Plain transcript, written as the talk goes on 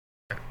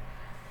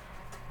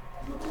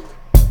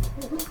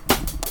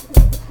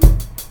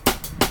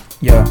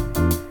Yeah.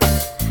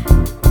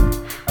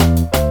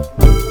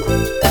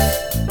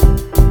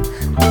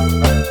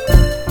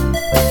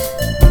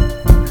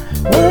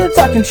 We're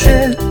talking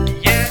shit.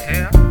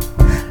 Yeah.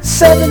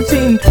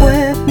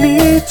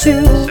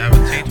 1722.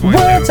 1722.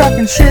 We're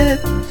talking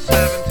shit.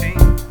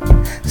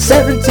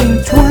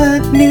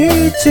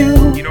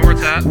 1722. You know where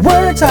it's at?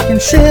 We're talking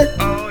shit.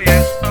 Oh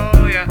yeah.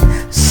 Oh yeah.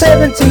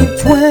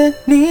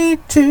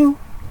 1722.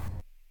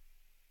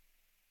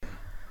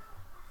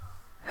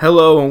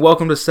 Hello and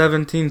welcome to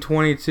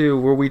 1722,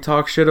 where we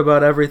talk shit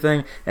about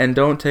everything and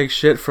don't take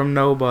shit from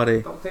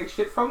nobody. Don't take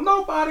shit from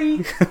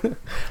nobody.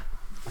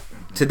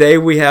 Today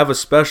we have a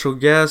special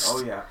guest.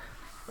 Oh yeah.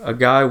 A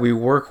guy we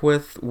work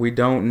with. We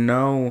don't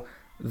know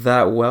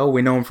that well.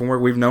 We know him from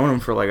work. We've known him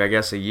for like, I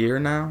guess, a year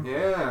now.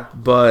 Yeah.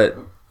 But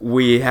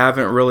we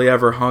haven't really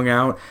ever hung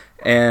out,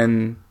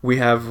 and we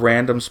have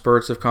random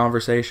spurts of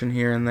conversation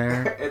here and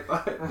there.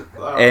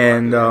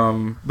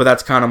 But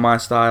that's kind of my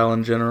style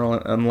in general,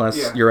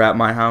 unless you're at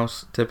my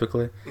house,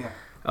 typically.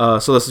 Yeah.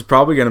 So this is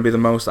probably going to be the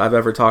most I've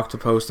ever talked to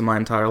Post in my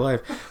entire life.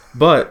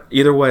 But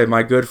either way,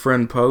 my good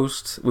friend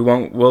Post,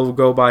 we'll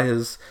go by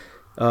his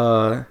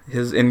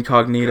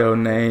incognito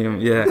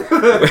name. Yeah.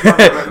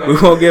 We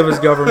won't give his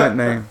government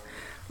name.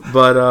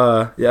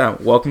 But yeah,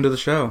 welcome to the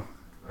show.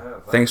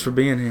 Thanks for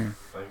being here.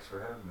 Thanks for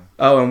having me.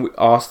 Oh, and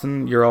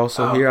Austin, you're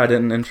also here. I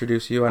didn't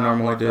introduce you. I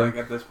normally do. Like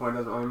at this point, it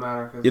doesn't really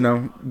matter. Cause... You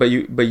know, but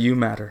you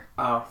matter.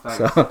 Oh, thanks.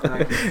 So.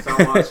 Thank you so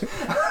much.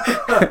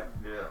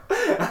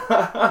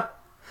 Yeah.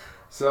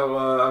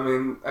 So, I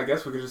mean, I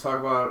guess we could just talk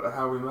about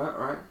how we met,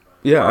 right?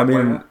 Yeah, I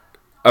think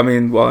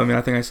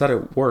I said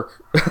it.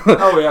 Work.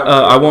 Oh yeah.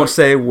 I won't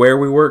say where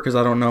we work because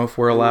I don't know if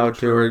we're allowed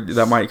to, or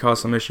that might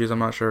cause some issues. I'm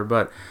not sure,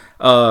 but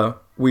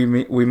we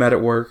met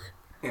at work.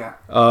 Yeah.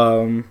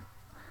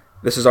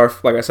 This is our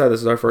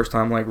first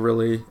time like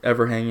really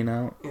ever hanging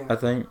out. Yeah. I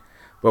think,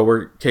 but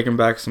we're kicking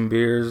back some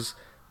beers.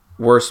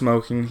 We're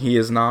smoking. He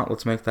is not.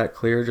 Let's make that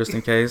clear, just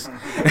in case.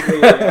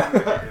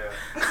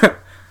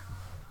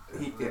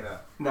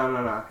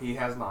 No. He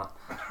has not.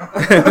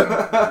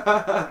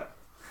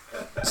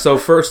 So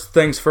first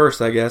things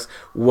first, I guess.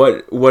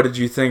 What did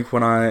you think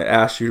when I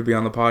asked you to be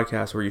on the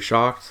podcast? Were you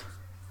shocked?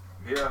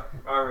 Yeah.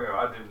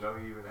 I didn't know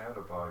you even had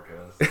a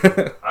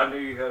podcast. I knew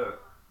you had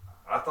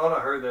I thought I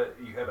heard that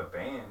you had a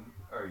band,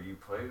 or you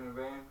played in a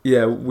band.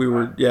 Yeah,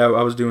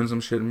 I was doing some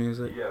shit in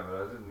music. Yeah,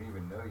 but I didn't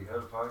even know you had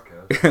a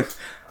podcast.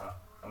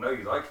 I know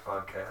you liked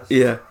podcasts.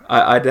 Yeah,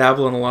 I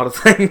dabble in a lot of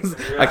things.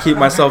 Yeah. I keep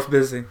myself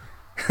busy.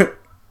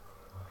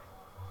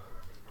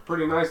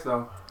 Pretty nice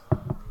though.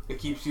 It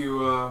keeps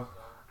you.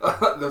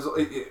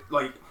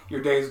 Like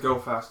your days go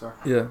faster.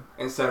 Yeah.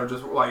 Instead of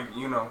just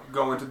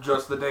going to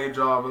just the day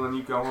job and then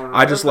you go home.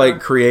 I just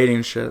like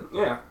creating shit.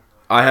 Yeah.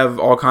 I have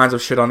all kinds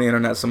of shit on the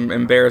internet, some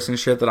embarrassing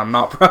shit that I'm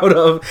not proud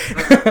of.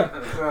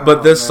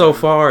 But this so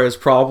far is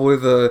probably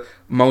the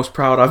most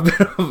proud I've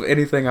been of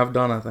anything I've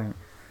done, I think.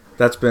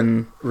 That's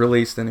been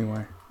released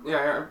anyway.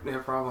 Yeah,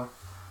 probably.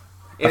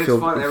 I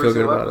feel fun every good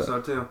single about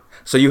episode too.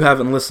 So you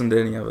haven't listened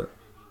to any of it?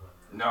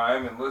 No, I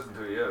haven't listened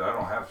to it yet. I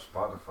don't have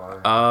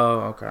Spotify.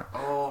 Oh, okay.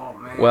 Oh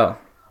man. Well,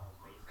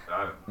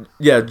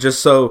 yeah,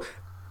 just so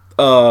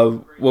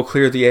we'll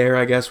clear the air,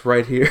 I guess,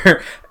 right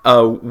here.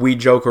 We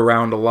joke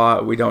around a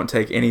lot. We don't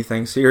take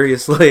anything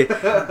seriously.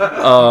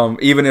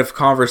 Even if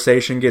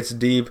conversation gets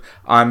deep,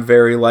 I'm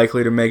very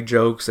likely to make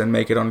jokes and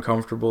make it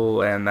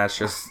uncomfortable, and that's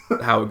just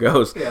how it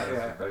goes.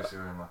 Yeah.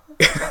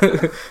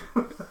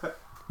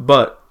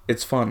 But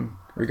it's fun,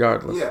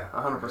 regardless. Yeah,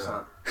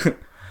 100%.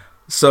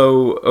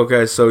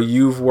 So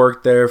you've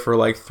worked there for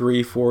like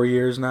 3-4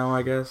 years now,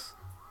 I guess?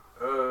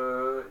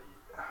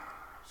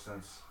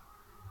 Since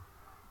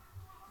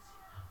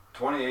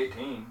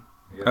 2018.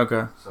 Yeah,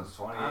 okay. Since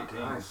 2018,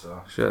 nice.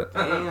 so. Shit.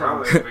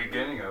 Probably the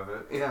beginning of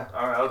it. Yeah.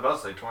 I was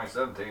about to say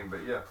 2017,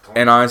 but yeah.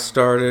 And I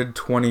started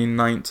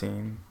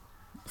 2019.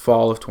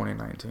 Fall of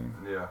 2019.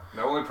 Yeah.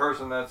 The only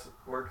person that's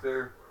worked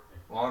there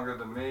longer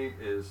than me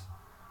is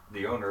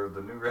the owner of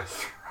the new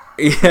restaurant.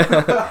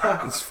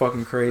 Yeah. It's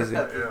fucking crazy.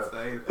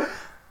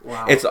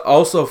 Wow. It's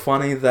also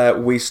funny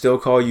that we still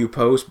call you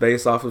Post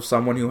based off of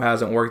someone who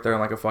hasn't worked there in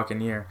like a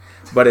fucking year.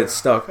 But it's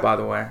stuck, by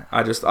the way.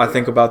 I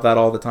think about that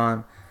all the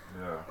time.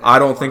 Yeah. I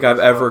don't think I've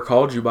ever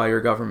called you by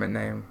your government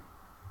name.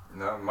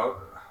 No,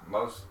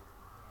 most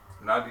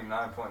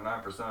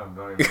 99.9% of them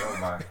don't even know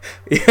mine.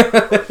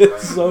 Yeah,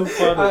 it's so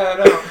funny. I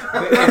know.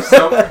 It's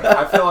so,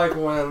 I feel like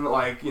when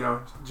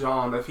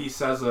John, if he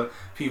says it,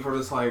 people are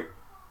just like,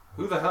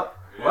 who the hell?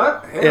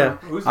 What? Him? Yeah.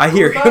 Who's I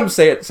hear him that?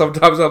 say it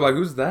sometimes. I'm like,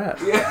 who's that?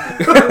 Yeah.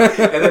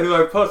 And then he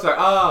Post like,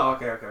 oh,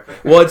 okay.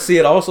 Well,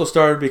 it also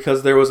started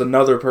because there was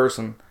another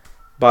person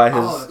by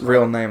his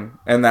real name,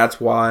 and that's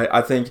why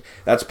I think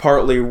that's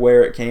partly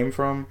where it came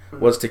from,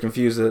 was to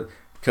confuse it,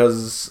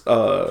 because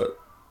hey,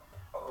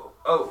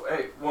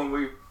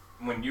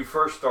 when you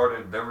first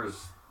started, there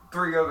was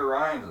 3 other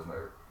Ryans in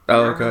there.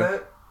 Oh,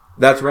 okay.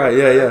 That's right.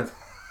 Yeah.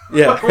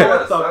 Yes,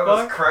 that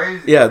was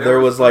crazy. Yeah, there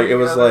was it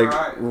was like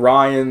Ryan.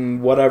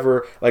 Ryan,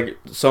 whatever, like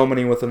so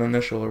many with an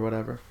initial or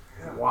whatever.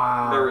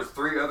 Wow. There was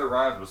 3 other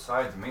Ryans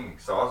besides me,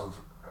 so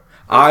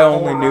I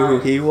only knew who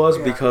Ryan. he was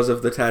Yeah. because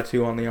of the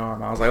tattoo on the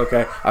arm. I was like,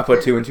 okay, I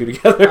put 2 and 2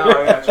 together.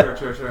 Oh yeah,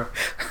 true.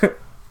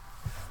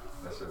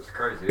 That's just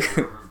crazy.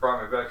 It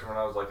brought me back to when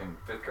I was like in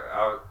 5th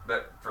grade.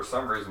 That for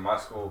some reason my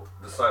school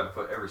decided to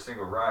put every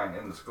single Ryan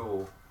in the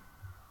school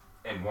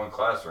in one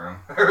classroom.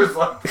 There was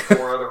like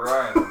 4 other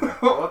Ryans in there.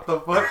 What the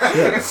fuck?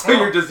 Yeah. So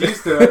you're just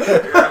used to it.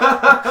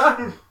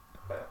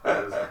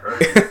 That is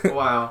crazy.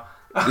 Wow.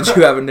 Did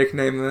you have a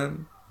nickname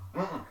then?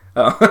 Mm-mm.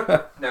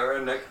 Oh, Never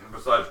had a nickname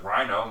besides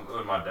Rhino,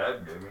 that my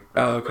dad gave me.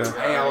 Oh, okay. But,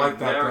 Hey, I like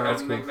that, Never though. had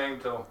That's a cool. nickname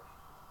till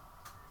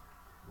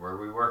where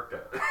we worked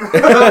at.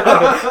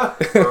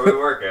 Where we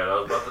work at. I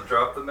was about to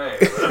drop the name.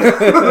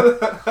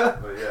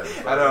 But yeah.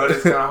 I know it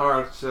is kind of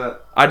hard. Shit.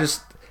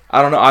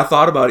 I don't know. I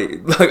thought about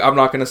it. Like, I'm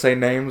not gonna say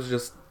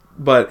names,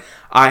 but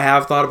I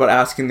have thought about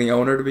asking the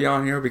owner to be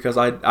on here because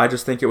I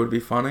just think it would be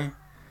funny.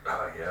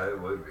 Oh yeah, it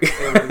would be.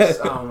 It was,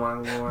 oh my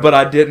lord. But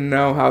I didn't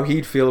know how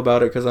he'd feel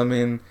about it because I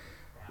mean,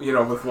 you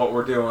know, with what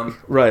we're doing,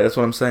 right? That's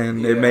what I'm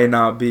saying. It Yeah. may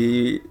not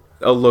be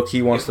a look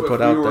he wants to put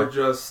if out we were there.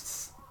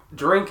 just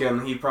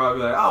drinking, he'd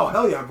probably be like, "Oh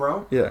hell yeah,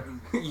 bro, Yeah.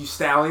 you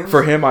stallions."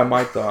 For him, I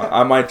might though.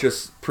 I might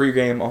just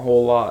pregame a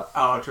whole lot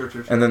Oh, true.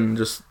 and then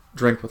just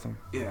drink with him.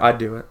 Yeah. I'd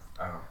do it.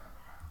 Oh,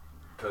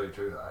 tell you the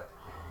truth,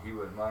 he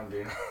wouldn't mind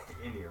doing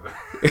any of it.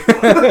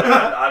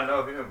 I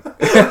know him.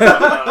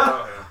 I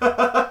know him.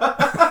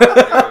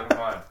 He wouldn't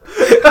mind.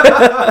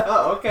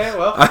 Okay,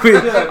 well. I mean,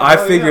 yeah, I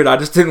hell figured yeah. I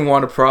just didn't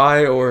want to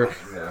pry or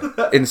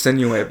Yeah,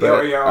 insinuate,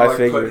 but Yeah, I like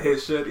figured. put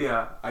his shit.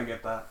 Yeah, I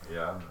get that.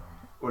 yeah. I know.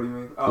 What do you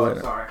mean? Oh,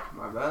 Yeah. sorry,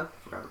 my bad.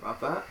 Forgot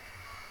about that.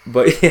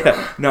 But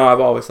yeah, no,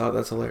 I've always thought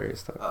that's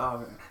hilarious though. Oh,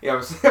 man. Yeah,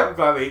 I'm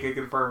glad that he can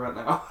confirm it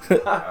now.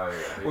 Oh,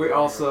 yeah. We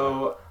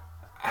also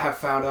have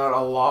found out a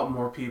lot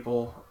more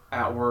people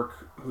at work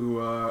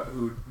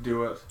who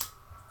do it.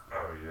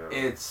 Oh yeah.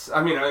 It's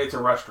a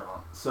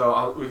restaurant,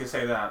 so we can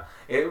say that.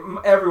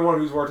 Everyone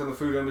who's worked in the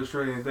food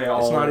industry, they all.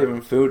 It's not even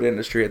food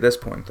industry at this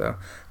point though.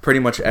 Pretty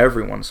much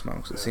everyone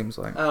smokes. It seems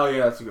like. Oh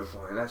yeah, that's a good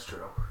point. That's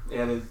true.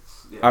 And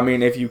it's. Yeah. I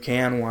mean, if you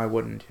can, why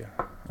wouldn't you?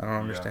 I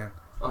don't understand.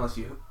 Unless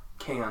you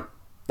can.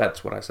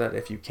 That's what I said.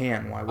 If you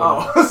can, why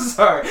wouldn't you? Oh,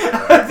 sorry,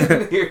 I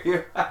didn't hear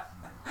you.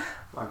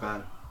 My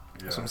bad.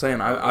 That's what I'm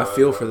saying. I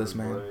feel for this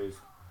man. Blazed.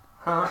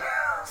 Huh?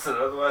 So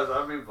otherwise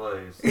I'd be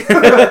blazed.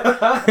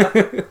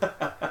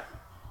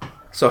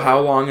 So how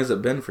long has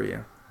it been for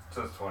you?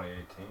 Since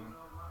 2018.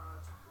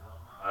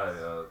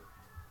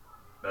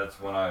 That's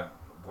when I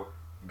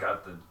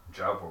got the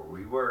job where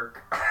we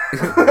work.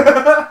 It's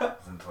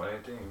in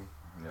 2018.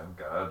 You know,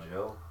 got out of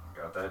jail,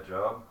 got that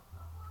job,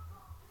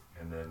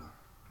 and then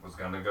was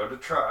gonna go to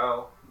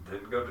trial.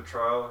 Didn't go to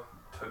trial.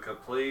 Took a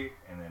plea,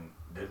 and then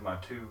did my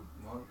 2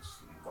 months.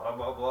 Blah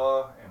blah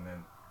blah, and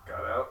then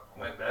got out,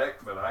 went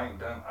back, but I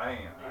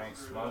ain't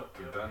smoked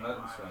or done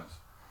nothing since.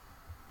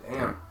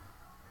 Damn.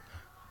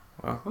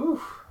 Wow.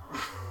 Oof.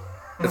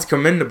 It's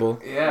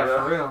commendable, Yeah,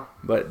 for real.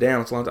 but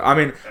damn, it's a long time. I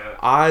mean,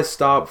 I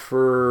stopped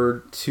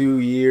for 2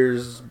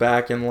 years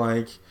back in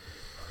like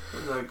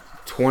Like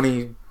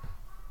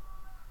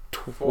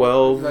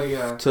 2012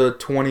 yeah. to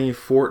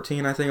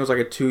 2014. I think it was like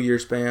a 2-year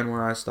span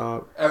where I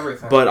stopped.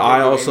 Everything. But I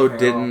Didn't do also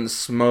anything at all. didn't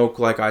smoke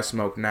like I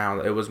smoke now.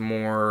 It was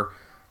more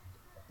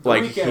The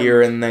like weekend.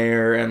 here and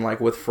there and like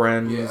with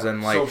friends Yeah,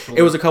 and like socially.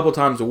 it was a couple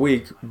times a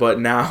week, but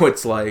now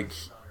it's like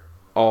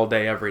all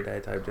day every day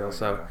type deal.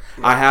 So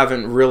Yeah. I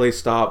haven't really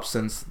stopped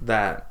since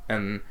that,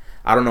 and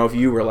I don't know if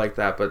you were like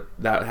that, but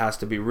that has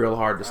to be real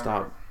hard to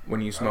stop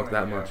when you smoke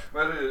that much.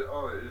 But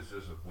it's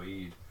just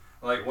weed.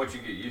 Like once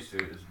you get used to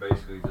it, it's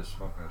basically just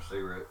smoking a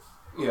cigarette.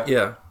 Yeah.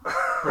 Yeah,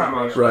 Pretty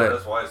much. Right.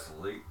 That's why it's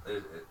legal.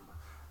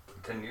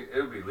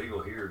 It'll be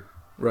legal here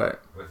right.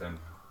 within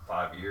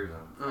 5 years.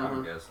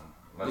 I'm Mhm. guessing.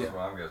 That's Yeah.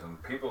 what I'm guessing.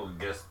 People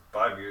guess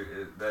 5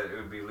 years that it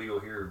would be legal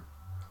here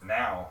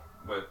now,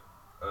 but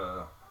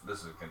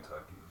this is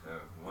Kentucky, so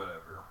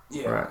whatever.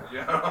 Yeah. Right. You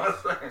know what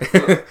I'm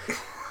saying?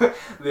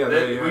 Yeah,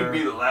 We'd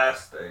be the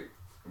last state.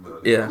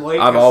 But Yeah,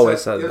 Lake I've has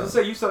always said said that. that.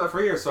 Say you said that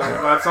for years, so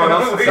I'm glad someone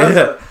else says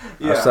Yeah. it.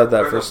 Yeah. I've said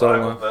that we're for the so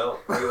Bible long. Belt.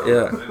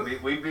 Yeah.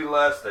 We'd be the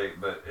last state,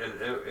 but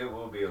it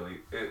will be illegal.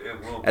 It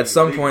will be At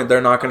some legal. point,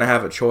 they're not going to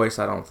have a choice.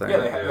 I don't think. Yeah,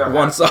 they're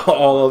Once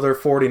all other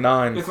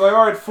 49. It's like,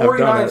 alright,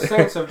 49 it.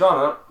 states have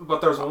done it,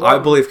 but there's one. I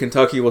believe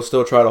Kentucky will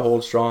still try to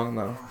hold strong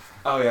though.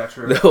 Oh, yeah,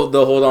 true.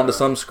 They'll hold on to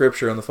some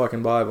scripture in the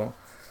fucking Bible,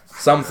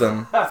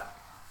 something.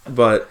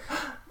 But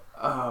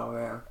Oh,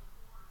 man.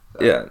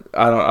 yeah,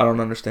 I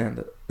don't understand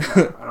it.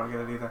 I don't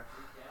get it either.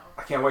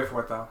 I can't wait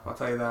for it, though. I'll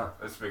tell you that.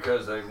 It's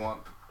because they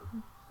want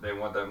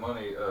that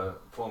money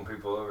pulling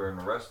people over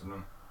and arresting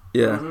them.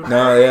 Yeah, Mhm.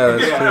 no, yeah,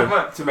 that's Yeah,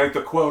 true. to make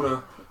the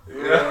quota.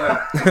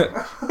 Yeah.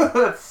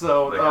 That's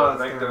so. They Oh, gotta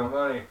that's make their terrible.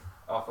 money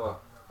off of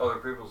other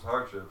people's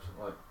hardships.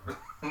 Like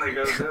they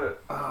gotta do it.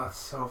 Oh, it's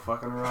so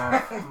fucking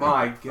rough.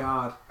 My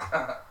God.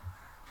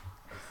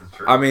 That's the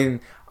truth. I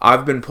mean,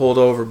 I've been pulled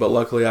over, but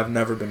luckily I've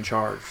never been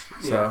charged,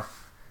 so Yeah.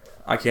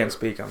 I can't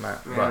speak on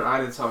that. Man, But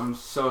I did something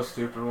so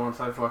stupid once.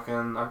 I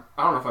don't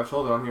know if I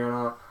told it on here or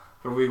not,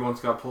 but we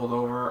once got pulled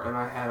over and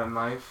I had a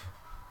knife.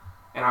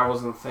 and I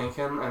wasn't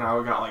thinking, and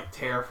I got like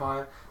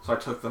terrified. So I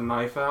took the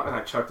knife out and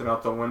I chucked it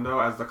out the window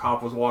as the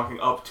cop was walking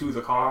up to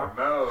the car.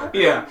 No.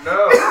 Yeah.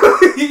 No.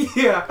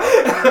 Yeah.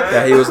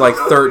 Yeah, he was like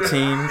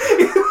 13.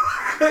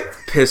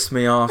 Pissed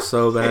me off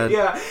so bad.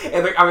 Yeah,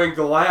 and I mean,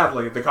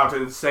 gladly, the cop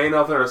didn't say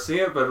nothing or see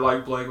it, but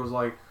like Blake was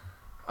like,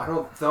 I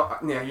don't.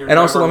 Yeah, you're. And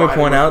also, let never me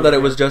point riding out that it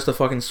with was just a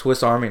fucking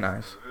Swiss Army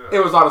knife. me.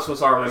 It was not a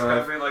Swiss Army It's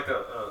gotta knife. be like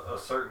a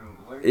certain.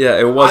 Yeah,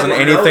 it wasn't I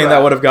didn't know anything that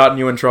that. would have gotten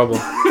you in trouble.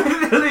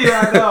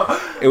 Yeah, I know.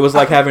 It was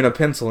like having a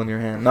pencil in your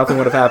hand. Nothing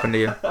would have happened to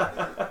you.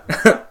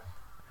 Yeah,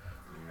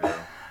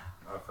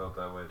 I felt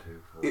that way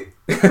too.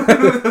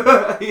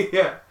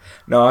 Yeah.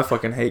 No, I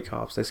fucking hate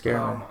cops. They scare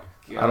Oh me.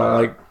 my god. I don't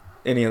like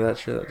any of that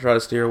shit. I try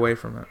to steer away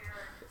from it.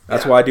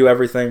 That's Yeah. why I do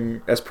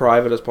everything as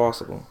private as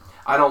possible.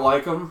 I don't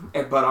like them,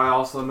 but I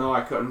also know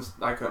I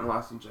couldn't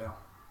last in jail.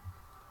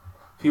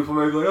 People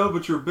may be like, "Oh,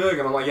 but you're big,"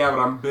 and I'm like, "Yeah, but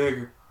I'm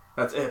big.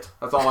 That's it.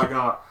 That's all I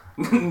got.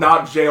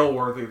 Not jail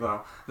worthy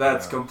though.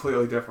 That's Yeah.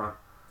 completely different."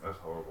 That's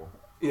horrible.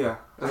 Yeah.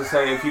 As I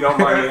say, if you don't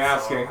mind me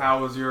That's asking, horrible. how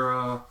was your?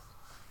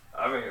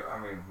 I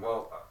mean,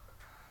 well,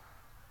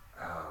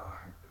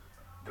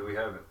 do we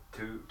have it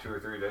 2 or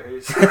 3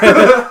 days?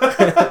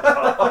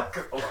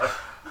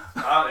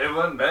 It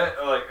wasn't bad.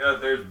 Like,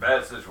 there's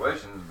bad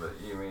situations, but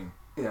you mean,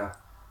 Yeah.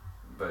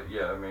 but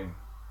yeah, I mean,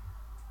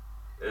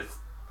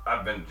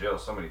 I've been to jail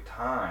so many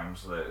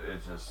times that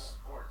it's just,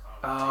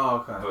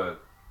 Oh, okay.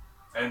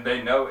 and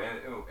they know, and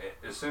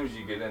as soon as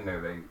you get in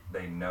there,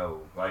 they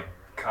know, like,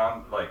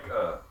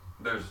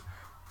 there's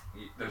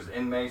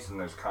inmates and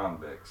there's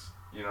convicts.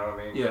 You know what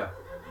I mean? Yeah.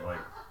 Like,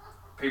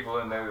 people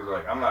in there, they're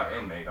like, I'm not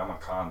an inmate, I'm a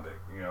convict.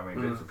 You know what I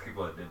mean? Mhm. These are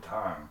people that did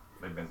time.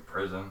 They've been to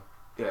prison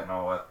Yeah. and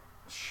all that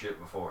shit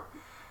before.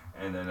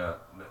 And then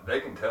they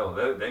can tell.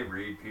 They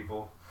read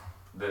people.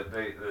 That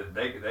they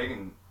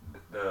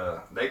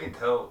can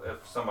tell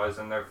if somebody's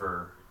in there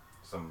for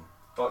some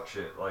fuck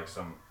shit, like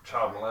some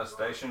child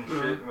molestation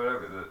Mhm. shit and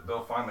whatever.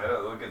 They'll find that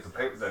out. They'll get the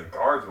paper. The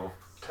guards will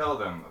tell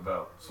them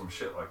about some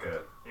shit like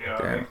that. You know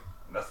what I Damn. mean?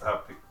 And that's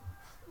how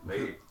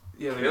they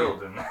Yeah.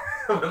 killed and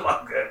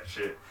like that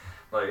shit.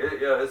 Like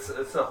it's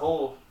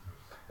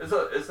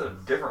a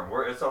different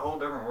world. It's a whole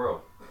different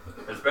world.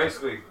 It's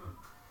basically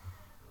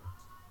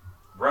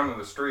running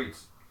the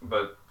streets,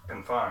 but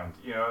confined.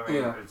 You know what I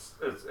mean? Yeah.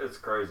 It's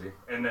crazy.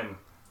 And then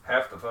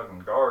half the fucking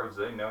guards,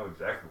 they know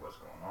exactly what's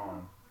going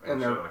on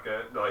And shit they're- like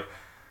that. Like,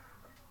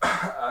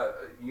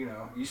 you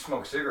know, you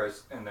smoke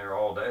cigarettes in there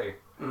all day.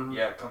 Mhm.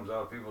 Yeah, it comes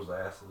out of people's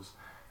asses.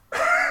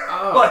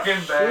 Oh, Like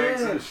in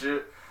bags shit. and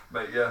shit.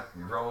 But yeah,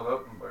 you roll it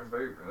up and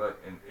like,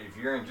 and if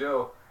you're in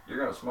jail, you're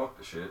gonna smoke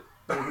the shit.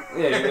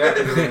 Yeah, you got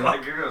to do.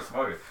 Like you're gonna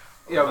smoke it.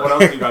 Yeah. What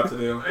else you got to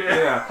do?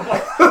 Yeah.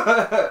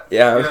 Yeah,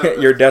 Yeah.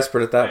 you're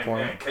desperate at that And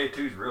point.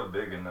 K2's real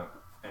big in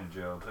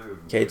jail too.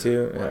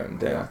 K2, Like, yeah,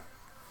 damn.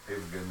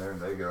 People get in there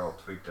and they get all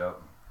tweaked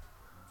out.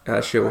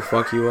 That shit will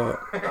fuck you up.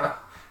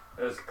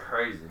 It's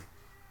crazy.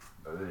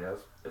 But yeah,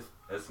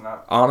 it's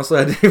not. Honestly,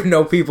 I didn't even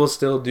know people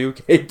still do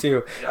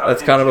K2. Yeah,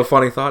 That's in kind of a jail-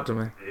 funny thought to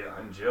me. Yeah,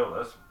 in jail,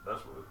 that's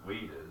what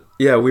weed is.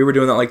 Yeah, we were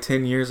doing that like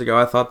 10 years ago.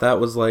 I thought that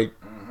was like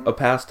Mm-hmm. a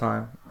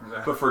pastime.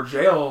 But for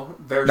jail,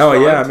 they're No,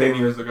 starting yeah, I 10 mean,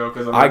 years ago.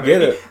 Because I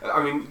get it.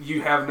 I mean,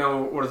 you have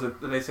no. What is it?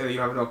 They say that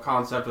you have no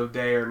concept of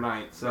day or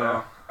night.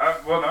 So. Yeah.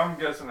 Well, I'm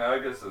guessing. I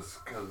guess it's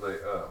because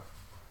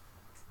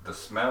the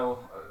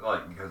smell,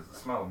 like because the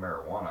smell of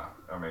marijuana.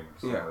 I mean,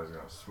 Yeah. somebody's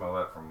gonna smell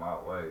that from a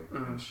mile away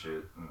Mhm. and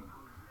shit. And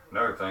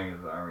another thing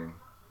is, I mean,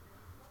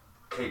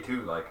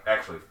 K2 like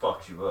actually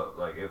fucks you up.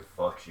 Like it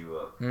fucks you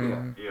up.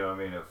 Mhm. You know what I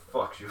mean? It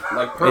fucks you up.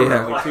 Like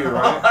permanently Like, too,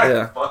 right?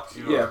 Yeah. It fucks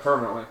you Yeah, up.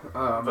 permanently.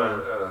 Oh,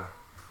 man.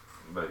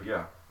 But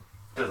yeah.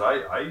 Because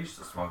I used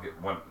to smoke it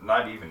when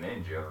not even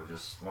in jail,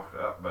 just smoke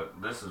it out.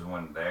 But this is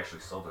when they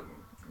actually sold it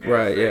in gas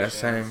Right, yeah,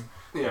 stations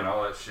same. and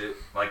all that shit,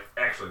 like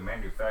actually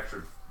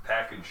manufactured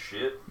packaged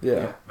shit.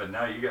 Yeah. But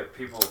now you got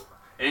people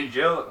in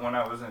jail. When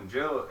I was in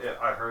jail,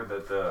 I heard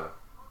that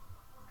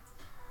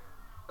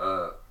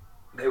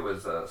they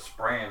was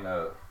spraying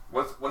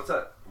what's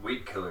that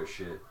weed killer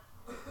shit?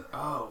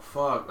 Oh,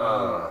 fuck.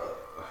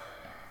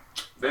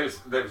 They was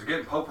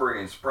getting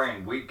potpourri and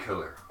spraying weed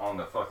killer on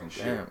the fucking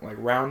shit. Damn, like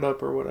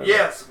Roundup or whatever.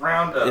 Yes,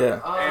 Roundup.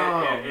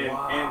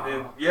 Yeah.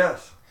 And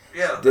yes.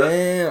 Yeah.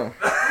 Damn.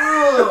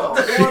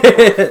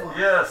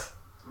 Yes.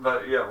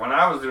 But yeah, when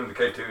I was doing the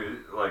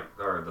K2, like,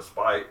 or the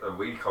spice,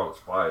 we call it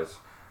spice.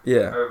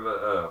 Yeah.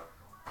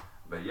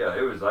 But yeah,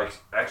 it was like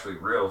actually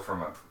real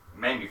from a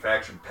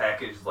manufactured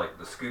package, like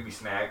the Scooby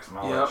snacks and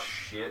all Yep. that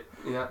shit.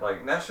 Yeah. Like,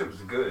 and that shit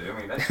was good. I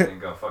mean, that shit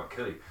ain't gonna fucking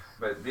kill you.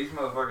 But these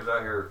motherfuckers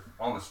out here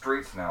on the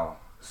streets now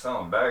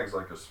selling bags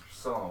like they're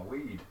selling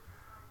weed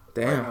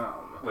Damn.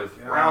 with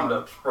God.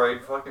 Roundup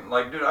sprayed fucking.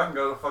 Like, dude, I can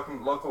go to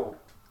fucking local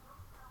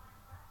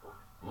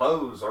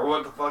Lowe's or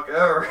what the fuck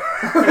ever.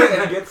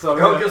 And get some.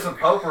 Go get some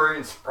potpourri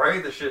and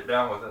spray the shit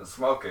down with it and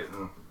smoke it.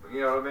 And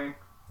you know what I mean?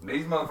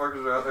 These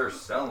motherfuckers are out there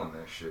selling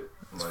this shit.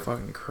 It's Like,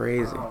 fucking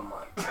crazy. Oh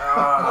my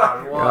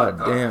god. What God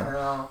the damn.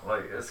 hell?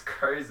 like, it's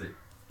crazy.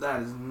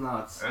 That is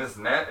nuts. And it's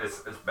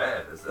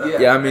bad.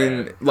 Yeah, I mean,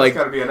 It's like,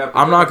 gotta be an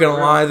I'm not gonna epidemic.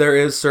 lie, there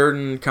is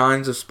certain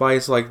kinds of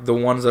spice, like the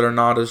ones that are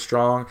not as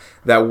strong,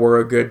 that were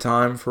a good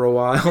time for a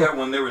while. Yeah,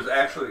 when there was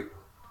actually,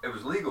 it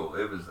was legal.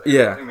 It was.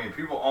 Yeah. I mean,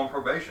 people on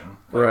probation,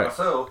 like Right.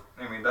 myself.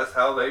 I mean, that's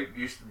how they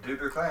used to do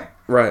their thing.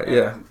 Right,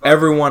 yeah. And-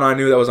 Everyone I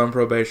knew that was on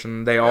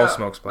probation, they all Yeah,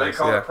 smoke They spice.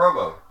 call Yeah. it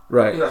Probo.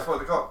 Right. Yeah. That's what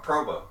they call it,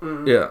 Probo.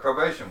 Mhm. Yeah.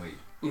 Probation weed.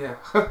 Yeah.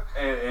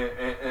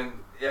 And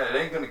yeah, it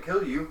ain't gonna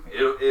kill you.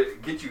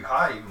 It gets you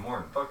high even more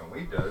than fucking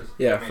weed does.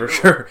 Yeah, I mean, for it'll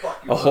sure.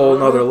 fuck you A up. whole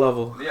nother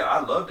level. Yeah,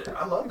 I loved it.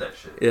 I loved that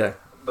shit. Yeah.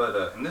 But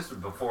and this was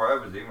before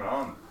I was even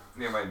on. I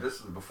mean, this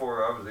is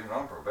before I was even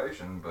on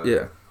probation. But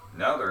Yeah.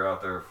 now they're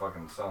out there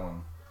fucking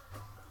selling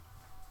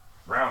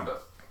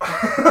Roundup.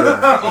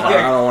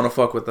 I don't want to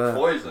fuck with that.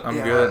 Poison. I'm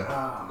Yeah. good.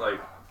 Oh, Like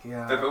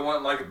yeah. if it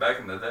wasn't like it back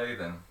in the day,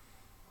 then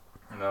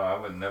no, I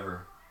would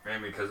never. I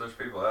mean, because there's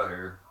people out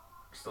here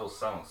still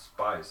selling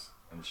spice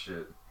and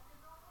shit.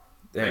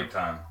 Damn. Big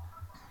time.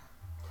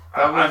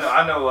 That was-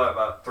 I know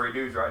about 3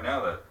 dudes right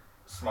now that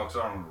smokes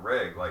on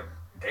reg like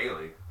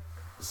daily.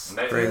 And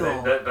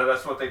Still.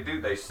 that's what they do.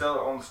 They sell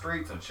it on the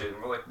streets and shit.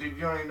 And we're like, dude,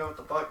 you don't even know what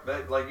the fuck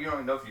that. Like, you don't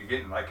even know if you're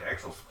getting like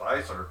actual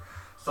spice or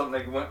something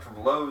they went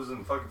from Lowe's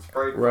and fucking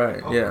sprayed. Right,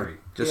 fucking yeah. potpourri.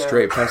 Just Yeah.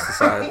 straight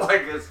pesticide.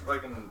 Like it's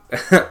fucking.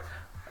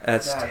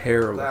 That's That-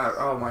 terrible. that-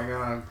 oh my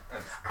god.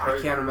 It's I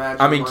crazy. can't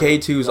imagine. I mean, like,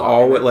 K2's walking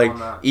always, in like, on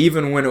that.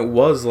 even when it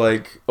was,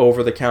 like,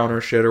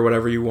 over-the-counter shit or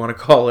whatever you want to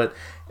call it,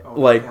 Oh,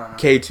 like, yeah.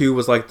 K2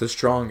 was, like, the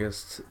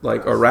strongest,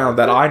 like, Yes. around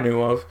that I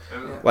knew of. It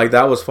was- Yeah. Like,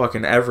 that was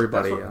fucking That's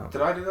everybody what- out.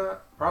 Did I do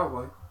that?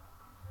 Probably.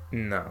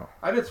 No.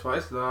 I did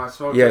spice though. I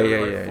smoked Yeah, it yeah,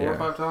 like yeah, 4 or yeah.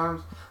 5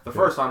 times. The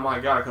first time, my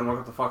god, I couldn't walk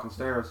up the fucking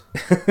stairs.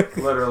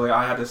 Literally,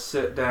 I had to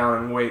sit down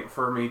and wait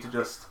for me to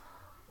just.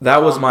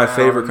 That was Calm my down.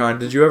 favorite kind.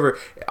 Did you ever...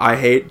 I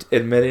hate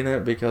admitting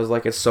it because,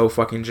 like, it's so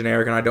fucking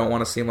generic and I don't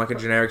want to seem like a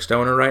generic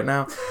stoner right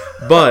now.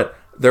 But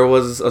there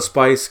was a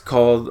spice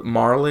called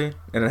Marley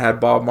and it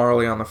had Bob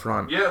Marley on the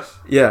front. Yes.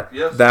 Yeah,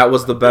 Yes. that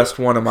was the best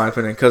one in my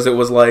opinion because it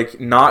was, like,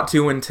 not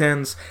too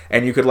intense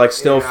and you could, like,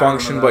 still Yeah, I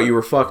function remember but that. you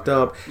were fucked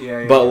up.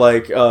 Yeah. But,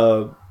 like,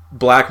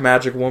 Black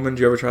Magic Woman, did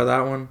you ever try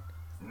that one?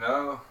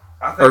 No.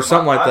 I think Or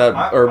something like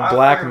that. Or my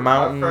Black favorite-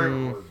 my favorite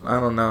Mountain... was, I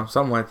don't know.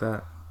 Something like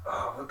that.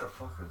 what the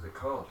fuck was it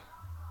called?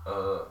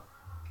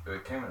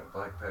 It came in a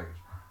black package.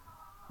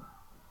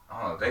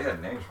 I don't know. They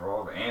had names for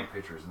all the and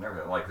pictures and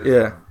everything. Like this.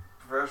 Yeah.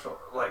 Professional.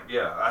 Like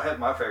yeah, I had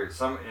my favorite.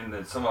 Some and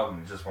then some of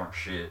them just weren't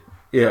shit.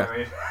 You know Yeah. what I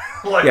mean,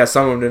 like Yeah,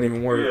 some of them didn't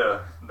even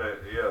work.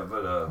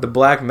 but The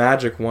Black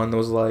Magic one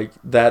was like,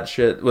 that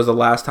shit was the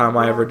last time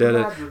I ever did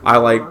it. Black Magic I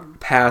like one.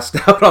 passed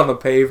out on the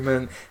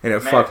pavement and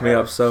it Mad fucked me up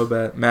Hatters. so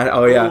bad.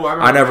 Oh yeah, Ooh, I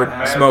remember I never Mad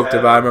Hatters. smoked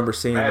it, but I remember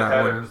seeing Mad that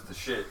Hatter one. was the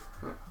shit.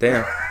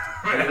 Damn.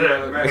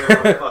 Mad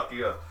Hatter will fuck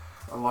you up.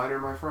 A lighter,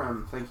 my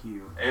friend. Thank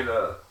you. And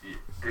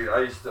dude,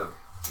 I used to,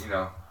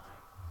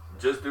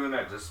 just doing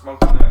that, just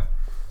smoking that.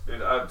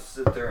 Dude, I'd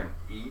sit there and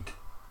eat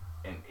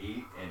and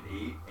eat and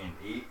eat and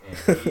eat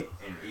and eat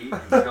and eat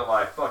until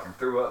I fucking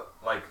threw up.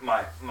 Like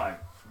my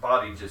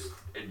body just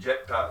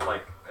ejectile.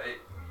 Like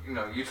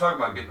you talk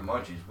about getting the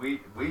munchies. We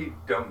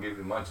don't give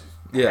you munchies.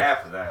 Yeah.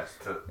 Half of that is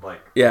to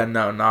like. Yeah,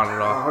 no, not at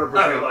all.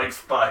 100%. Like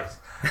spice.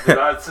 Dude,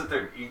 I'd sit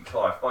there and eat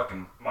until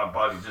my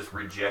body just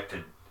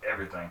rejected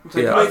everything. It's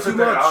like, Yeah. you I'd ate sit too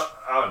there, much.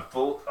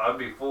 I'd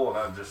be full, and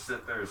I'd just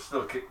sit there and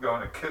still keep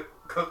going to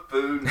cook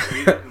food and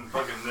eat it, and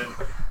fucking then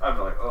I'd be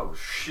like, oh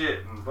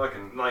shit, and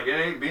fucking like it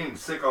ain't being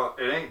sick off,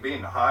 it ain't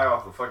being high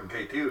off the fucking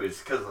K2. It's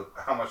because of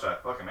how much I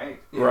fucking ate.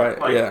 Right,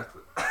 Like, yeah.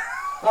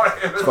 Like,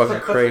 it's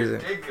fucking crazy.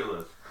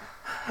 ridiculous.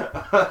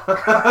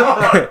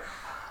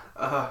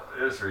 Uh,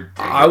 It's ridiculous.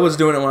 I was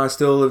doing it when I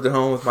still lived at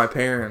home with my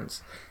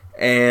parents.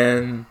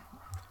 And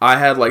I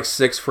had like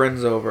 6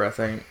 friends over, I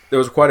think. There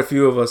was quite a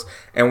few of us,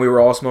 and we were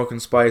all smoking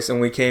spice,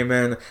 and we came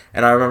in,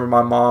 and I remember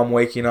my mom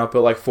waking up at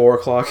like 4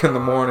 o'clock in the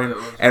morning, it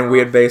was and we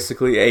had rough.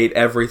 basically ate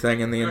everything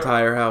in the Yeah.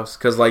 entire house.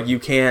 Because, like, you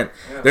can't,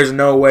 Yeah. there's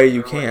no way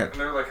you They're like- can't.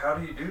 and they're like, how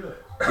do you do that?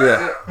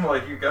 Yeah. I'm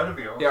like, you gotta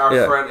be on. Yeah, our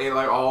Yeah. friend ate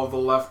like all the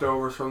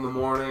leftovers from the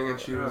morning, and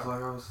she was Yeah.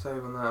 like, "I was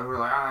saving that." And we are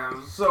like, "I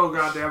am so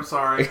goddamn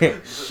sorry."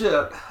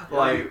 Shit,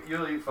 like,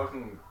 You'll eat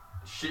fucking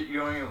shit you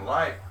don't even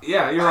like.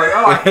 yeah, you're like,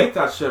 "Oh, I hate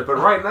that shit," but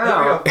right Now,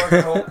 now, a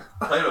fucking whole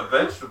plate of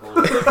vegetables.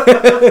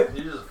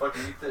 You just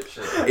fucking eat that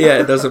shit. Yeah,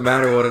 it doesn't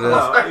matter what it is.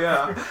 oh,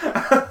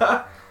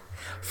 yeah,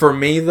 For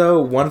me,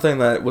 though, one thing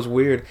that was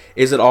weird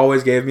is it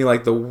always gave me,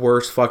 like, the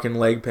worst fucking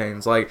leg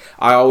pains. Like,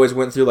 I always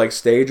went through, like,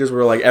 stages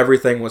where, like,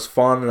 everything was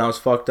fun and I was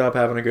fucked up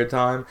having a good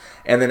time.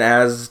 And then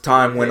as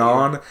time went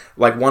on,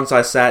 like, once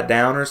I sat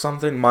down or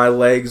something, my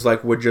legs,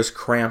 like, would just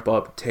cramp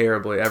up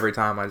terribly every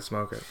time I'd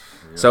smoke it.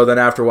 Yeah. So then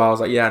after a while, I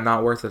was like, yeah,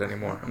 not worth it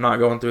anymore. I'm not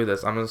going through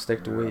this. I'm going to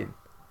stick to Yeah. weed.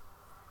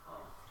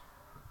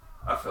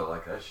 I feel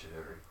like that shit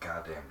every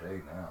goddamn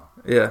day now.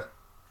 Yeah.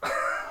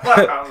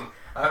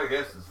 I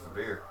guess it's the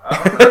beer.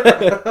 I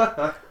don't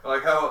know.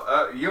 Like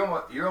how you're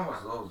almost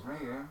as old as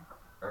me, yeah?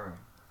 Or,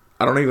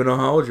 I don't even know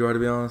how old you are, to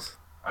be honest.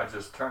 I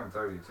just turned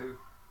 32.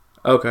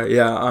 Okay,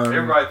 yeah.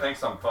 Everybody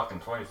thinks I'm fucking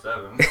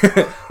 27.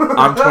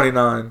 I'm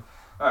 29.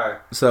 Alright.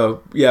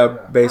 So, yeah,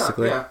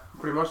 basically. yeah,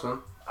 pretty much then.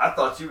 I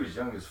thought you was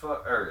young as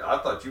fuck. Or I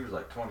thought you was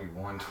like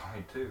 21,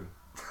 22.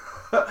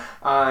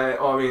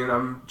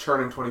 I'm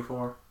turning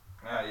 24.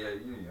 Yeah,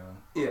 you young.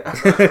 Yeah.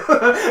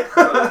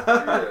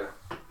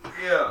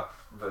 Yeah.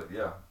 But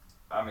yeah.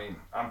 I mean,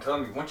 I'm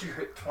telling you, once you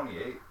hit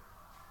 28,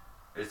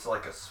 it's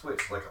like a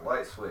switch, like a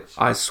light switch.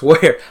 I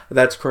swear,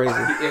 that's crazy.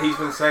 Yeah, he's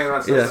been saying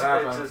that since Yeah. it It's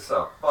happened. just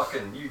a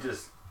fucking, you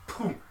just,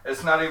 boom.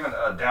 It's not even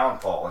a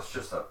downfall. It's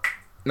just a,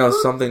 No,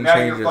 something now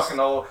changes. you're fucking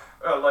old.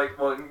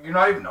 You're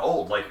not even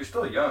old. Like, you're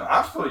still young.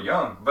 I'm still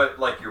young, but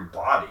like your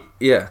body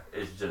Yeah,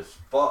 is just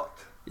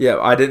fucked. yeah.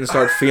 I didn't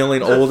start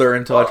feeling Just older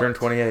until I fucked. turned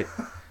 28.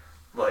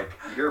 Like,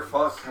 you're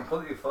fucked,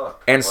 completely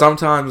fucked. And Like,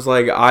 sometimes,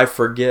 like, I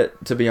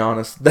forget, to be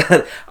honest,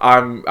 that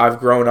I've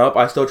grown up.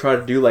 I still try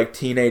to do like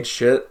teenage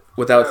shit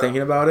without Yeah.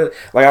 thinking about it.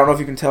 Like, I don't know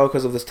if you can tell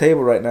because of this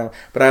table right now,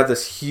 but I have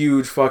this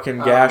huge fucking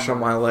gash on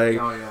my leg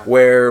Oh, yeah.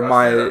 where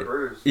I see that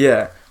bruise.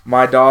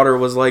 my daughter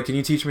was like, "Can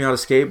you teach me how to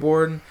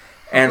skateboard?"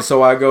 And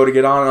so I go to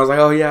get on, and I was like,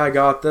 "Oh yeah, I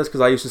got this,"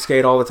 because I used to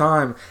skate all the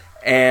time.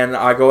 And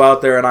I go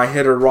out there and I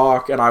hit a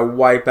rock and I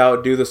wipe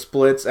out, do the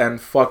splits, and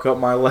fuck up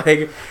my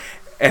leg.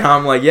 And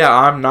I'm like, yeah,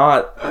 I'm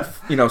not,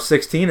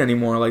 16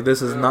 anymore. Like,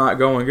 this is not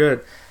going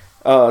good.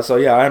 So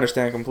yeah, I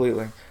understand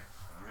completely.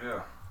 Yeah.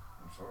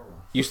 It's horrible.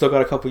 You still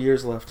got a couple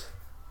years left.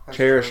 That's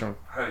Cherish true.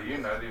 them. Hey, you're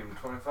not even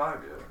 25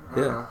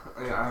 yet. Yeah.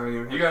 Yeah, I haven't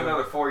even You hit got that.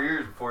 another 4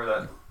 years before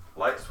that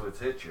light switch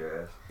hits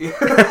your ass.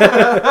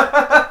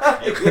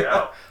 Yeah. You'll be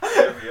out.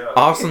 You'll be out.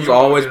 Austin's You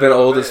won't always get been out of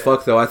old as bed.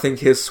 fuck, though. I think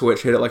his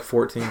switch hit at like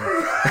 14.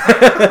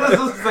 This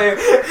is saying,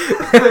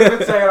 they've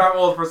been saying I'm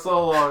old for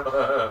so long.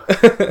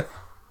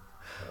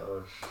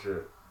 Oh,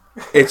 shit.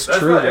 It's That's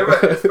true. not, though.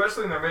 everybody,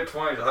 especially in their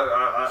mid-20s,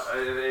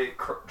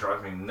 it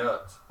drives me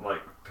nuts.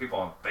 Like, people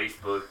on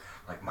Facebook,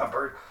 like, my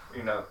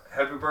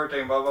happy birthday,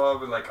 and blah, blah,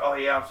 blah, and like, oh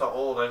yeah, I'm so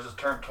old, I just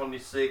turned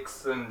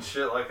 26, and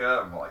shit like that.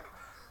 I'm like,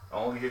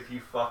 only if you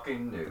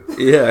fucking knew.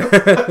 Yeah.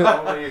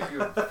 Only if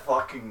you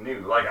fucking knew.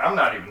 Like, I'm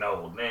not even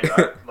old, man.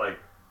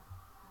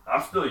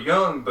 I'm still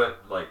young,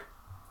 but, like,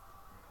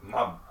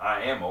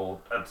 I am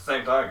old at the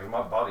same time because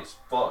my body's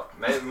fucked.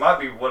 Man, it might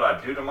be what I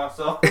do to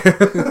myself.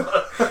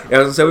 Yeah,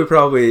 I was gonna say we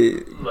probably,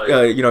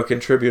 Like-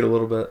 contribute a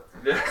little bit.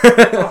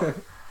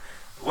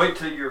 Wait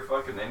till you're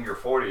fucking in your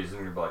 40s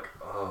and you're like,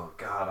 oh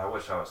god, I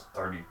wish I was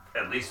 30,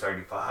 at least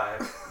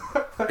 35.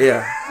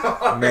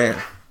 Yeah.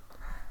 Man,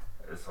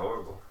 It's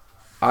horrible.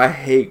 I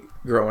hate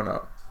growing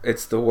up.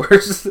 It's the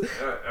worst.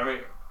 I mean,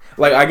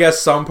 Like, I guess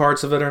some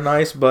parts of it are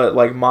nice, but,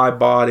 like, my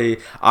body,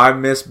 I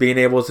miss being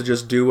able to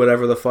just do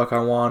whatever the fuck I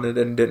wanted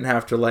and didn't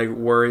have to, like,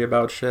 worry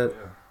about shit.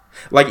 yeah.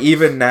 Like,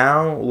 even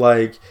now,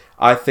 like,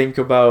 I think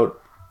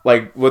about,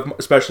 like,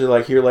 especially,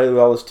 like, here lately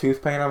with all this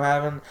tooth pain I'm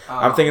having,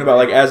 I'm thinking about,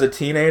 like, as a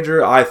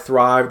teenager, I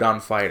thrived on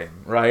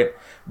fighting, right?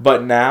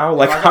 But now,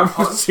 like, I got I'm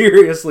punched.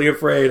 seriously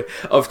afraid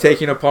of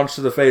taking a punch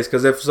to the face,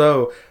 because if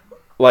so,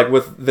 like,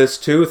 with this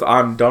tooth,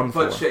 I'm done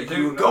for. But shit, you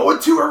Dude, go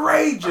into a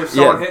rage if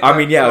someone Yeah, hit I that,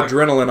 mean, yeah, like,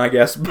 adrenaline, I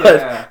guess, but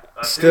yeah.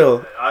 still.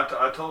 Dude, I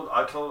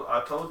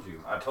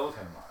told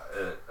him,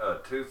 a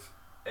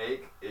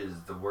toothache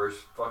is the worst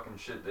fucking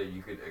shit that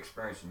you could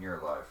experience in your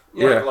life.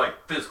 Yeah.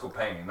 Like physical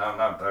pain. I'm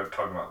not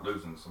talking about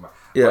losing somebody.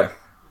 Yeah. Like,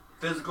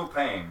 physical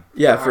pain.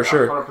 Yeah, for I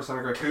sure. 100%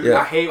 agree. Yeah,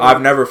 I hate I've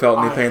when- never felt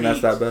any I pain that's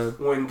hate that bad.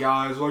 when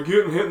guys like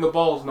getting hit in the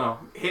balls. No,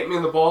 hit me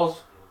in the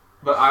balls,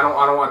 but I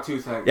don't want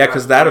toothache. Yeah,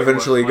 because that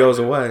eventually goes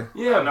away.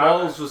 Yeah, And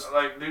balls just.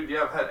 like, dude,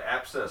 yeah, I've had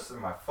abscess in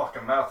my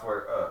fucking mouth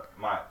where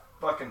my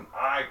fucking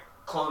eye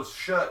closed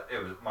shut.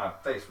 My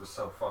face was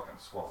so fucking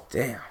swollen.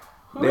 Damn.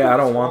 Yeah, I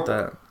don't want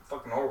Horrible. that.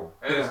 Fucking horrible.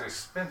 And Yeah. it's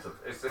expensive.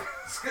 It's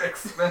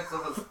expensive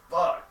as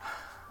fuck.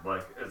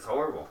 Like, it's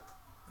horrible.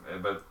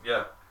 But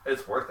yeah,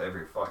 it's worth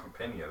every fucking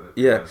penny of it.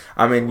 Yeah, because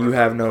I mean, it's you worth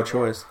have it. no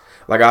choice.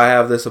 Like, I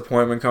have this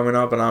appointment coming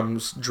up, and I'm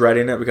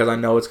dreading it because I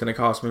know it's going to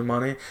cost me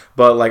money.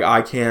 But, like,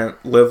 I can't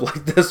live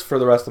like this for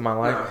the rest of my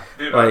life.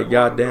 No. Dude, Like, I wanted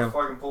goddamn. to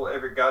fucking pull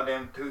every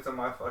goddamn tooth in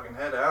my fucking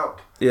head out.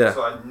 Yeah,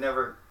 So I'd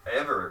never,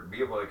 ever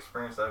be able to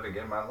experience that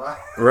again in my life.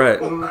 right.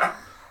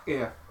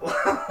 Yeah,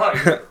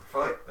 Like,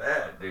 fuck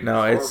that, dude.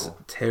 No, it's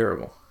horrible.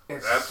 terrible.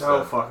 it's Absolutely.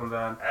 so fucking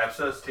bad.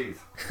 Abscess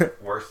teeth.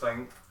 Worst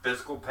thing,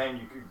 physical pain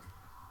you could.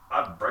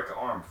 I'd break an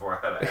arm before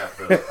I had an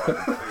abscess fucking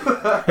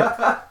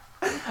tooth.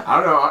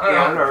 I don't know.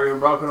 I've never even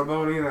broken a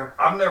bone either.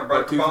 I've never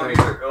broke But a bone toothache.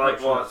 either. Like,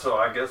 well, so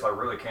I guess I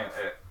really can't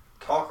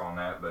talk on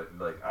that, but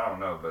like, I don't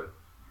know, but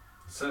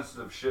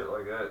sensitive shit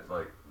like that,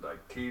 like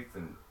teeth,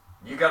 and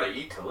you gotta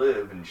eat to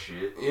live and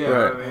shit. Yeah,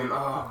 Right. I mean,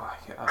 oh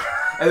my god.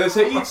 And they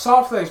say eat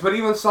soft things, but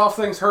even soft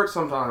things hurt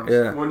sometimes.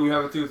 Yeah. When you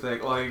have a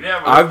toothache, like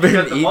Yeah, but I've if you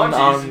been got the eating munchies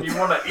on- and you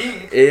want to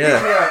eat.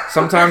 Yeah. Yeah.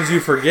 Sometimes you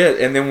forget,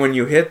 and then when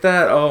you hit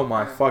that, oh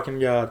my fucking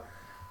god.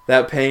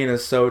 That pain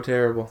is so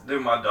terrible.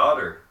 Dude, my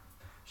daughter,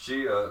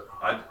 she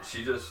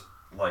just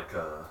like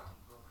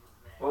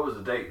what was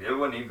the date? It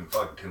wasn't even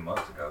fucking 2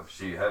 months ago.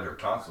 She had her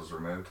tonsils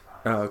removed.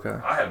 Oh, okay.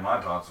 I had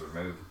my tonsils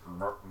removed.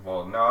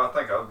 Well, no, I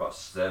think I was about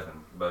 7.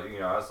 But you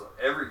know,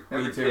 every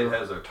Me too. kid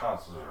has their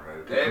tonsils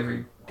removed.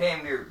 Every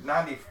damn near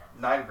 99%.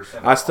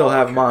 I still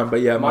have mine,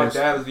 but yeah, my most-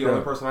 dad is the only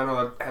yeah. person I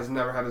know that has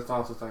never had his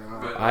tonsils taken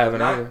out. But I haven't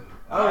not- either.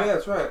 Oh yeah,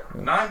 that's right.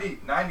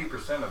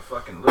 90% of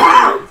fucking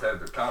little kids have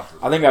their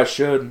tonsils. I think I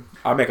should.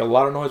 I make a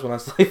lot of noise when I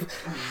sleep.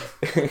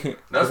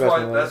 That's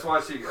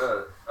why she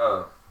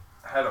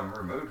had them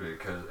removed it,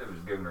 because it was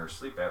giving her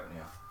sleep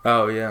apnea.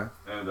 Oh yeah.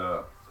 And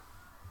but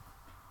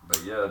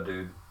yeah,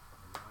 dude,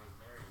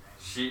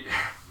 she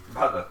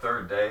by the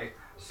third day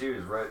she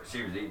was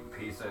eating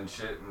pizza and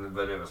shit,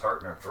 but it was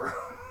hurting her throat.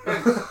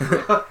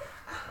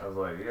 I was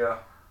like, yeah,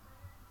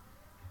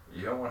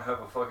 you don't want to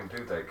have a fucking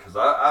toothache, because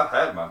I've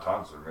had my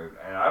tonsils removed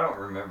and I don't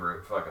remember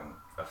it fucking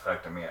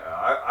affecting me.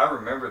 I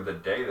remember the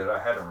day that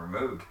I had them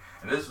removed,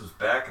 and this was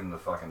back in the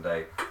fucking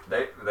day.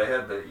 They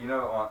had the, you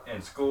know,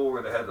 in school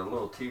where they had the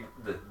little TV,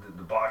 the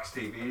box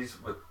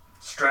TVs with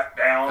strapped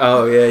down.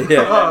 Oh yeah,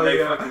 yeah. Oh, they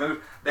yeah. fucking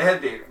moved. They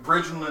had the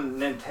original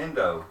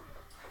Nintendo,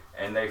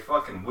 and they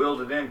fucking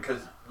wheeled it in,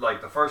 because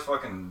like the first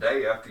fucking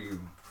day after you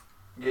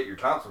get your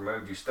tonsils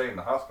removed, you stay in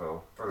the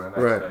hospital for the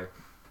next day.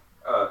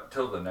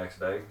 Till the next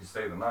day, you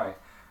stay the night.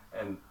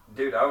 And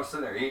dude, I was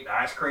sitting there eating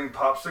ice cream,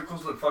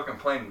 popsicles, and fucking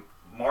playing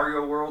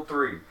Mario World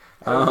 3.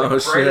 That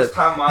was the greatest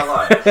time of my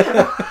life.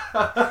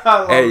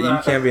 Hey, you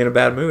can't be in a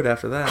bad mood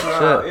after that.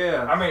 Shit.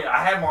 Yeah. I mean,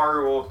 I had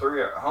Mario World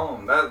 3 at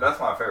home. That's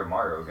my favorite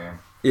Mario game.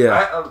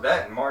 Yeah.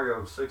 That and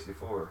Mario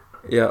 64.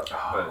 Yeah.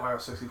 Oh, Mario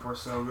 64 is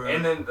so good.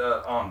 And then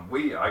on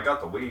Wii, I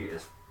got the Wii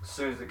as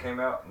soon as it came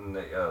out, and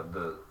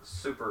the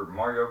Super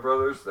Mario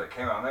Brothers that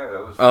came out in there,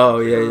 that was Oh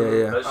yeah,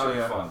 yeah, yeah. that shit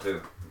was fun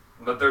too.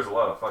 But there's a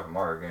lot of fucking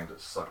Mario games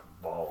that suck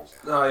balls.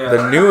 Oh yeah.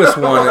 The newest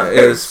one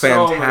is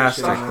So many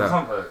fantastic shit.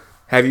 though. But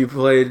Have you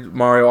played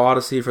Mario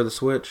Odyssey for the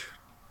Switch?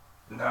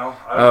 no,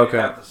 I don't Okay.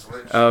 even have the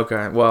Switch.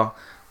 Okay, well,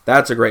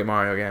 that's a great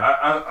Mario game.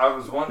 I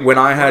was wondering When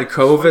I had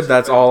COVID,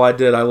 that's all I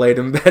did. I laid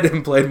in bed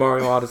and played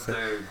Mario Odyssey.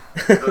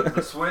 Dude,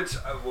 the Switch.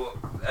 Well,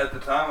 at the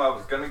time I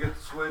was gonna get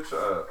the Switch.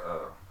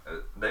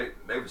 They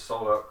were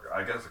sold out,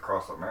 I guess,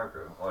 across America.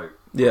 Like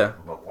Yeah.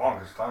 the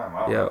longest time.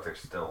 I don't know if they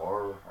still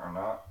are or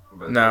not.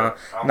 But No,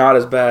 I'm- not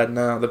as bad.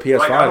 No, the PS5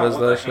 Like, I don't is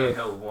want the the shit.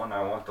 handheld one.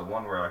 I want the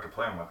one where I can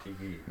play on my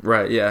TV.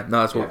 Right, yeah. No,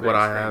 that's what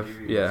I have.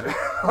 TV.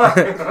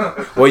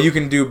 Yeah. Well, you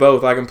can do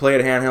both. I can play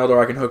it handheld or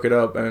I can hook it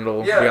up and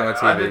it'll be on the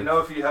TV. I didn't know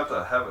if you have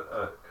to have it.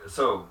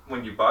 So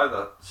when you buy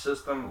the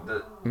system,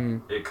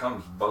 it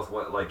comes both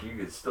ways. Like you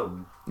could still.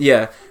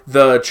 Yeah,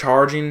 the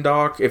charging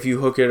dock, if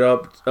you hook it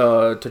up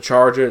to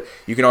charge it,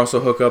 you can also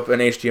hook up an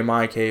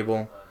HDMI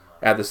cable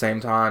at the same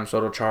time, so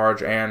it'll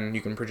charge and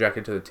you can project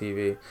it to the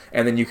TV.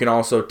 And then you can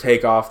also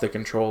take off the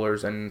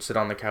controllers and sit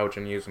on the couch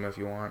and use them if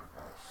you want.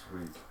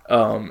 Sweet.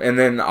 And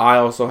then I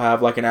also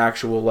have like an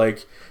actual,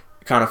 like,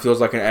 kind of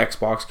feels like an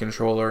Xbox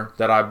controller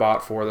that I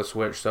bought for the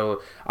Switch,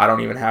 so I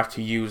don't even have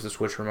to use the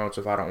Switch remotes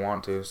if I don't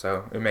want to,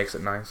 so it makes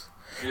it nice.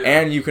 Yeah.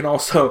 And you can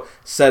also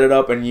set it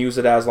up and use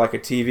it as like a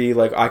TV.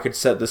 Like I could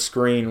set the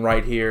screen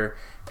right here,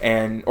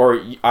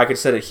 or I could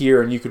set it here,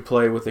 and you could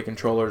play with the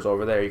controllers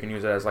over there. You can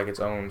use it as like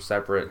its own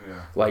separate,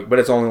 like, but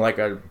it's only like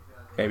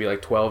maybe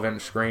like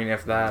 12-inch screen,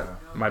 if that.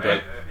 Might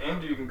be.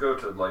 And you can go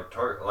to like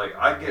Target. Like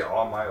I get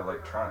all my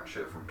electronic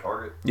shit from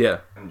Target.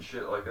 Yeah. And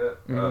shit like that.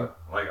 Mhm.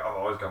 Like I've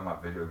always got my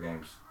video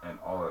games and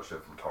all that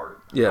shit from Target.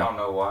 Yeah. I don't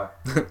know why,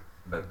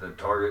 but the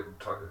Target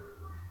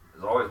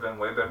has always been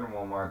way better than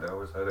Walmart. They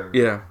always had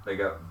everything. Yeah. They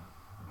got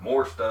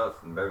more stuff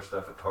and better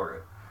stuff at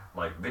Target,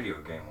 like video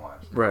game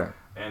wise. Right.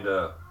 And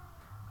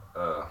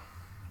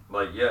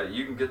like yeah,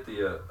 you can get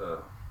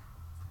the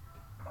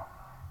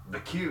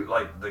Cube,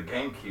 like the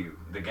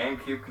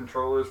GameCube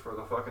controllers for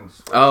the fucking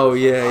Switch. Oh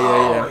yeah,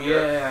 Oh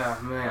yeah, yeah,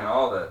 and man.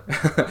 all that.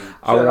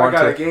 I Shit, want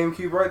got a to.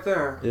 GameCube right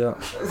there. Yeah.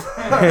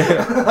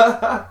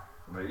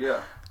 But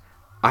yeah.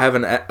 I have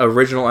an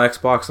original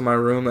Xbox in my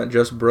room that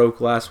just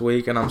broke last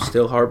week, and I'm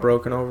still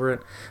heartbroken over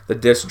it. The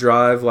disc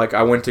drive, like,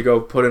 I went to go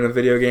put in a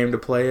video game to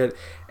play it,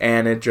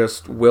 and it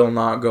just will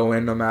not go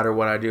in no matter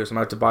what I do. So I'm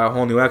going to have to buy a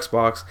whole new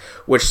Xbox,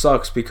 which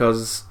sucks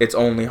because it's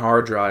only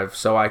hard drive.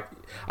 So I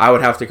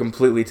would have to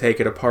completely take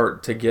it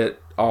apart to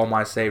get all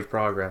my saved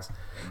progress.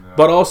 No.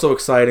 But also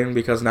exciting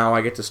because now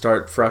I get to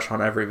start fresh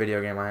on every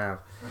video game I have.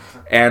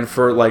 And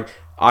for, like,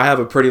 I have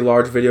a pretty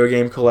large video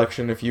game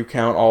collection if you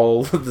count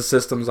all of the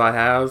systems I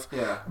have.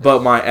 Yeah.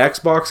 But my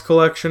Xbox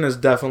collection is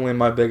definitely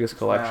my biggest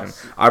collection.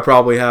 Yes. I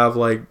probably have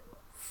like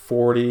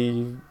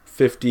 40,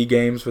 50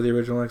 games for the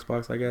original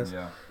Xbox, I guess.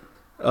 Yeah.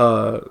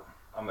 I'm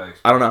an Xbox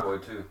I don't know. boy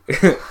too.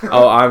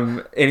 Oh,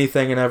 I'm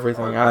anything and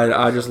everything.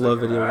 I just love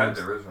video I had games.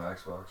 the original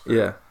Xbox.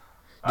 Yeah.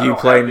 I Do you don't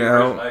play have the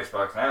now? original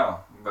Xbox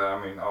now, but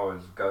I mean,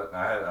 always got.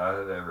 I had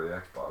every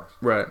Xbox.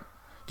 Right.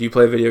 Do you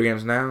play video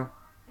games now?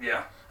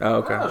 Yeah. Oh,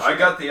 okay. Oh, I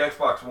got the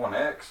Xbox One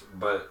X,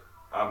 but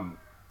I'm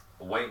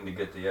waiting to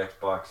get the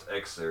Xbox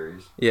X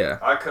Series. Yeah.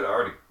 I could have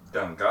already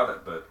got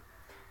it, but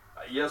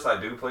yes,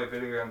 I do play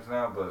video games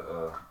now, but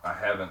I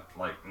haven't,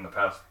 like, in the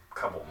past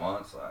couple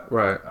months.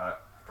 Right.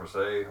 Per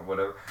se, or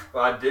whatever. But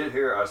I did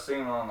hear, I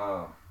seen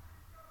on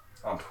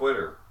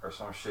Twitter or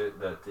some shit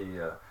that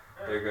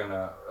they're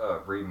gonna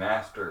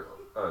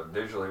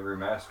digitally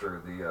remaster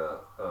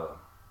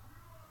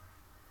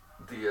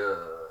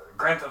the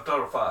Grand Theft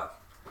Auto 5.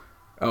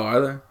 Oh,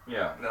 are they?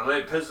 Yeah, now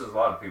it pisses a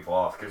lot of people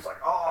off because like,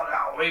 oh,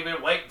 now oh, we've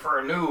been waiting for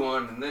a new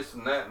one and this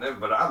and that and that.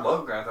 But I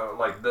love Grand Theft Auto,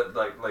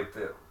 like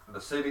the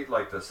city,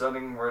 like the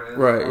setting where it is,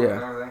 Right, and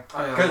yeah. everything.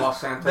 Oh, yeah, 'Cause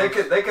Los Santos. they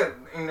could, they could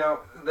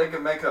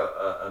make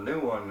a new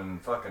one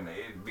and fucking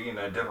it'd be in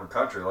a different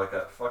country, like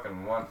that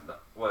fucking one.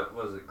 What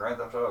was it, Grand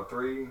Theft Auto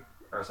 3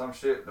 or some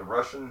shit? The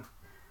Russian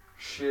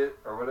shit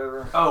or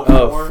whatever. Oh,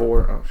 Oh,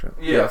 4. Oh, shit.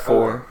 Yeah, Yeah,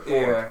 4.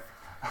 Yeah.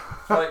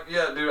 Like,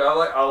 yeah, dude,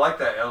 I like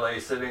that LA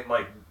city.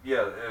 Like,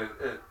 yeah,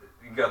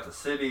 you got the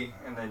city,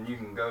 and then you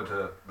can go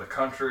to the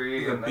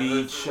country, The and then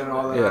beach and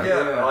all that.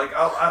 Yeah. Yeah, like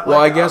I Well,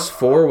 I like, guess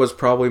 4 was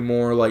probably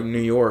more like New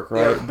York,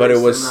 right? Yeah, but it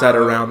was based in, set it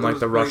around like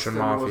was the based Russian in,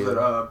 mafia. Was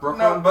it, Brooklyn?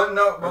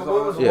 No, but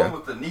what was the Yeah. one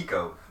with the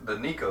Nico? The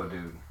Nico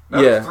dude.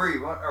 That Yeah. was 3.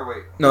 What? Or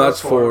wait. No,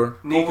 that's 4.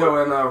 Nico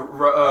and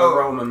Oh.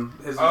 Roman,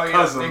 his Oh yeah,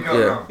 cousin. Nico. Yeah.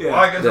 No. Yeah. Well,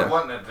 I guess Yeah. it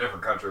wasn't in a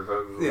different country, but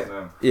it was Yeah.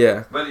 them.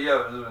 Yeah. But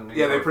yeah, it was in New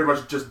Yeah, they York. pretty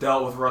much just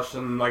dealt with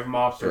Russian like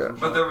mobsters. Yeah. And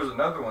But shit. there was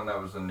another one that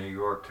was in New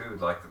York too,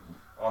 like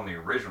on the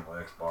original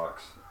Xbox.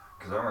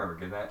 Because I remember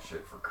getting that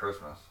shit for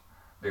Christmas.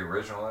 The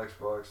original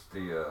Xbox,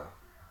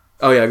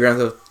 Oh yeah,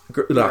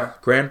 Yeah.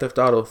 Grand Theft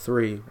Auto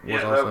 3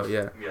 was also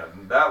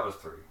that was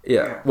 3.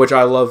 yeah, Yeah. which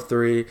I love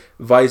 3.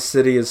 Vice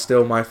City is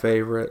still my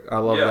favorite. I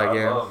love that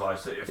game. I love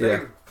Vice City. If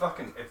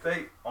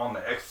they on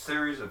the X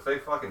series, if they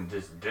fucking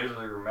just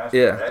digitally remastered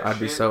Yeah, that I'd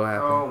be shit, so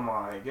happy. Oh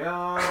my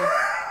god.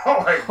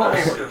 like, they Holy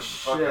just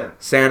shit. fucking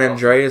San awesome.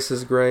 Andreas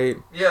is great.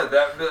 Yeah,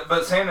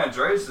 but San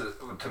Andreas is,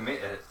 to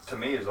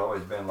me has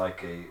always been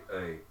like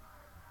a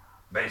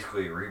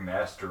basically a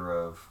remaster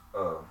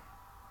of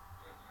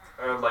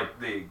like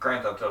the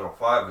Grand Theft Auto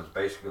 5 is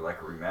basically like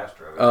a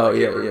remaster of it. Oh, Like,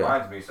 yeah, it yeah.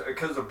 reminds me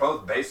because they're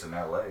both based in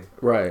LA.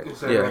 Right. You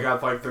said they Yeah.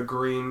 got like the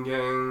Green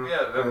Gang. Yeah,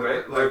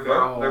 like,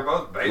 they're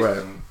both based Right.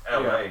 in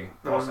LA,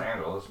 Yeah. Los Mhm.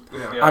 Angeles.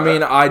 Yeah. Yeah, I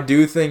mean, I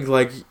do think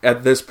like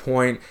at this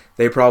point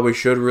they probably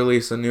should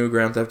release a new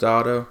Grand Theft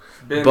Auto.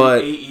 Been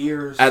But 8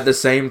 years. At the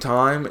same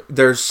time,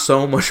 there's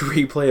so much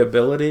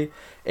replayability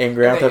in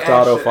Grand They Theft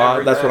add Auto shit 5.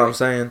 every That's what day. I'm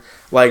saying.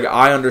 Like,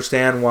 I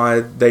understand why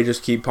they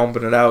just keep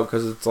pumping it out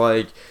because it's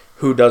like,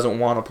 who doesn't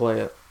want to play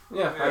it?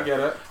 yeah, I get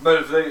it. but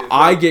if they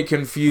I get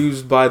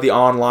confused by the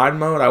online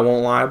mode. I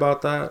won't lie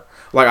about that.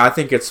 Like, I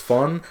think it's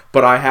fun,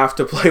 but I have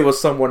to play with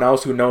someone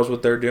else who knows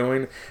what they're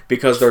doing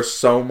because there's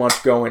so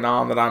much going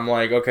on that I'm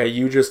like, okay,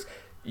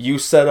 you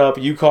set up,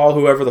 you call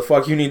whoever the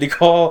fuck you need to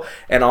call,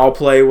 and I'll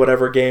play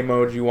whatever game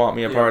mode you want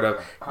me a part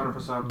of.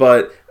 100%.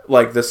 But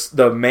like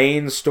the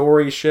main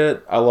story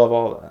shit, I love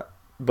all that.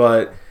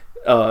 But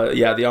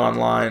yeah, the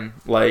online,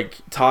 like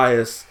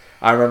Tyus,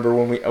 I remember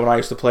when I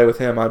used to play with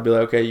him, I'd be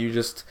like, okay,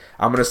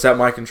 I'm gonna set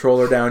my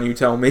controller down. You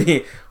tell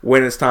me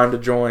when it's time to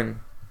join.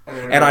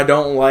 And I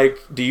don't like.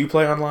 Do you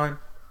play online?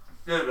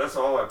 yeah, that's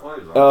all I play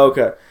is on. Oh,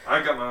 okay.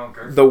 I got my own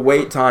character. The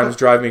wait times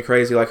drive me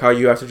crazy. Like how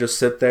you have to just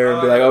sit there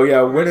and be like, oh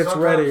yeah, when it's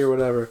ready or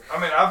whatever. I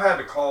mean, I've had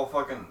to call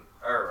fucking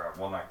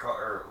not call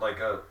or like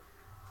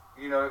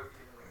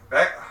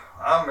back.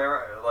 I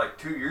remember like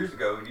 2 years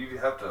ago, you'd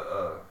have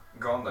to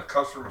go on the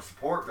customer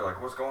support, be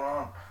like, what's going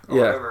on, or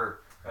Yeah. whatever,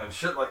 and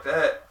shit like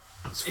that.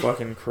 It's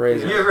fucking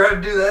crazy. You ever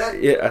had to do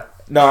that? Yeah.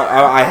 No,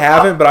 I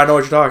haven't, but I know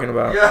what you're talking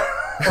about. Yeah.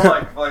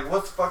 like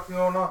what's fucking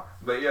going on?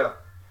 But yeah,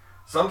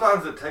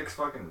 sometimes it takes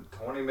fucking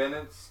 20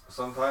 minutes.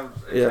 Sometimes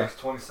it takes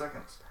 20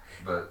 seconds.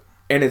 But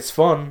And it's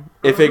fun.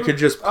 If it could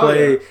just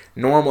play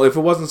normal. If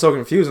it wasn't so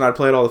confusing, I'd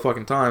play it all the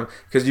fucking time.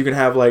 Because you can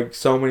have like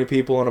so many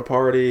people in a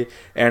party,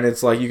 and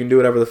it's like you can do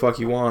whatever the fuck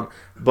you want.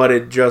 But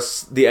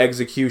the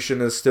execution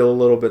is still a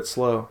little bit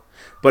slow.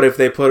 But if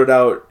they put it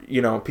out,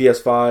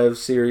 PS5,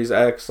 Series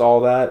X, all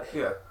that,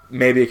 yeah.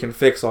 maybe it can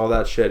fix all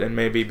that shit and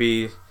maybe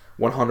be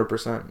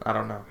 100%. I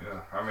don't know.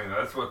 yeah, I mean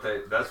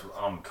that's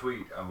on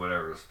tweet or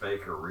whatever, it's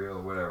fake or real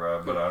or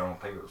whatever. But I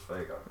don't think it was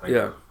fake. I think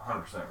it was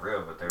 100%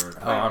 real. But they were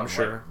planning I'm on,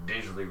 sure. like,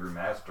 digitally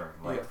remastering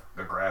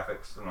the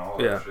graphics and all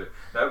Yeah. that shit.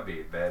 That would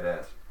be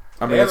badass.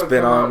 I They mean, it's haven't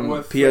been come out on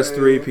with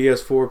PS3, a-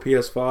 PS4,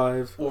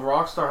 PS5. Well,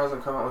 Rockstar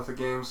hasn't come out with a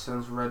game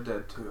since Red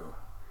Dead 2.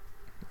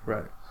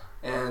 Right.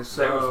 And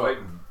So I was so...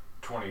 waiting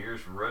 20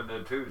 years for Red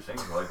Dead 2. It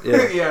seems like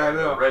Yeah. Yeah, I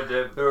know. Red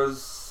Dead. There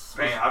was...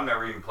 Man, I've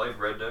never even played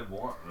Red Dead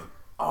 1.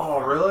 Oh,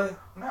 really?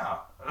 No.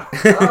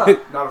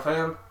 Not a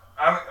fan?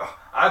 I mean,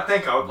 I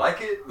think I would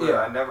like it, but Yeah.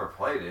 I never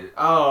played it.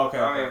 Oh, okay.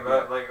 I mean, okay.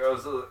 but like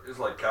it's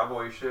like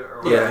cowboy shit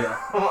or Yeah.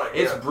 whatever. Like,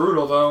 It's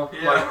brutal, though.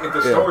 Yeah. Like, the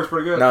Yeah. story's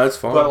pretty good. No, it's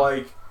fun. But,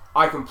 like,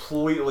 I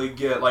completely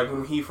get, like,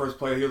 when he first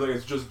played, he was like,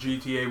 it's just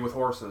GTA with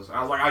horses. And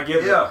I was like, I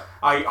get Yeah.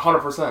 it.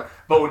 100%.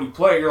 But when you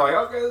play it, you're like,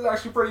 okay, this is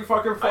actually pretty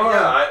fucking fun.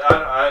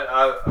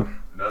 I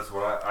that's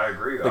what I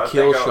agree. The I kill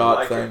think I would shot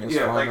like thing it. is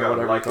Yeah, I fun, think or I would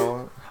whatever like you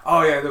call it.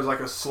 Oh, yeah, there's,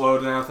 like, a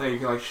slow down thing. You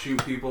can, like,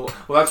 shoot people.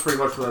 Well, that's pretty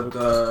much what,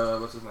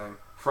 what's his name?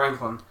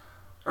 Franklin.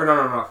 Or, no,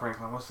 not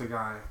Franklin. What's the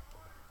guy?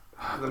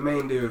 The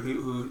main dude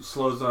who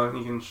slows down and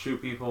he can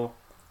shoot people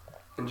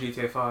in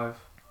GTA 5.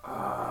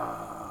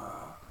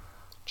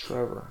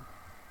 Trevor.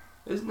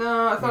 I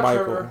thought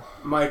Michael. Trevor.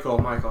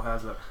 Michael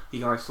has it. He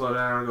can, like, slow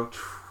down and go...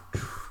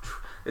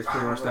 It's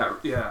pretty much that,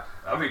 yeah.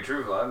 I'll be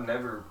truthful. I've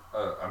never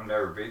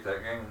beat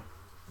that game.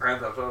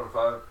 Grand Theft Auto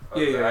 5.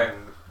 Yeah.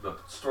 And the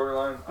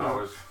storyline, I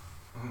was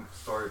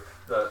story.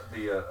 The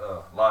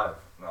live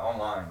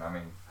online. I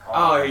mean. Oh,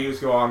 Online. you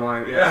just go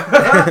online. Yeah,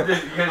 Yeah.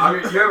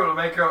 because you're able to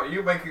make your own.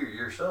 You make it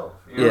yourself.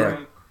 You know what I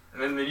mean?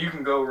 And then you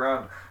can go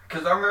around.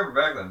 Because I remember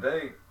back in the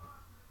day,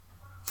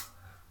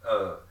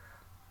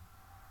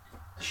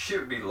 shit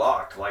would be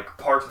locked. Like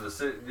parts of the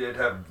city, they'd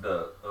have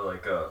the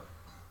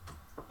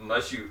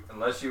unless you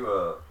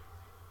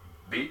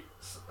beat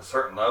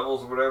certain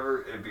levels or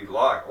whatever, it'd be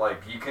locked.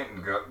 Like you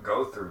couldn't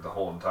go through the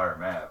whole entire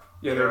map.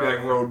 Yeah, there'd be like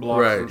roadblocks.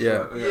 Right, And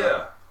yeah. shit.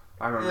 Yeah.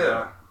 I remember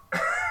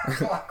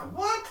that. Like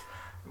what?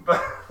 But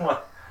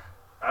like,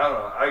 I don't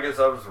know. I guess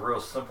I was a real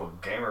simple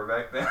gamer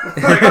back then.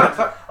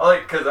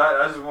 Because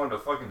I just wanted to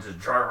fucking just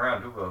drive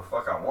around, do what the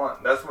fuck I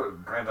want. That's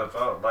what Grand Theft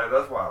Auto. Like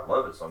that's why I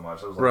love it so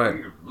much. I was like, Right.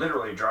 you can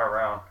literally drive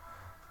around.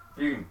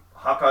 You can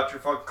hop out your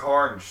fucking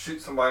car and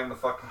shoot somebody in the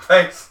fucking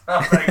face.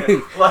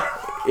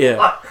 Yeah.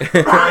 like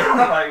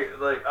I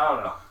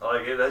don't know.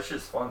 Like that's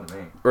just fun to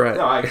me. Right.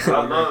 No, I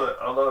I love it.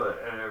 I love it,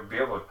 and be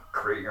able to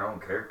create your own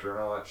character and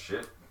all that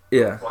shit.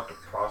 Yeah. Fuck a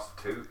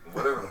prostitute,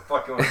 whatever the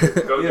fuck you want to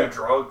do. Go Yeah. do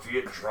drugs,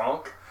 get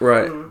drunk,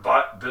 Right.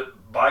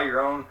 buy your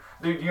own.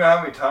 Dude, you know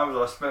how many times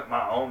I spent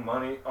my own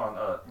money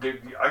on,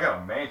 dude, I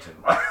got a mansion.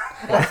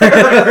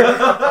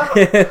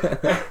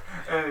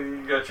 And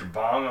you got your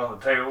bong on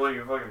the table,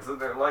 you fucking sit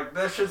there. Like,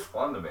 that's just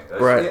fun to me.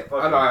 That's Right. just Yeah,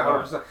 I fucking know,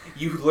 fun. 100%.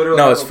 You literally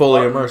No, have it's a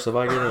fully button. immersive.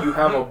 I get You it.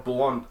 have a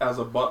blunt as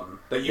a button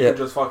that you Yeah. can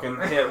just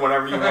fucking hit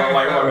whenever you want.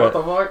 Like, what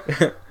the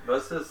fuck?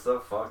 That's just so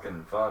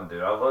fucking fun,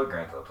 dude. I love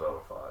Grand Theft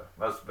Auto 5.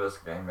 That's the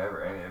best game ever.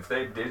 And if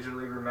they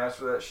digitally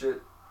remaster that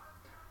shit,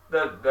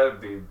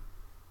 that'd be,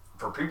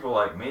 for people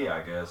like me,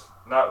 I guess,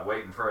 not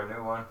waiting for a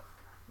new one,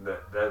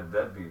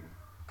 that'd be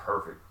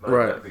perfect. Like,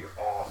 Right. That'd be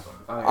awesome.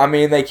 I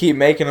mean, they keep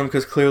making them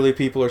because clearly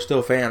people are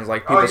still fans.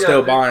 Like, people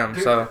still dude, buy them,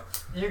 dude, so...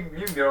 You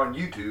can go on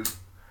YouTube,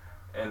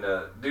 and,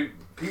 dude,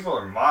 people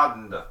are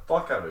modding the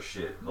fuck out of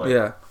shit. Like,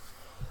 Yeah.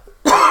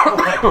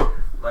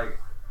 like,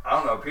 I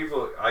don't know,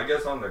 people, I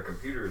guess on their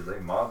computers, they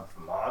mod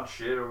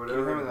shit or You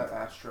whatever. remember that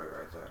ashtray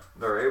right there?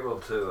 They're able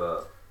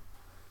to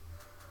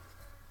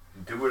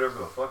do whatever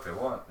the fuck they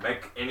want.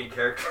 Make any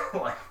character.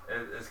 Like,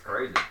 it's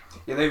crazy.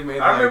 Yeah, they've made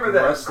I like, remember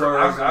that.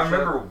 wrestlers I and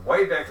remember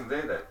way back in the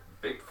day that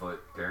Bigfoot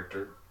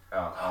character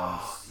on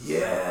shit.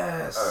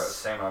 Yes.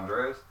 San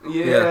Andreas.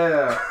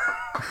 Yeah.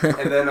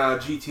 And then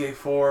GTA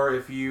 4,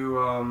 if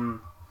you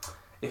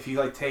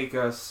like take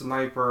a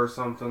sniper or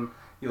something,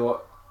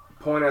 you'll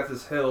point at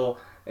this hill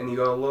and you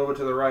go a little bit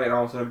to the right, and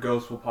all of a sudden a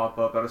ghost will pop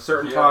up at a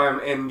certain time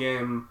in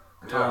game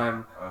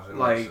time. Yeah.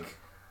 Like,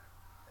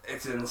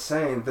 it's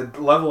insane the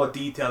level of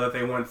detail that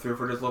they went through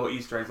for just little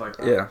Easter eggs like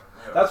that. Yeah.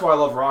 That's why I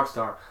love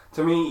Rockstar.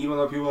 To me, even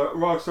though people are like,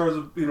 Rockstar's,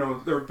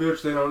 they're a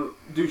bitch, they don't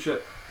do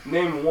shit.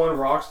 Name one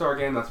Rockstar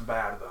game that's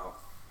bad, though.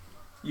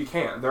 You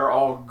can't. They're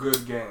all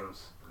good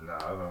games. No, I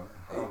don't.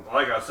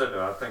 Like I said,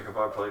 I think if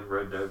I played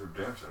Red Dead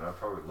Redemption, I'd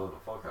probably love the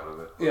fuck out of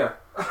it. Yeah.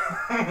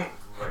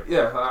 Like,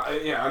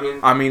 Yeah,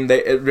 I mean,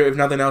 they if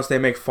nothing else, they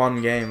make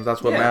fun games.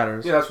 That's what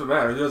matters. Yeah, that's what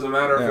matters. It doesn't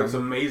matter Yeah. if it's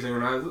amazing or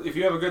not. If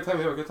you have a good time,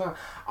 you have a good time.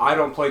 I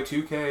don't play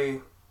 2K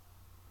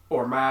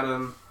or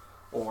Madden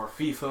or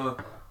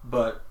FIFA,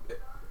 but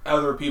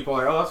other people are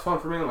like, oh, that's fun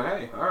for me. I'm like,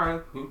 hey,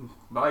 alright,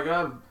 by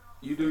God,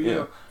 you do you.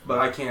 Yeah. But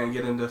I can't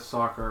get into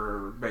soccer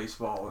or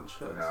baseball and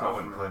shit. no, It's I not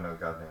wouldn't for me. play no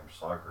goddamn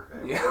soccer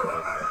game. Yeah.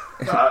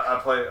 I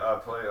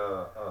play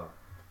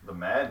the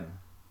Madden.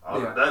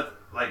 Yeah. That's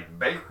like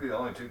basically the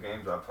only two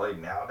games I play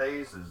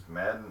nowadays is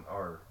Madden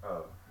or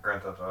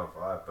Grand Theft Auto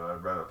 5, but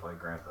I'd rather play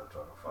Grand Theft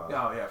Auto 5.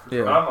 Oh, yeah, for Yeah.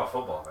 sure. But I'm a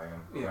football fan.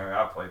 Yeah. I mean,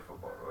 I play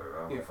football.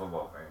 I'm Yeah. a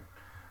football fan.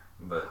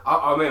 But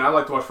I mean, I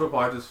like to watch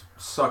football. I just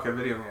suck at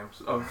video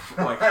games. Of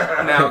like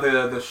now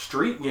the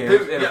street games.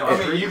 dude, NFL yeah, I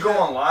mean, street you go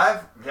on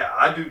live. Yeah,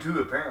 I do too.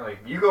 Apparently,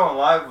 you go on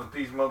live with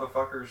these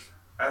motherfuckers,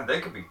 and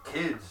they could be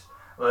kids.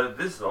 Like,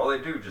 this is all they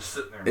do, just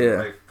sit there and Yeah.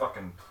 they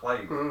fucking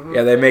play. Mhm.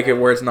 Yeah, they make it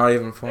where it's not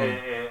even fun.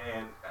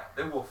 And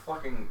they will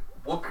fucking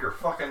whoop your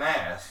fucking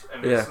ass,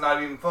 and Yeah. it's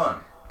not even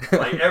fun.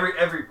 Like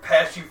every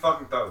pass you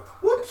fucking throw,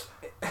 whoops,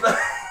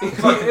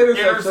 fucking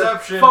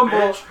interception, fumble,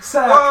 bitch.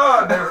 sack.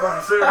 Oh, they're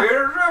fucking sitting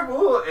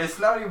interception. It's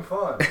not even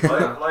fun.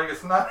 Like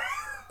it's not.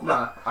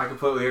 Nah, I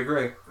completely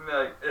agree.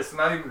 Like, it's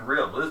not even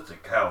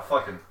realistic how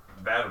fucking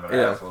bad of an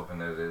Yeah. ass whooping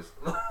it is.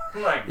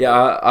 Like, Yeah,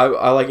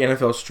 I like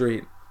NFL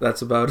Street.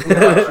 That's about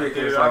Yeah. it. Street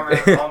dude, games I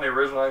like remember on the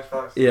original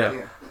Xbox. Yeah.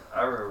 Yeah.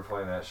 I remember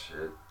playing that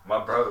shit. My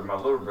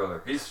little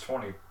brother, he's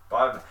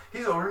 25.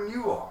 He's older than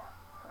you are.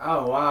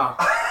 Oh wow.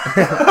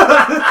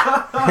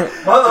 My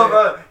little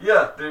brother,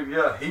 yeah, dude,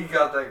 yeah, he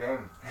got that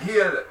game. He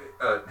had.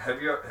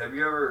 Have you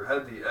ever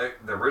had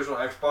the original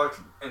Xbox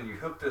and you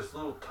hook this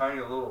little tiny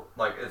little,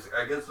 like, it's,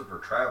 I guess it's for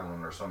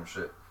traveling or some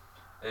shit.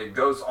 It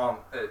goes on.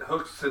 It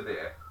hooks to the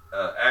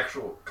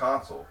actual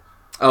console.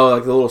 Oh,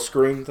 like the little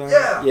screen thing?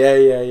 Yeah.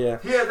 Yeah.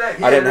 He had that.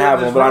 He I didn't had have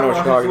this one, but I know room what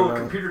on you're his talking little about.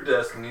 computer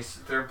desk, and he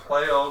sit there and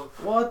play all.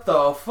 What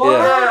the fuck?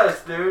 Yeah.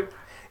 Yes, dude.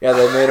 Yeah,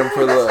 they made them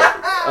for the,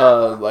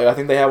 like, I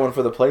think they had one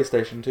for the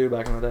PlayStation, too,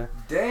 back in the day.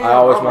 Damn. I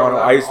always don't wanted remember one.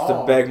 that I used at to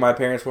all. beg my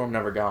parents for them,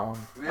 never got one.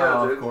 Yeah,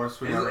 Oh, of dude. course,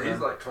 we He's never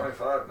like did.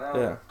 25 now.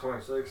 Yeah.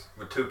 26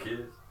 with 2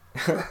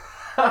 kids.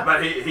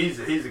 But he's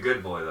a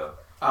good boy though.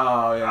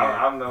 Oh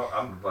yeah. I'm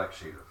the black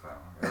sheep of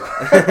the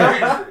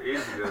family.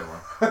 he's a good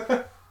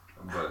one.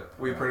 But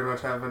We pretty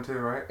much have been too,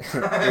 right?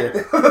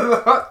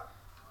 Yeah.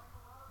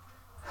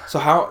 So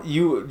how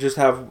you just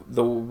have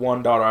the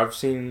one daughter? I've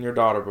seen your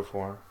daughter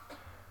before.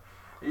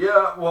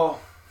 Yeah, well,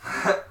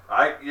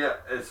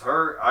 it's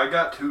her. I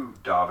got two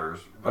daughters,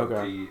 but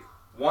Okay. the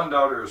one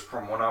daughter is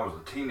from when I was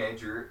a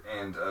teenager,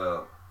 and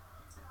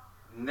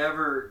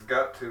never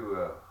got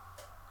to.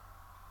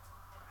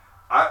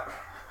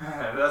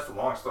 That's a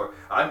long story.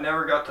 I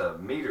never got to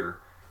meet her,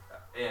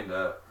 and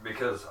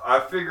because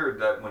I figured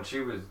that when she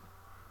was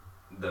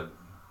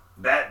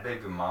that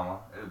baby mama,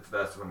 if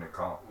that's what they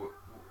call.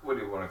 What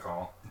do you want to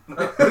call?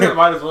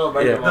 Might as well.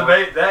 Baby Yeah.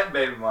 mama. That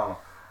baby mama.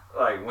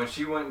 Like, when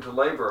she went into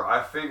labor,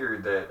 I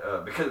figured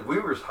that, because we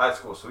were high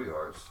school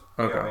sweethearts.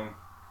 You know what I mean?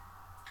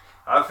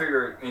 I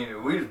figured,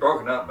 we was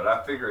broken up, but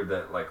I figured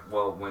that, like,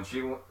 well, when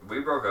we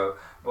broke up,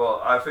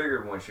 well, I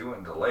figured when she went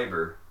into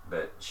labor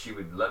that she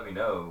would let me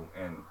know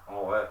and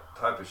all that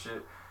type of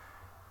shit.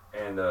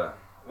 And,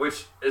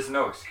 which is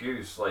no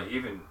excuse, like,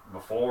 even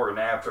before and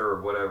after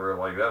or whatever,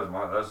 like,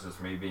 that's just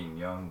me being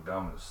young,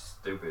 dumb, and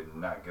stupid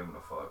and not giving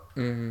a fuck.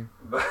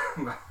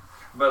 Mm-hmm.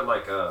 But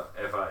like,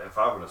 if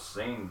I would have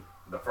seen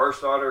the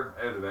first daughter,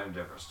 it would have been a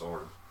different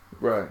story.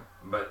 Right.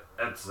 But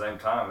at the same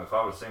time, if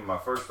I would have seen my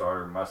first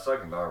daughter, my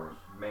second daughter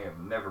may have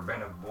never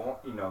been born.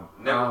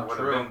 Never would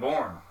have been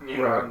born.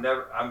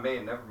 Right. I may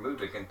have never moved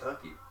to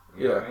Kentucky.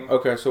 You know what I mean?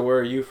 Okay, so where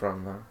are you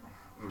from then?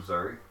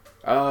 Missouri,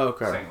 Oh,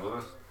 okay. St.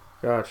 Louis.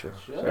 Gotcha.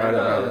 Shit. So I didn't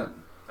know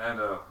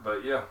that.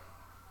 But yeah,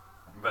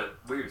 but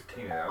we was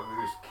teenagers. We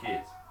was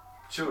kids,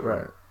 children.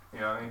 Right. You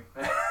know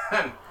what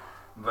I mean?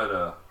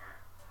 But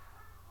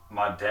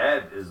my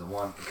dad is the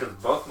one, because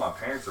both my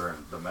parents are in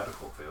the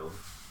medical field.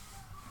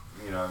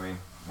 You know what I mean?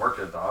 Worked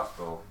at the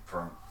hospital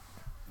from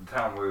the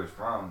town we was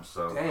from.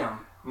 So Damn.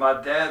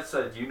 my dad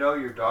said,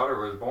 your daughter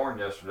was born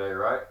yesterday,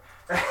 right?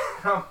 And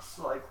I was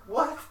like,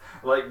 what?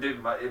 Like,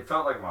 dude, it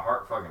felt like my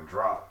heart fucking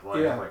dropped.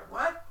 Like, Yeah. I'm like,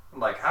 what?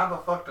 Like, how the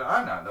fuck did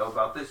I not know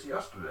about this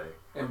yesterday?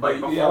 And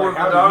Like, but, before yeah, like, the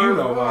how daughter do you was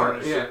know born about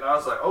and it? shit. Yeah. And I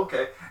was like,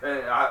 okay.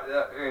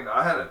 And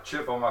I had a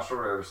chip on my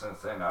shoulder ever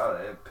since then.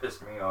 It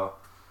pissed me off.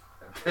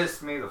 It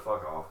pissed me the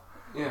fuck off.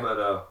 Yeah.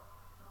 But,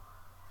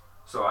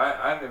 so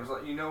I was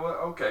like, you know what?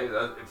 Okay,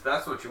 if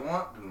that's what you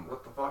want, then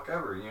what the fuck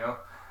ever, you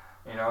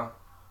know?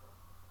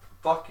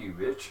 Fuck you,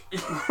 bitch. You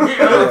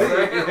know what I'm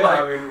saying? Yeah, Like,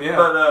 I mean, yeah.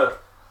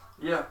 But,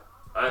 yeah,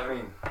 I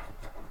mean,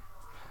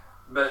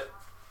 but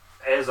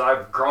as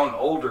I've grown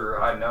older,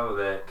 I know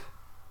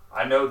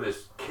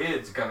this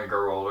kid's gonna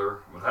grow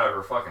older without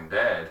her fucking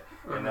dad.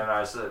 Mm-hmm. And then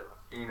I said,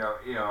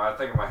 I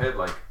think in my head,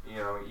 like,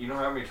 you know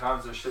how many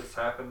times this shit's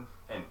happened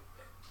and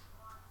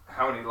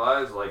how many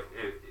lives, like,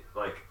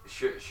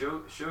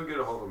 she'll get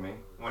a hold of me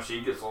when she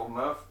gets old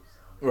enough.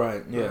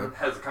 Right. Yeah.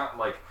 Has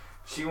like,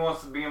 she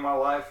wants to be in my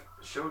life,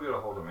 she'll get a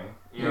hold of me.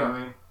 You know what I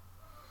mean?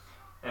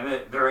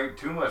 And there ain't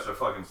too much to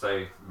fucking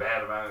say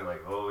bad about it.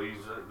 Like, oh,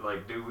 he's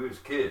like, dude, we was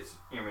kids.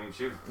 You know what I mean?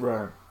 She was,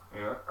 Right.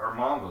 her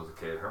mom was a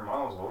kid. Her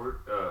mom was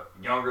older,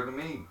 younger than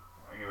me.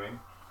 You know what I mean?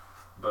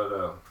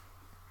 But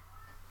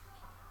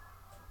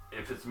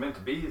if it's meant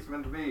to be, it's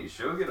meant to be.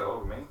 She'll get a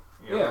hold of me.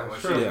 You know, Yeah, when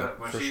sure. she's, Yeah,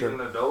 when for she's sure.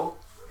 an adult,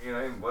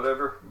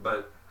 whatever.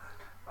 But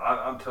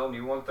I'm telling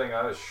you one thing,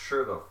 I was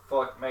sure the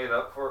fuck made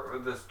up for it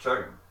with this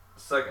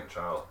second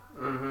child.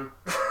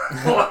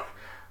 Mm-hmm.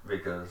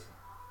 Because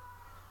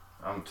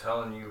I'm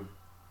telling you,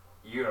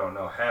 you don't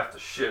know half the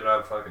shit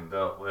I've fucking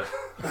dealt with.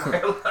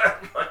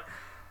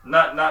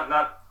 not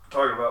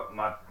talking about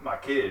my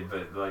kid,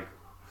 but like,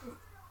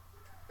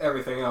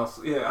 Everything else.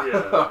 Yeah.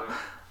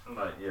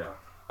 yeah,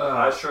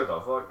 I sure the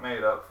fuck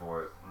made up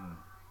for it.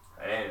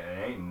 And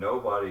ain't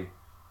nobody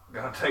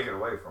gonna take it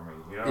away from me.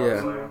 You know what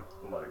I'm saying?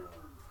 Like,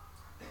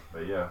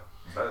 but yeah.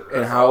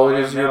 And how old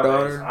is your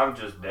daughter? I'm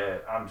just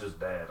dad.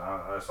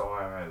 That's all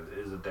I am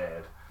is a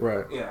dad.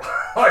 Right. Yeah.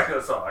 Like,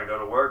 that's all. I go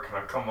to work and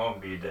I come home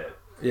and be a dad.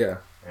 Yeah.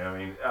 You know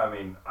what I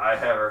mean, I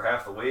have her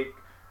half the week,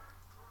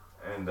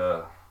 and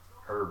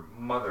her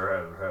mother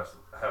has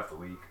her half the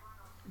week,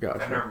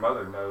 Gotcha. and her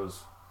mother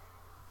knows.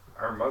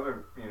 Her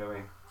mother,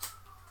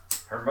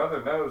 her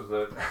mother knows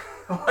that,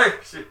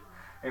 like,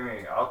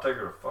 I'll take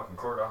her to fucking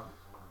court on.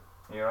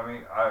 You know what I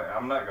mean?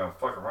 I'm not gonna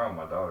fuck around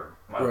with my daughter.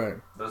 Right.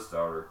 This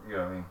daughter, you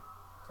know what I mean?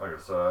 Like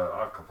I said,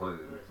 I've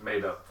completely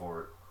made up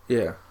for it.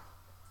 Yeah.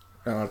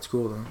 No, that's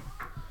cool though.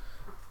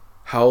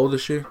 How old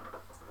is she?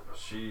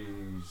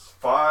 She's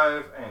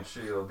 5, and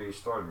she'll be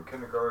starting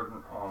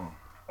kindergarten on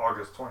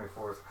August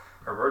 24th.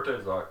 Her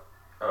birthday's like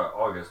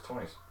August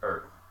 20th,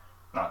 or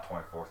not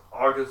 24th,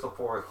 August the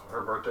 4th.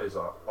 Her birthday's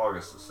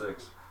August the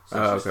 6th.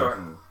 So she's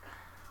starting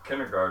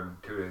kindergarten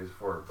 2 days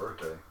before her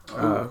birthday.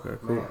 Oh, okay,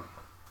 cool. Man.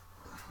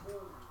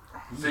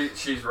 See,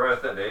 she's right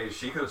at that age.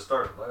 She could have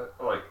started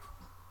like,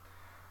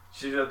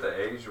 she's at the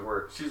age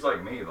where she's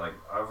like me. Like,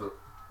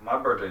 my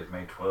birthday's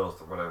May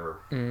 12th or whatever.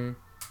 Mm-hmm.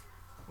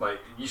 Like,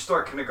 you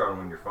start kindergarten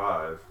when you're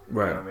 5.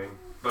 Right. You know what I mean?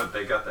 But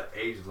they got the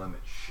age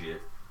limit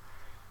shit.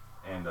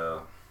 And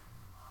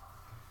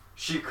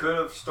she could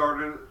have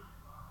started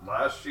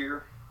last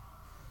year,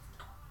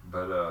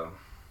 but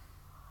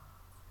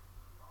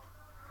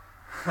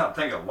I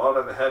think a lot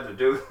of it had to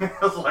do. I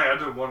was like, I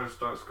didn't want her to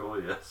start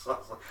school yet. So I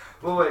was like,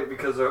 well, wait,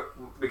 because of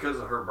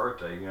her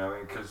birthday, you know,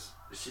 because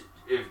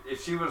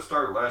if she would have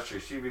started last year,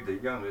 she'd be the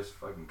youngest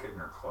fucking kid in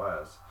her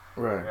class.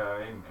 Right. You know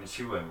what I mean? And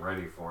she wasn't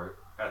ready for it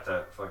at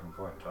that fucking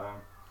point in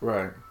time.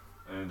 Right.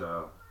 And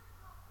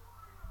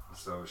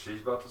so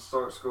she's about to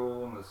start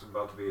school, and this is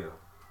about to be a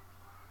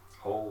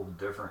whole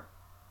different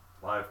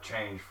life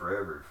change for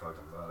every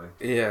fucking body.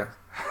 Yeah.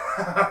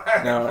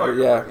 No,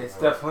 yeah. It's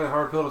definitely a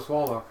hard pill to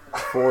swallow.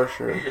 For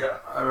sure. Yeah.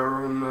 I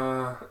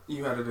remember when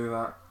you had to do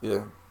that.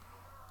 Yeah.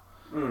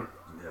 Mm.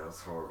 Yeah,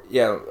 that's horrible.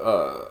 Yeah,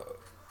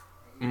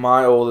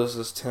 my oldest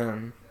is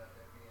 10.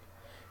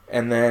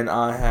 And then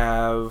I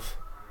have,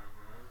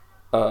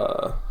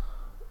 I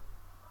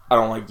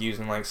don't like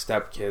using, like,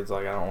 stepkids.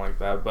 Like, I don't like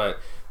that. But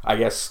I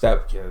guess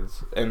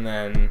stepkids. And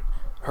then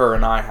her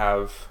and I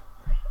have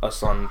a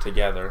son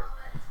together.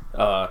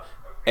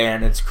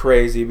 And it's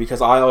crazy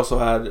because I also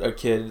had a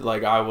kid,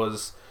 like,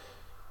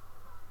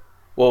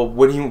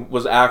 when he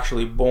was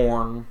actually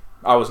born,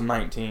 I was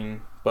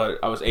 19, but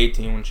I was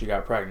 18 when she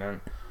got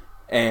pregnant.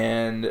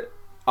 And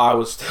I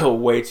was still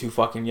way too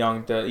fucking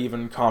young to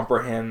even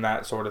comprehend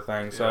that sort of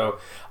thing. Yeah. So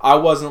I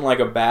wasn't like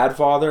a bad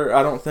father,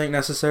 I don't think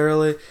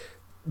necessarily,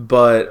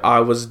 but I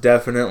was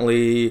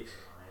definitely,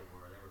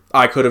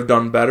 I could have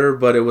done better,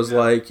 but it was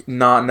like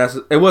not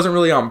it wasn't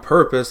really on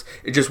purpose.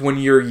 It just, when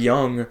you're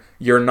young,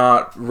 you're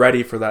not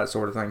ready for that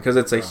sort of thing because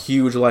it's a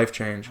huge life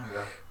change.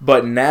 Yeah.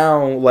 But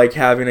now, like,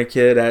 having a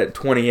kid at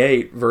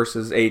 28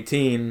 versus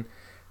 18,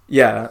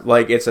 yeah,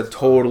 like, it's a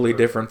totally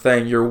different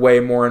thing. You're way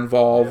more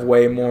involved,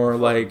 way more,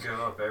 like... Give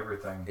up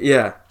everything.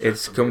 Yeah,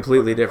 it's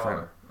completely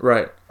different.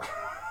 Right.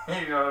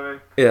 You know what I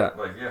mean? Yeah.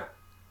 Like, yeah.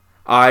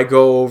 I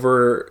go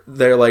over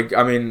there, like,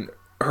 I mean,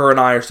 her and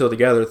I are still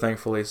together,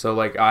 thankfully, so,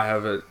 like,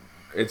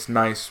 it's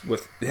nice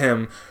with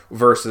him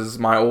versus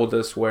my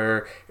oldest,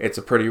 where it's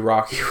a pretty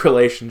rocky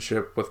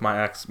relationship with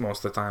my ex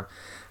most of the time.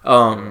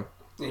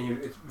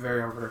 It's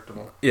very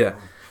unpredictable. Yeah.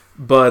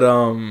 But,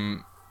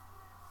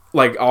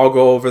 like, I'll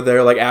go over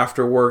there, like,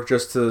 after work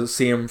just to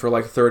see him for,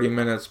 like, 30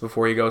 minutes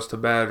before he goes to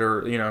bed,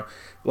 or, you know,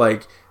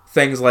 like,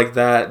 things like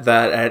that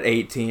at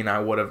 18 I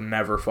would have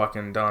never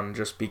fucking done,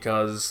 just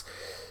because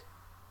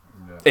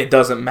it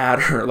doesn't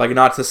matter. Like,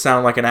 not to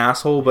sound like an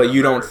asshole, but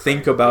you don't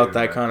think about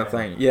that kind of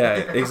thing. Yeah,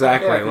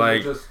 exactly. Yeah,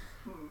 like,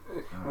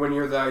 when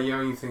you're that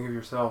young, you think of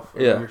yourself.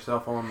 Yeah.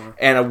 Yourself only.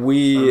 And that's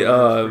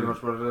pretty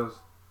much what it is.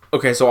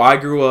 Okay, so I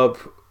grew up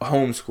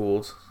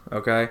homeschooled,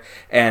 okay?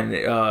 And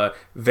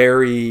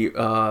very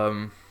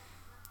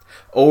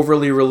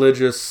overly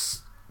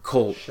religious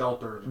cult.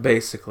 Sheltered.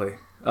 Basically.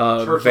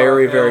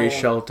 Very, very I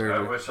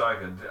sheltered. wish I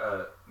could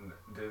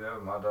do that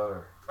with my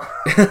daughter.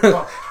 If it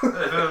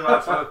was my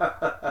son,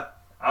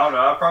 I don't know.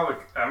 I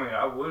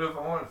would if I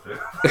wanted to.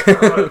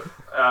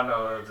 I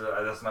know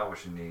that's not what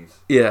she needs.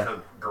 Yeah.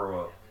 To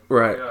grow up.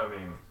 Right. You know what I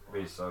mean?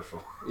 Be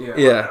social. Yeah.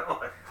 Yeah.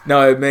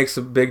 No, it makes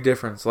a big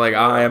difference. Like,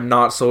 I am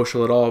not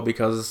social at all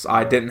because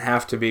I didn't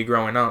have to be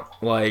growing up.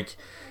 Like,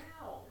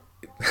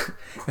 but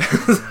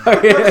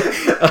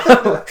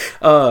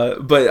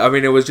I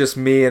mean, it was just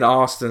me and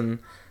Austin.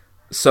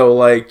 So,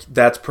 like,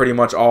 that's pretty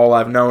much all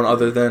I've known,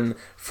 other than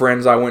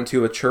friends I went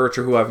to at church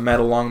or who I've met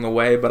along the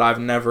way. But I've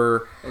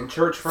never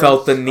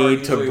felt the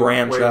need to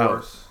branch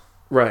out.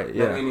 Right,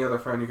 yeah. Than any other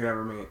friend you could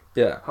ever meet.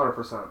 Yeah.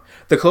 100%.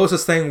 The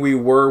closest thing we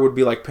would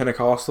be, like,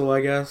 Pentecostal,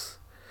 I guess.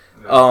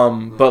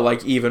 But,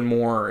 like, even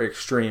more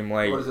extreme,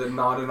 like... What is it,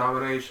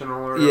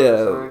 non-denominational or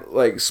something?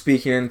 Like,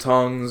 speaking in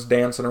tongues,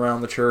 dancing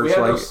around the church. We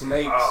had like, no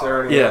snakes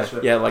or anything like that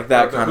shit. Yeah, like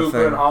that kind of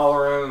thing. And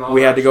hollering and all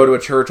we had to go to a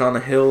shit. church on a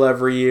hill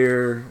every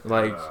year,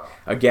 like,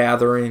 a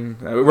gathering.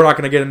 We're not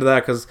going to get into that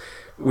because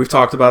we've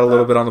talked about it a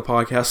little bit on the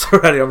podcast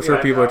already. I'm sure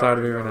people are tired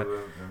of hearing it.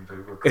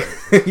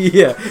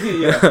 Yeah.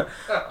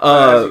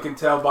 As you can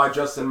tell by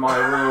just in my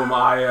room,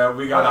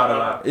 we got out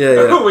of that.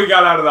 Yeah. We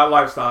got out of that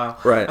lifestyle.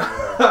 Right.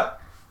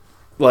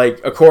 Like,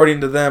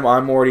 according to them,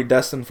 I'm already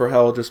destined for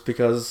hell just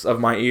because of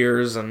my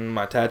ears and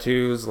my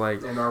tattoos.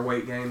 Like, and our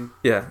weight gain.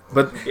 Yeah.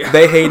 But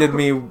they hated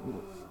me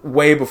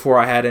way before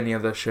I had any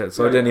of this shit,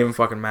 so it didn't even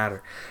fucking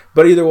matter.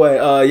 But either way,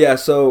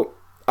 so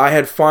I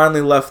had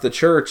finally left the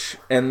church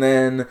and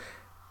then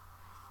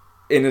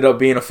ended up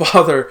being a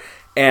father,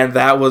 and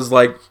that was,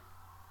 like,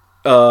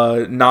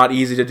 not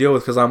easy to deal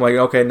with because I'm like,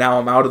 okay, now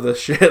I'm out of this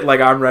shit.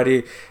 Like, I'm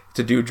ready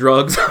to do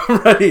drugs.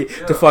 I'm ready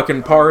to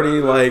fucking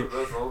party. That's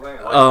the whole thing.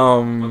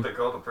 What they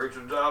call the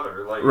preacher job,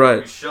 or like,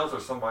 you shelter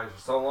somebody for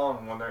so long,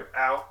 and when they're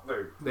out,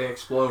 they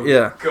explode.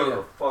 Yeah, go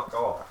the fuck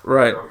off.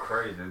 Right, they're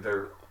crazy.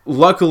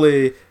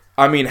 Luckily,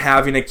 I mean,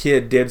 having a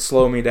kid did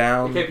slow me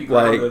down. It kept you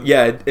grounded. Like,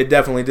 yeah, it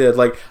definitely did.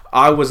 Like,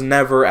 I was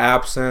never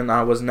absent.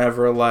 I was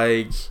never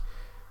like,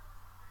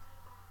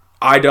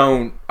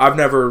 I've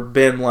never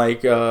been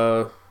like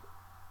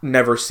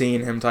never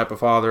seen him type of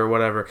father or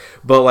whatever.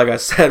 But like I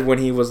said, when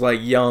he was like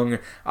young,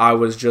 I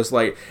was just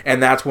like,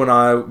 and that's when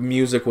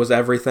music was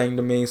everything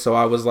to me. So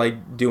I was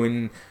like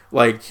doing,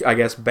 like, I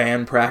guess,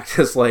 band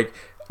practice like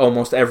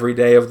almost every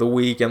day of the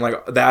week, and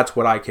like that's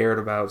what I cared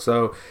about.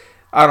 So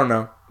I don't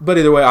know, but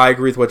either way, I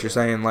agree with what you're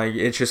saying. Like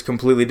it's just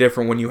completely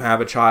different when you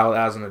have a child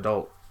as an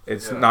adult.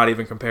 It's not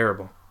even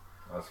comparable.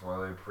 That's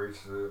why they preach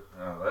it.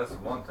 That's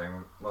one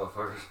thing,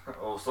 motherfuckers.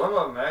 Well, some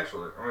of them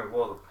actually. I mean,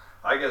 well,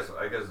 I guess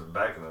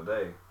back in the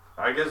day,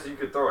 I guess you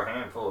could throw a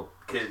handful of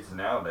kids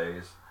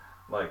nowadays,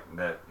 like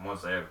that.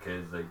 Once they have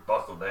kids, they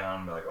buckle down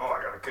and be like, "Oh,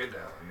 I got a kid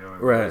now." You know, what I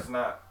mean? Right? But it's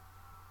not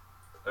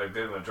a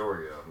good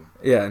majority of them.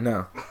 Yeah,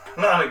 no.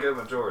 Not a good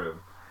majority of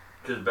them.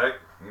 Because back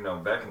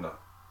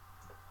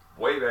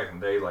way back in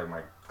the day, like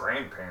my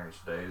grandparents'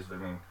 days. I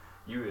mean,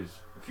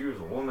 if you was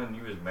a woman,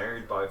 you was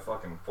married by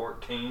fucking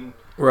 14,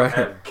 Right.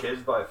 had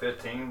kids by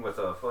 15 with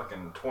a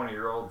fucking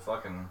 20-year-old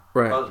fucking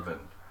Right. husband.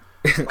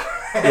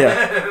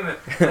 Yeah.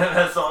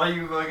 That's all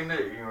you fucking do.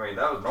 I mean,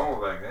 that was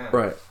normal back then.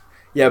 Right.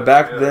 Yeah,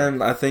 back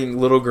then, I think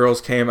little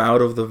girls came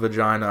out of the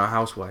vagina a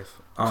housewife,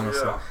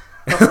 honestly. Yeah.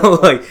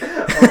 Like,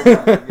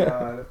 Oh my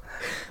god.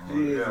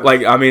 Yeah.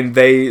 like, I mean,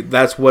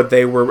 that's what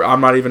they were.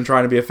 I'm not even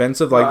trying to be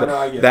offensive. Like, No,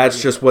 I get it, that's I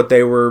get just it. what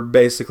they were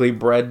basically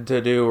bred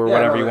to do, or Yeah,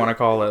 whatever no, you want to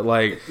call it.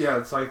 Like, Yeah,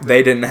 it's like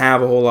they didn't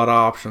have a whole lot of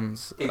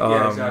options.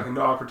 Yeah, exactly.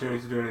 No opportunity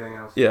to do anything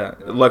else. Yeah,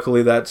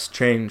 luckily that's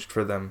changed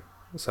for them.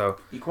 So,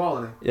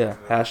 Equality. yeah,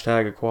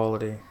 hashtag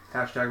equality.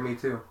 Hashtag me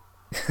too.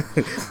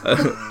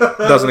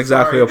 Doesn't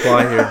exactly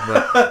apply here,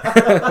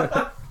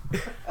 but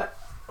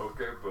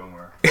Okay,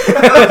 boomer.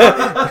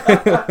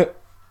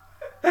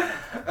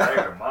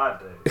 Back in my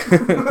day.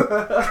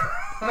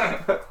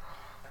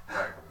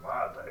 Back in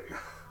my day.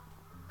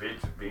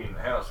 Bitch would be in the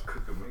house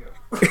cooking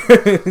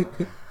meal.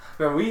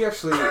 Man, we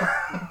actually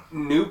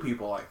knew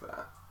people like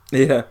that.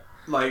 yeah,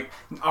 Like,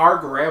 our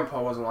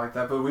grandpa wasn't like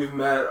that, but we've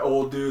met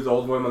old dudes,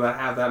 old women that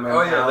have that Oh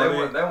mentality.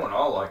 yeah, they went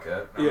all like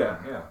that. I mean, Yeah.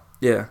 yeah.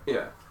 yeah.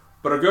 Yeah.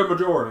 But a good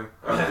majority.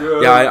 A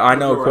good Yeah, I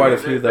know majority. quite a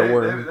few that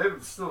were. They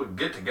would still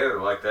get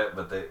together like that,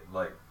 but they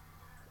like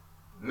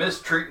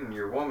mistreating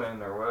your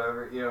woman or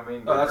whatever. You know what I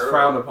mean? Oh, that's Girl.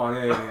 frowned upon,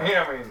 yeah.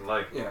 Yeah, I mean,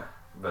 like, Yeah.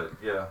 but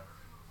yeah,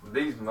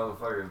 these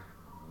motherfuckers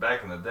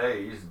back in the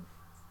day used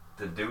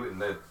to do it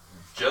and they're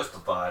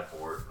justified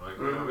for it. Like,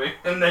 you know what I mean?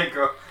 And they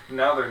go,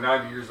 now they're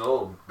 90 years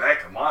old.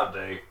 Back in my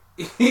day,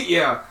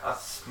 Yeah. I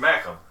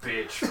smack a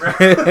bitch.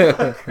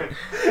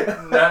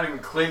 Not even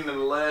cleaning the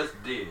last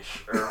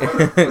dish or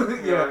whatever.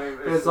 You know Yeah. what I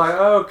mean? It's like,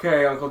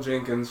 okay, Uncle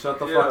Jenkins, shut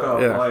the fuck up.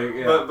 Yeah. Like,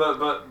 yeah.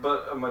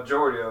 But a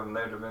majority of them,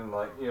 they'd have been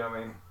like, you know what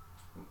I mean?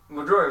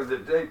 Majority of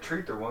them, they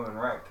treat their women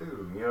right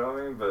too, you know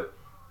what I mean? But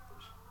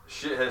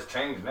shit has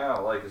changed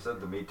now, like I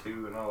said, the Me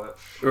Too and all that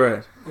shit.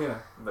 Right. Yeah.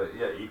 But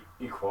yeah,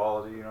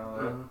 equality and all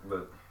that. Mhm.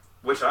 But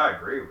which I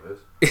agree with.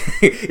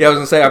 Yeah, I was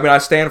gonna say. I mean, I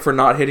stand for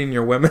not hitting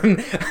your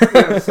women.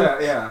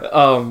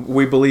 Yeah.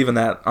 We believe in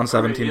that on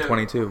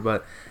 1722,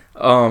 but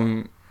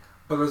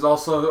But there's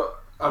also,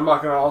 I'm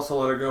not going to also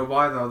let it go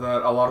by, though,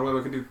 that a lot of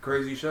women can do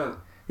crazy shit.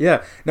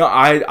 yeah, no,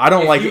 I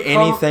don't If like you come-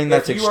 anything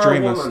that's if you are a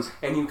woman extremist.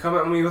 and you come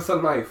at me with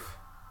a knife,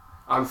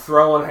 I'm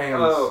throwing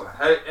hands. Oh,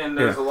 hey, and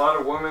there's Yeah. a lot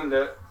of women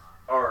that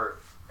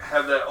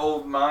have that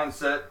old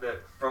mindset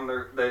that from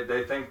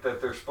they think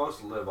that they're supposed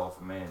to live off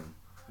of men.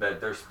 That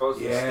they're supposed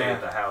to stay Yeah.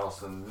 at the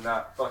house and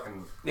not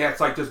fucking. Yeah, it's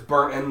like just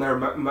burnt in their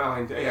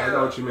mind. Yeah, I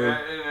know what you mean.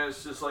 And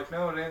it's just like,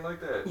 no, it ain't like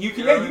that. You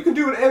can, know yeah, what I you can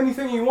do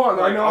anything you want.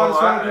 Like, I know I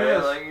just want to do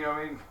this. Like, you know what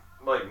I mean?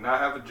 Like, not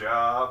have a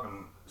job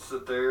and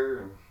sit there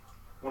and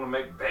want to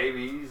make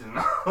babies and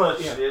all that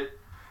Yeah. shit.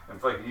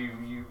 And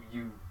fucking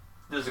you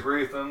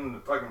disagree with them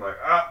and fucking like,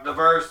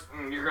 diverse,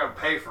 and you're going to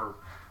pay for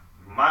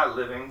my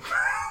living.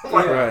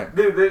 Like, Right.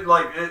 Dude,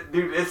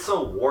 it's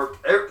so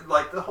warped.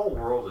 Like, the whole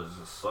world is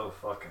just so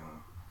fucking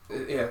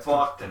Yeah,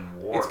 fucked and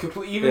it's warped.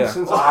 complete. Even Yeah.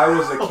 since I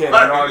was a kid,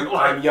 I know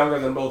Like- I'm younger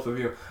than both of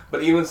you,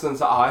 but even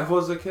since I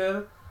was a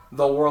kid,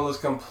 the world is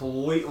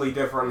completely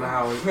different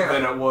now Yeah.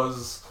 than it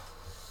was.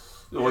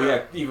 Well, Yeah.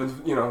 yeah,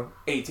 even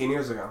 18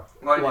 years ago.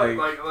 Like,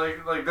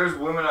 there's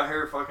women out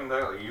here fucking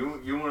that like,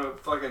 you want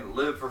to fucking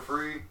live for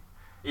free,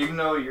 even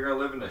though you're gonna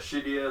live in a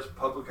shitty ass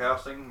public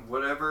housing,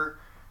 whatever.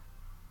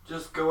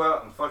 Just go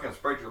out and fucking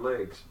spread your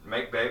legs,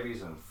 make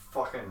babies, and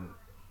fucking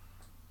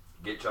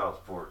get child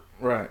support.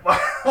 Right.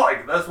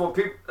 Like that's what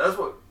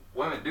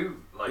women do.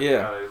 Like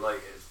Yeah. like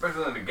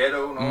especially in the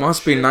ghetto and all.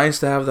 Must that be shit. nice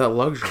to have that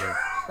luxury.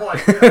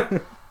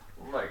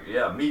 Like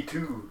yeah, me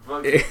too.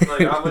 Like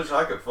I wish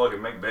I could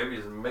fucking make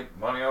babies and make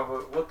money off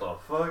of it. What the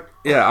fuck?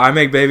 Yeah, I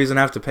make babies and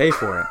have to pay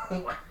for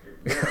it. Like,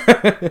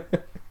 yeah.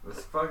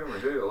 It's fucking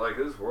ridiculous. Like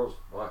this world's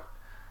fucked.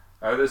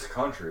 This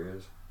country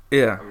is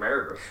Yeah.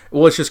 America.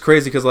 Well, it's just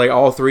crazy because like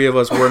all three of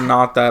us were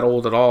not that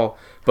old at all,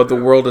 but the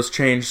Yeah. world has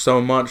changed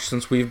so much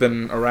since we've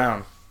been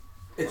around.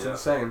 It's Yeah.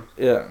 insane.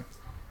 Yeah.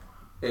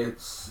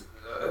 It's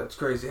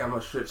crazy how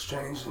much shit's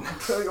changed.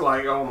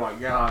 Like, oh my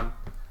god.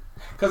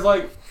 Because,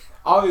 like,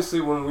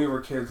 obviously when we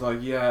were kids, like,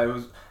 yeah,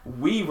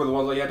 we were the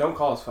ones like, yeah, don't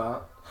call us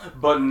fat.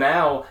 But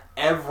now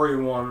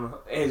everyone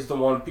is the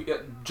one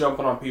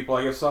jumping on people.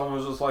 Like, if someone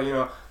was just like,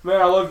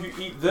 man, I love you,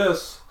 eat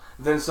this,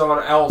 then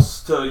someone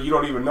else you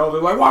don't even know,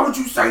 they're like, why would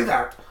you say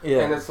that? Yeah.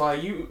 And it's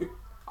like,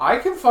 I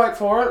can fight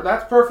for it.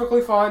 That's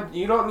perfectly fine.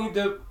 You don't need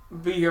to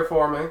be here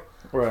for me.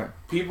 Right.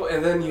 People,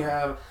 and then you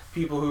have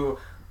people who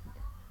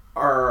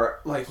are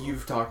like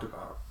you've talked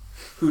about,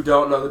 who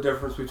don't know the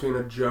difference between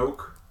a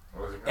joke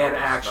and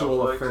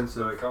actual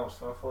offensive. Do they call them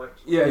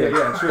snowflakes?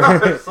 Yeah,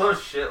 true. Some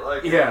shit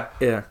like Yeah.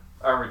 Yeah.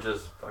 Are we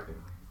just fucking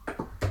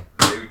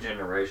new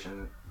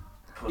generation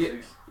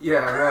pussies? Yeah,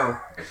 I know.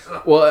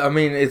 Well, I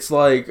mean, it's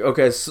like,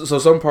 okay, so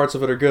some parts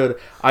of it are good.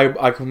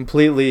 I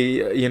completely,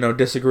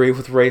 disagree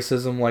with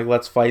racism. Like,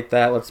 let's fight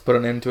that. Let's put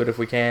an end to it if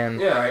we can.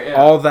 Yeah.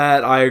 All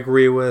that I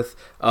agree with.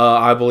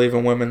 I believe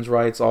in women's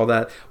rights, all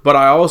that. But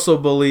I also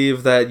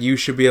believe that you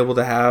should be able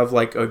to have,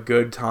 like, a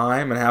good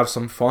time and have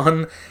some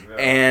fun. Yeah.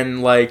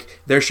 And, like,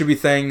 there should be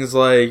things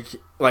like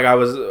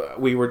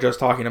we were just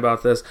talking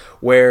about this,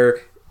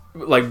 where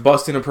like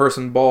busting a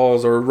person's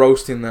balls or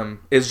roasting them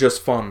is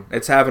just fun.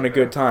 It's having a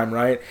good time,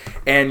 right?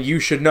 And you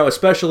should know,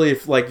 especially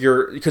if like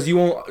because you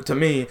won't. To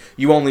me,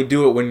 you only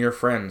do it when you're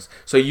friends.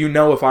 So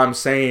if I'm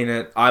saying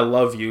it, I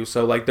love you.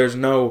 So like, there's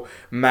no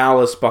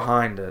malice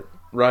behind it,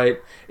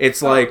 right?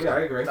 It's like, yeah, I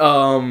agree.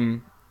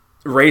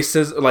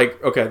 Racism.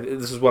 Like, okay,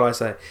 this is what I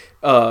say.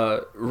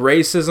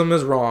 Racism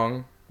is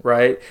wrong.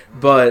 Right?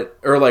 But,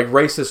 or like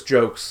racist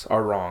jokes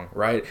are wrong,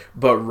 right?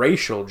 But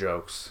racial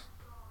jokes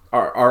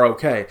are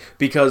okay,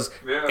 because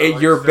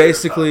you're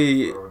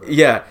basically,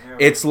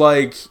 it's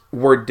like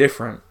we're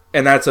different,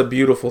 and that's a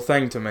beautiful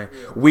thing to me.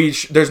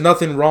 There's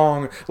nothing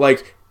wrong,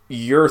 like,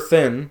 you're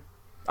thin,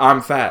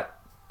 I'm fat.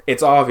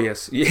 It's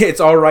obvious. It's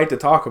all right to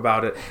talk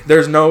about it.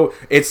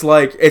 It's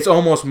like, it's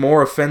almost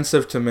more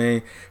offensive to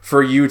me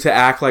for you to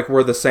act like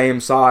we're the same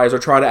size, or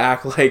try to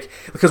act like,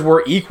 because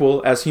we're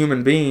equal as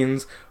human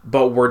beings,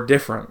 but we're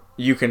different.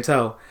 You can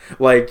tell.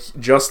 Like,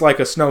 just like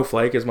a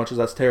snowflake, as much as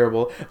that's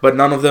terrible, but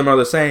none of them are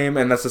the same,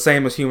 and that's the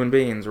same as human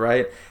beings,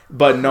 right?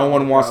 But no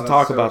one wants to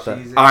talk about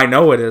that. I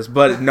know it is,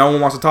 but no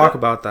one wants to talk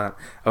about that,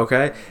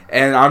 okay?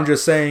 And I'm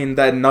just saying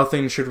that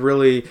nothing should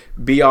really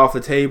be off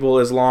the table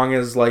as long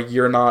as, like,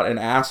 you're not an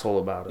asshole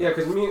about it. Yeah,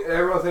 because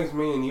everyone thinks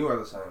me and you are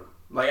the same.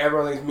 Like,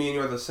 everyone thinks me and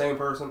you are the same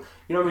person.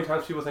 You know how many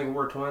times people think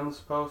we're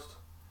twins post?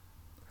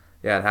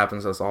 Yeah, it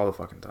happens to us all the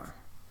fucking time.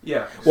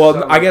 Yeah.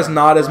 Well, I guess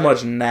not as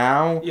much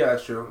now. Yeah,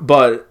 that's true.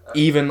 But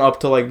even up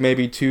to like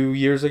maybe 2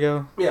 years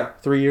ago. Yeah.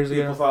 3 years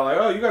ago. People thought like,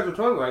 oh, you guys are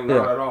twins. Like,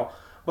 not at all.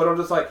 But I'm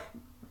just like,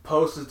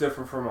 Post is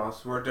different from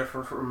us. We're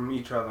different from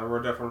each other.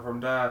 We're different from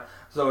Dad.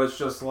 So it's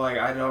just like,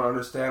 I don't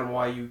understand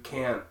why you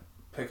can't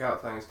pick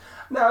out things.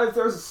 Now, if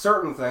there's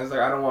certain things, like,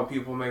 I don't want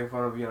people making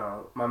fun of,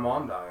 my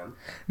mom dying.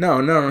 No.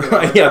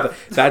 Yeah,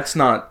 that's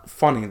not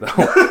funny, though.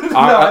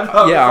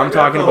 I'm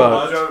talking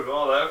about...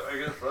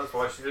 I guess that's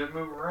why she didn't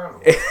move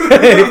around.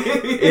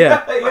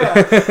 Yeah.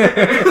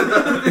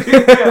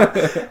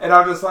 And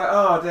I'm just like,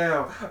 oh,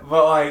 damn.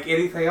 But, like,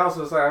 anything else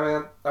was like, I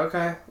mean,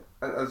 okay,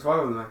 that's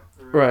fine with me.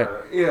 Right.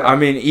 Yeah. I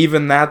mean,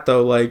 even that,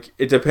 though, like,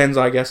 it depends,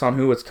 I guess, on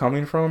who it's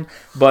coming from.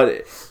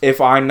 But if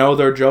I know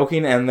they're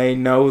joking and they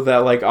know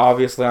that, like,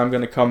 obviously I'm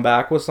going to come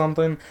back with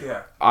something,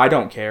 I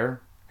don't care.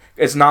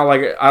 It's not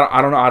like,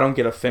 I don't know, I don't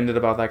get offended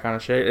about that kind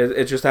of shit.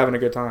 It's just having a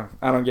good time.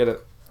 I don't get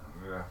it.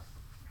 Yeah.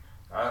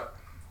 I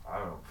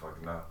don't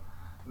fucking know.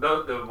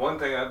 The one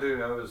thing I do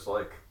know is,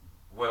 like,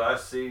 what I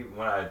see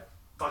when I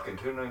fucking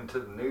tune into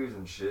the news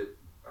and shit,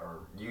 or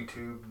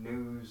YouTube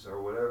news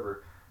or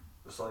whatever,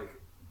 it's like,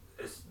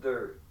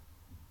 they're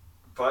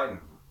fighting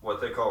what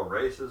they call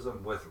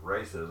racism with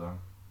racism.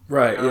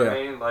 Right, you know what I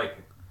mean? Like,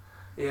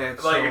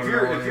 it's like so if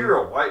you're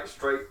a white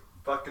straight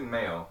fucking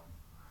male,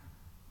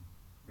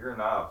 you're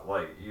not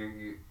like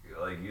you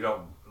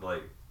don't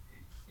like,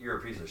 you're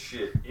a piece of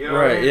shit. You know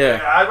what I mean?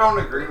 Yeah. I don't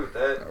agree with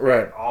that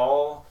at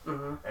all,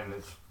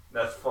 and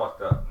that's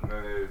fucked up. I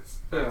mean, it's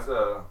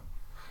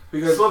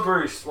because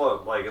slippery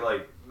slope. Like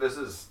this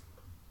is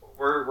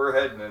we're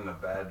heading in a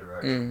bad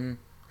direction. Mm-hmm.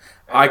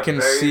 I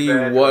can see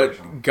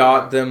what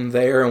got them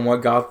there and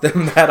what got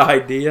them that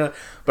idea,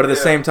 but at the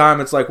same time,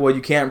 it's like, well,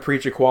 you can't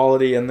preach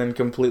equality and then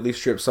completely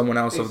strip someone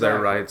else of their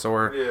rights,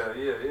 or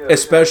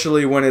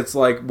especially when it's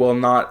like, well,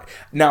 not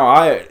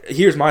now.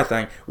 Here's my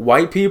thing: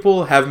 white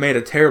people have made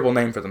a terrible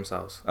name for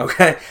themselves.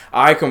 Okay,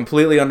 I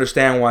completely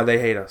understand why they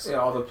hate us. Yeah,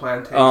 all the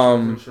plantations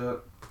and shit.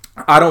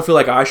 I don't feel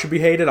like I should be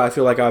hated. I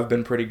feel like I've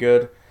been pretty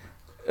good,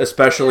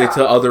 especially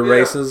to other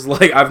races.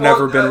 Like, I've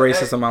never been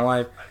racist in my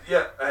life.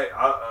 Yeah, hey,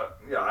 I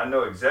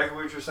know exactly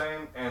what you're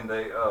saying, and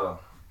I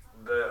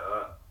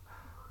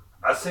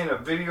seen a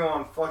video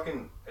on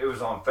it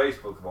was on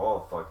Facebook of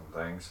all fucking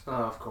things. Oh,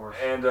 of course.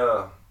 And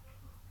it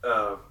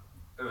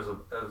was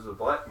a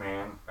black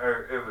man,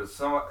 or it was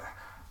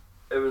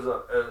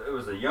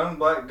a young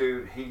black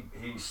dude. He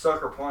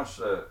sucker punched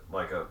a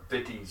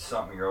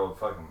 50-something-year-old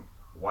fucking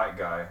white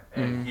guy,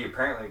 and he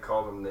apparently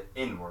called him the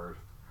N-word,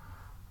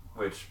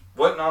 which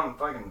wasn't on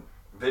fucking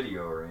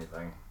video or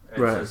anything. It's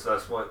just,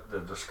 that's what the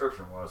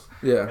description was.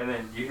 Yeah. And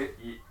then you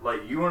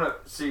want to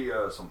see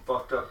some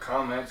fucked up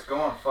comments, go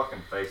on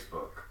fucking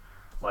Facebook.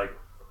 Like,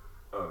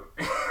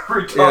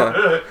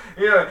 retarded.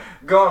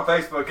 Go on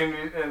Facebook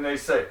and they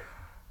say,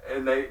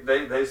 and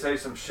they say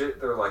some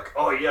shit. They're like,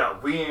 oh yeah,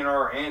 we ain't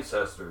our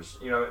ancestors.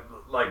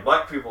 Like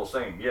black people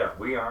saying, yeah,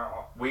 we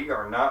are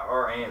not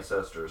our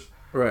ancestors.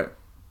 Right.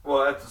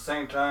 Well, at the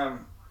same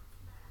time,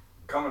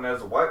 coming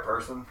as a white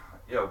person,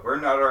 we're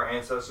not our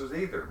ancestors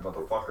either,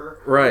 motherfucker.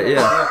 Right,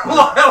 yeah.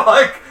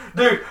 Like,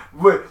 dude,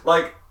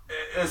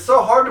 it's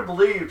so hard to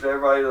believe to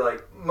everybody,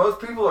 like, most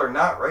people are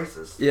not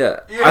racist.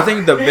 Yeah. You know? I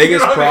think the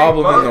biggest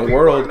problem Most in the people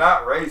world... are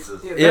not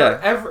racist.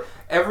 Yeah.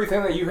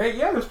 Everything that you hate,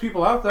 there's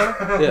people out there.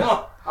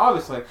 Yeah.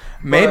 Obviously.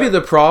 Maybe But-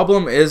 the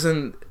problem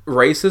isn't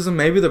racism.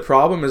 Maybe the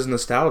problem is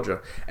nostalgia.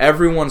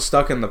 Everyone's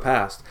stuck in the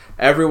past.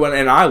 Everyone,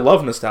 and I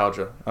love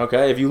nostalgia.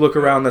 Okay, if you look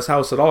around this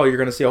house at all, you're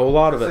going to see a whole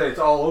lot of it. It's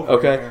all over.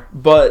 Okay, Here.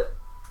 but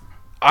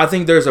I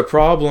think there's a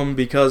problem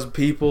because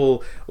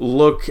people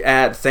look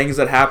at things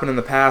that happened in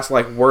the past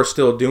like we're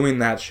still doing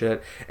that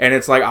shit, and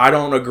it's like I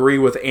don't agree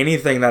with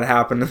anything that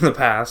happened in the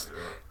past.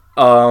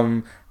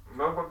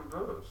 Nobody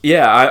does.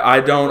 Yeah,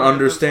 I don't Look at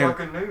understand. this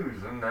fucking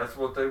news, and that's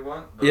what they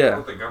want. That's Yeah.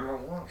 what the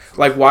government wants.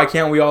 Like, why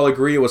can't we all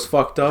agree it was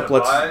fucked up? Divide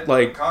Let's and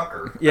like,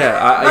 conquer. yeah,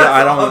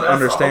 I don't That's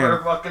understand. all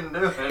they're fucking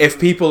doing. If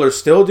people are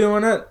still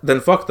doing it, then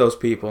fuck those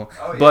people.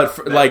 Oh, yeah.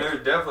 But like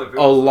There's definitely a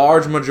people-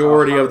 large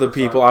majority of the 100%.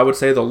 people, I would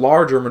say the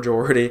larger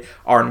majority,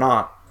 are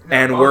not. Yeah,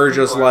 And most we're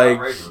people just are like,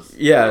 not racist.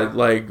 yeah,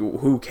 like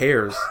who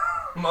cares?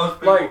 Most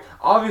people. Like,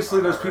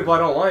 obviously, there's people I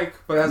don't like,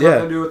 but it has Yeah.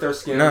 nothing to do with their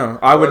skin. No,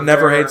 I would or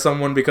never their- hate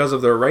someone because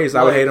of their race.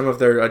 I would Like- hate them if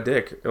they're a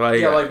dick. Like,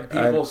 Yeah, like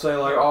I- people say,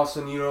 like,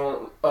 Austin, you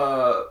don't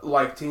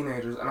like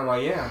teenagers, and I'm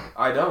like, yeah,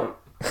 I don't.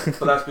 But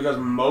that's because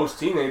most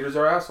teenagers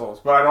are assholes.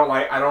 But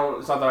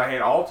it's not that I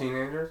hate all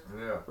teenagers,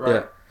 yeah. right?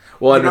 Yeah.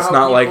 Well, You and know it's how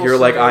not like people you're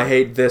like, say- I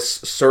hate this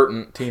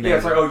certain teenager. Yeah,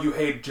 it's like, oh, you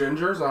hate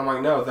gingers? And I'm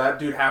like, no, that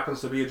dude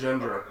happens to be a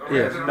ginger. I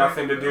mean, It has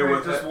nothing to do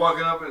with just it.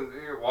 walking up and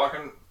you're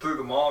walking through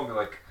the mall and be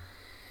like,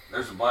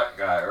 there's a black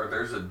guy, or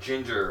there's a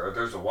ginger, or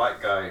there's a white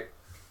guy.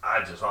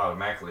 I just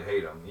automatically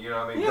hate him. You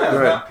know what I mean? Yeah. There's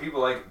Right. not people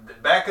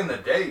like back in the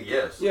day.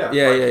 Yes. Yeah.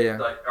 Yeah, Like, yeah.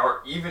 Like,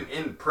 or even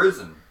in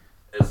prison,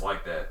 it's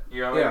like that.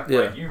 You know what I mean? Yeah.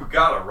 Like, you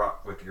gotta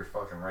rock with your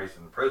fucking race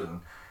in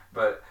prison,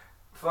 but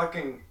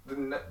fucking,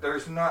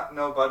 there's not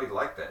nobody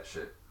like that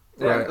shit.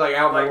 Right. Like,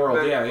 out in the world,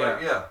 there- yeah,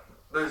 like, yeah.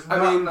 There's I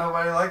not mean-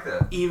 nobody like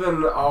that.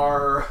 Even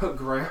our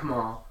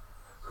grandma,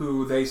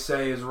 who they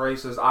say is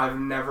racist, I've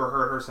never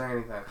heard her say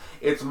anything.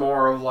 It's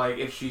more of like,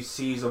 if she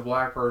sees a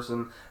black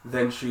person,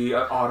 then she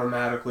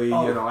automatically,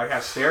 like,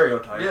 has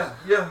stereotypes. Yeah,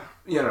 yeah.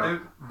 You know,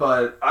 Dude.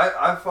 but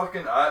I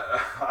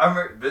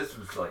remember this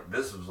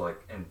was like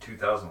in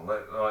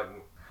 2011. Like,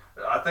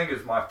 I think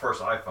it's my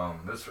first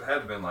iPhone. This had to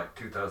have been like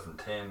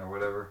 2010 or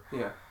whatever.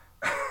 yeah.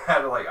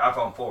 Had like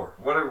iPhone 4,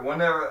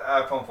 whenever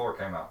iPhone 4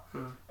 came out,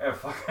 and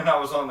fucking I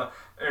was on the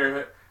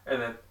internet,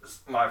 and then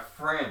my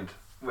friend,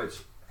 which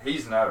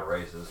he's not a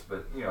racist,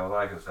 but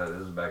like I said,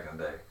 this is back in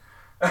the day.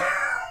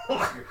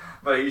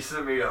 But he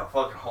sent me a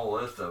fucking whole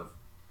list of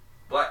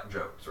black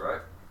jokes,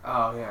 right?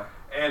 Oh, yeah.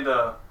 And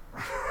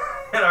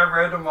and I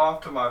read them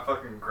off to my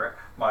fucking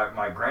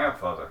my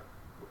grandfather.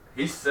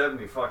 He's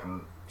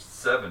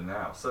 77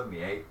 now,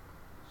 78.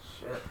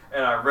 Shit.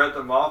 And I read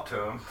them off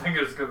to him,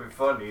 thinking it's gonna be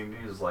funny, and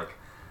he was like,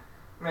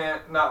 "Man,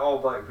 not all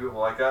black people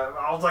like that." And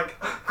I was like,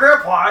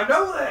 "Grandpa, I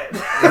know that."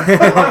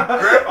 Like,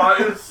 Grandpa,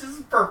 it's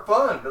just for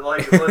fun.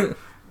 Like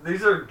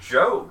these are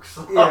jokes.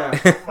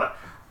 Yeah.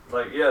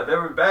 Like, yeah, they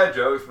were bad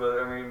jokes, but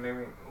I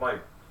mean, like,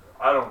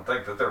 I don't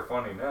think that they're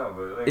funny now.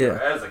 But Yeah.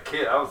 as a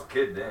kid, I was a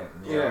kid then.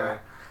 You know what I mean?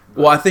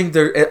 well, I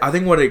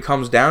think what it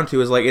comes down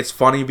to is like it's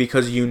funny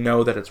because you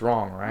know that it's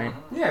wrong, right?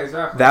 Yeah,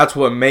 exactly. That's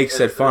what makes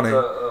it It's, funny.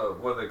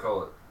 what do they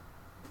call it?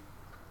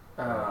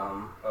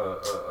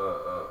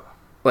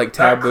 Like Not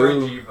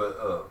taboo, cringy,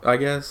 but I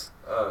guess.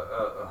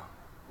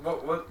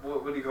 what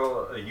do you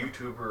call a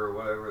YouTuber or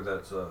whatever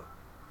that's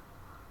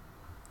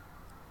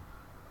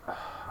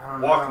I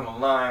don't walking know. the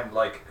line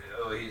like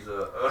he's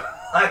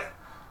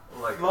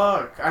like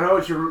Fuck. I know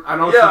what you're I trying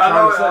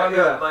know, to say. I know,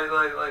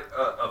 Yeah. like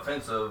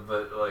offensive,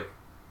 but like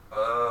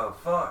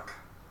fuck.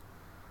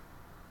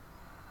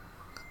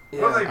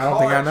 Yeah. What do they I don't call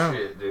think I that know.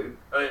 shit, dude?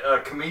 A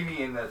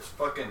comedian that's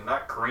fucking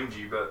not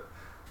cringy, but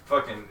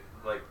fucking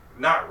like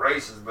not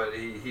racist, but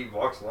he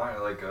walks the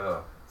line like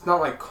It's not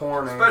like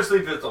corny. especially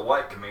if it's a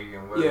white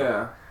comedian.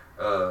 Yeah.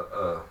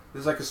 Whatever.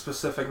 There's like a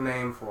specific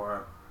name for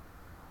it.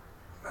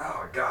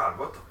 Oh God,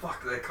 what the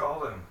fuck do they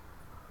call him?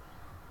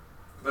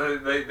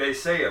 They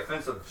say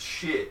offensive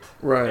shit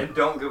Right. and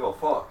don't give a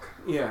fuck.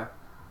 Yeah.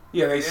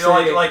 Yeah, they You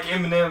say know, like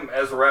Eminem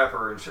as a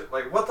rapper and shit.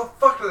 Like, what the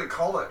fuck do they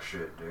call that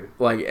shit, dude?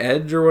 Like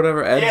Edge or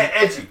whatever. Edge. Yeah,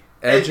 edgy.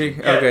 Edgy?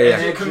 Yeah, Okay, yeah.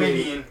 edgy Edgy.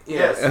 comedian. Yeah.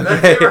 Yes, Okay.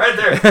 that's it right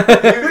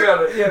there. You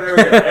got it. Yeah, there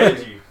we go.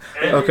 Edgy.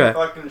 Edgy Okay.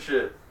 fucking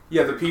shit.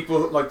 Yeah, the people,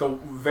 like the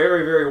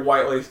very, very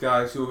white-laced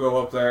guys who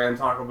go up there and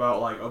talk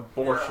about, like,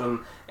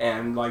 abortion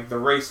and, like, the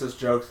racist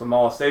jokes, the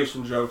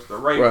molestation jokes, the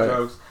rape Right.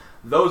 jokes.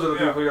 Those are the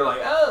Yeah. people you're like,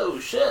 oh,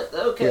 shit,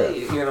 okay,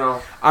 you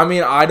know. I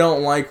mean, I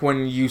don't like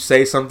when you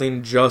say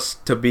something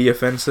just to be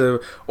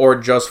offensive or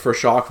just for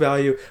shock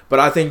value, but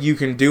I think you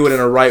can do it in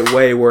a right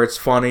way where it's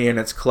funny and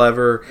it's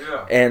clever,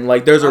 Yeah. and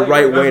like there's a I think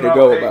right there's way to no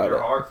go hate in about your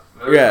it. heart.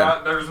 There's Yeah.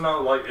 not, there's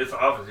no, like, it's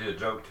obviously a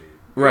joke to you.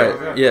 Right,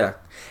 Yeah. yeah.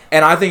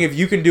 And I think if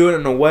you can do it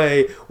in a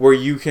way where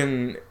you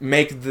can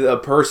make the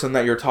person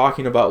that you're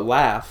talking about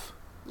laugh,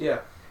 Yeah.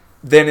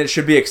 then it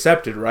should be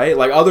accepted, right?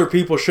 Like, other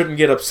people shouldn't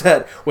get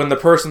upset when the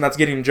person that's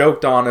getting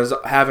joked on is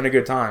having a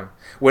good time,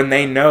 when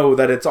they know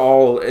that it's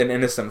all an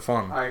innocent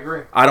fun. I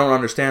agree. I don't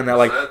understand that.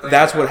 Like,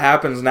 that's what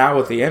happens now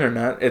with the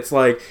internet. It's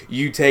like,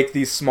 you take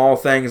these small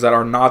things that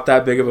are not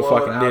that big of a Blow it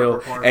fucking out of deal,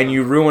 proportion. and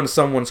you ruin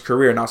someone's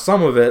career. Now,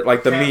 some of it,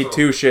 like the Me Cancel.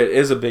 Too shit,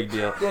 is a big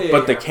deal.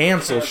 But the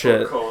cancel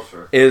shit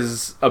culture.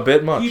 is a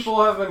bit much.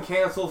 People have been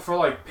canceled for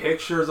like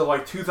pictures of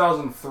like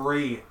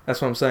 2003.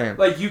 That's what I'm saying.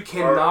 Like you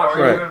cannot.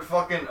 Right. even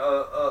fucking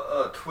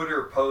a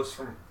Twitter post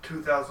from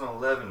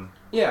 2011.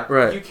 Yeah.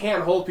 Right. You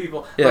can't hold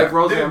people Yeah. like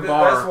Roseanne Dude,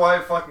 Barr. that's why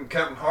fucking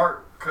Kevin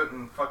Hart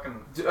couldn't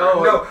fucking.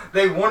 Oh, no,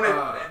 they wanted.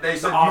 They the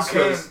said Oscars. you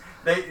can't.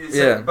 They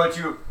said, Yeah. but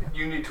you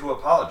need to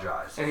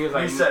apologize. And he was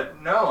like-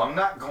 said, no, I'm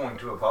not going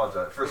to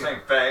apologize for saying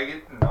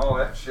faggot and all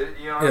that shit.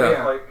 You know what Yeah. I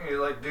mean? Like,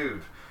 you're like,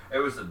 dude, it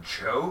was a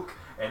joke,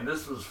 and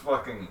this was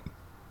fucking.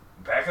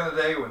 Back in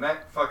the day when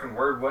that fucking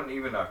word wasn't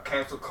even a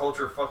cancel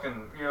culture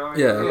fucking, you know what I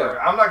mean? Yeah. Like,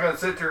 I'm not going to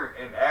sit there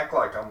and act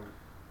like I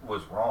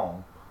was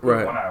wrong.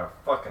 Right. When I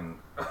fucking,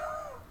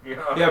 you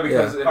know? Yeah,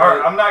 because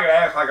Or I'm not going to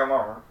act like I'm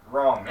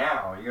wrong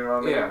now, you know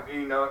what I mean? Yeah.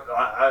 You know,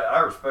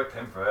 I respect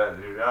him for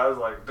that, dude. I was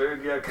like,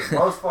 dude, yeah, because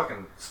most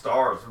fucking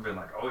stars have been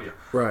like, oh, yeah.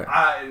 Right.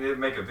 And they'd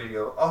make a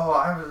video,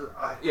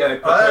 Yeah, they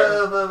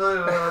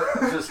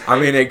put just I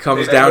mean, it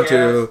comes big down ass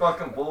to,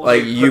 fucking bullshit.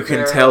 like, you put can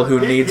their- tell who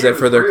He- needs he it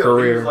for was their real. He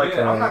career. was like,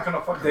 Yeah. I'm not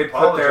gonna fucking They put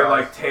apologize. their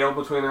like tail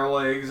between their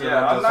legs. And yeah,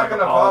 then I'm just, not like,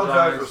 gonna apologize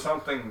for apologize.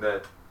 something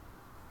that,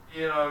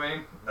 you know what I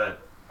mean, that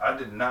I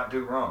did not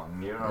do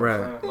wrong. You know what Right.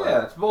 I'm saying?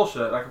 Yeah, it's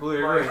bullshit. I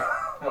completely agree.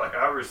 Like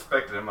I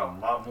respected him a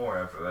lot more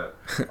after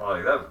that.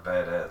 Like that was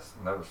badass.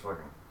 That was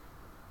fucking.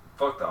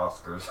 Fuck the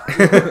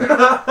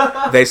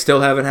Oscars. They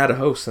still haven't had a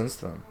host since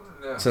then,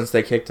 Yeah. since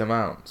they kicked him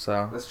out.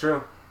 So That's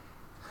true.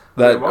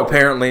 that Well,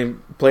 apparently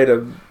played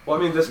a Well,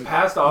 I mean, this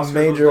past Oscars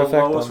Major was the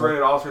effect on lowest them.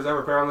 rated Oscars ever.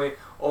 Apparently,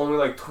 only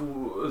like it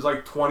was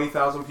like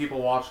 20,000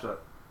 people watched it.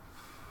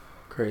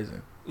 crazy.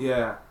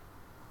 Yeah,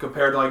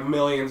 compared to like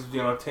millions,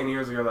 10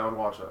 years ago that would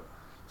watch it.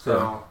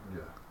 So,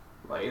 Yeah.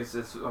 like, it's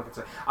like I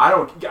say, I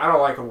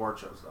don't like award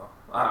shows though.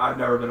 I've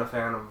never been a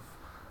fan of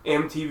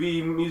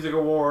MTV Music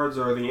Awards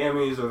or the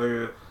Emmys or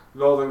the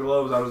Golden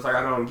Globes. I'm just like,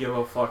 I don't give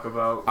a fuck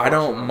about. I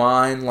don't watching them.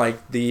 mind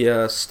like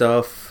the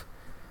stuff.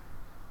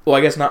 Well,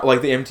 I guess not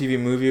like the MTV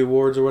Movie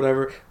Awards or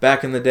whatever.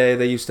 Back in the day,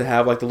 they used to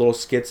have like the little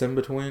skits in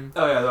between.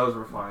 Oh yeah, those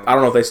were fine. I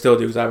don't know if they still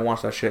do because I haven't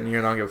watched that shit in a year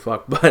and I don't give a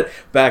fuck. But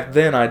back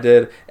then I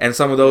did, and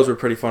some of those were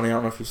pretty funny. I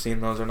don't know if you've seen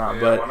those or not.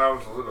 Yeah, but when I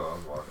was little, I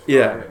was watching. yeah,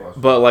 I was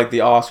watching. but like the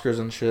Oscars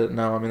and shit,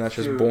 no, I mean that's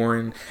just Too-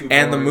 boring. too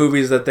And the boring.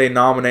 movies that they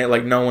nominate,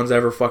 like no one's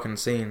ever fucking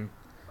seen.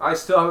 I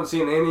still haven't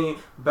seen any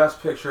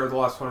Best Picture of the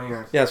last 20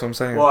 years. Yeah, that's what I'm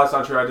saying. Well, that's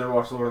not true. I did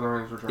watch The Lord of the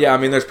Rings Return. Yeah, I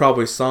mean there's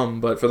probably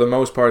some, but for the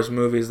most part, it's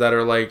movies that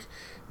are like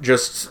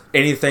just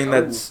anything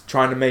that's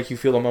trying to make you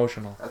feel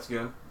emotional. That's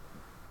good.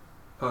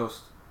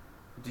 Post.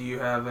 Do you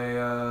have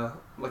a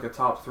like a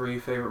top 3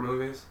 favorite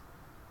movies?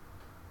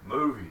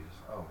 Movies.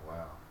 Oh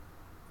wow.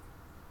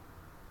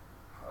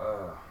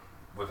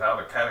 Without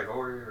a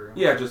category or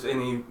anything? Yeah, just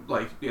any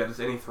just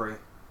any 3.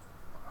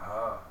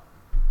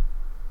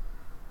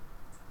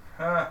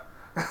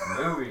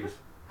 Movies.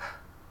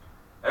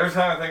 Every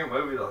time I think of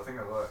movies, I think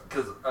of what?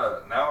 Because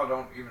now I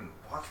don't even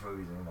watch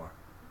movies anymore.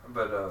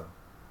 But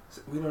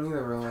We don't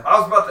either really. I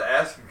was about to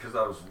ask you because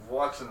I was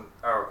watching,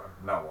 or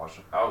not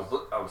watching. I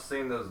was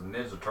seeing those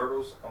Ninja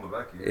Turtles on the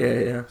back of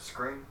your Yeah.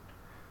 screen.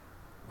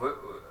 What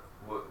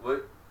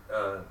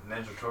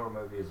Ninja Turtle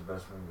movie is the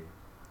best movie?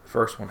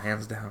 First one,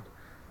 hands down.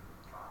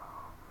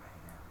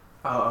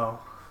 Uh-oh.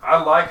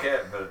 I like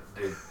it, but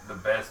dude, the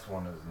best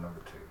one is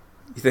number 2.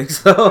 You think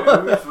so?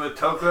 Dudes with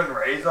Toka and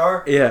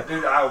Razor. Yeah.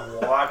 Dude, I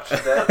watched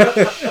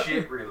that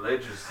shit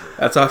religiously.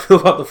 That's how I feel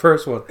about the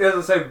first one. Yeah,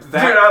 let's say Dude,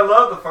 that. I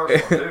love the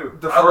first one too.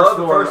 The I first love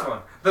the one- first one.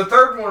 The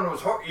third one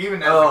was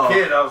even as Oh. a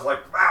kid, I was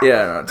like, wow.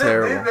 Yeah, no,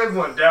 terrible. They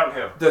went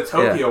downhill. The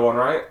Tokyo one,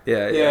 right?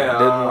 Yeah, Yeah,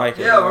 didn't like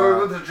it. Yeah, we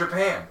went to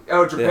Japan.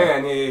 Oh,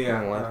 Japan. Yeah.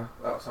 Didn't like it.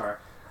 Oh, sorry.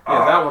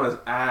 Yeah, that one is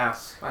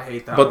ass. I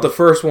hate that But one. the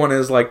first one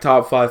is like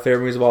top 5 favorite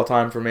movies of all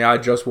time for me. I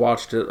just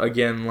watched it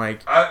again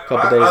like I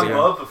days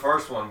ago. love the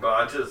first one, but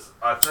I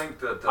think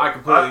that I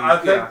completely- I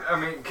think yeah. I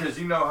mean because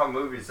you know how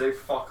movies they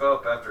fuck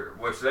up after,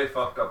 which they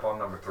fucked up on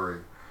number 3,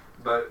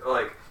 but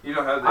like you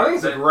know how they, I think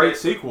it's a great they,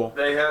 sequel.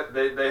 They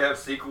have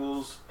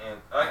sequels and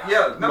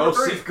yeah, number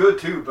Most 3 is good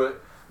too,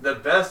 but the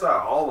best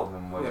out of all of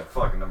them was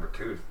fucking number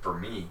 2 for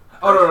me.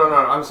 Oh, no.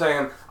 I'm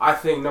saying I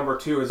think number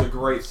 2 is a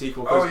great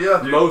sequel. 'cause Oh,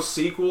 yeah, dude. most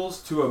sequels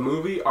to a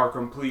movie are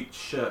complete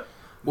shit.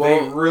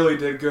 Well, they really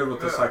did good with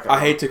the second I one.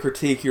 hate to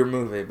critique your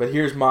movie, but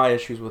here's my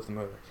issues with the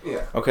movie.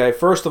 Yeah. Okay,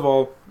 first of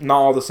all, not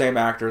all the same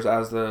actors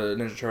as the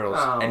Ninja Turtles,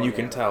 Oh, and you yeah.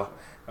 can tell.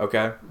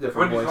 Okay? Different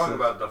What are you voices. talking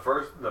about?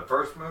 The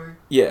first movie?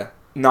 Yeah.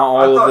 Not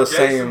I all thought of the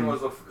Jason same.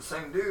 was the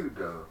same dude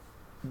though.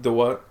 The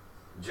what?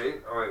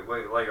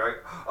 Wait, like,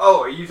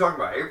 oh, are you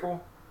talking about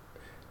April?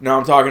 No,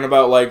 I'm talking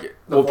about like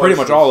The pretty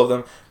much voices. all of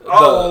them. The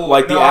no, I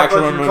actual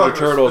thought you were Ninja talking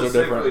Turtles are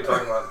specifically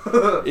different. talking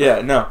about-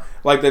 Yeah, no.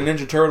 Like the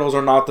Ninja Turtles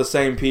are not the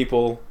same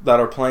people that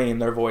are playing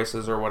their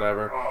voices or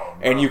whatever. Oh,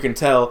 and you can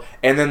tell.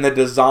 And then the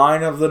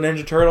design of the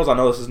Ninja Turtles, I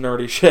know this is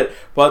nerdy shit,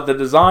 but the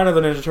design of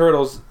the Ninja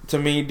Turtles, to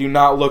me, do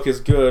not look as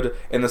good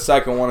in the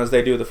second one as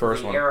they do the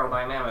first one.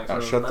 Aerodynamics. Oh,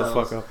 of shut the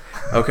those. fuck up.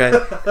 Okay.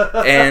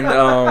 And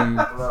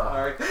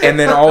Sorry. and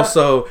then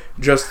also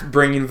just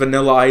bringing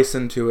Vanilla Ice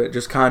into it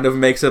just kind of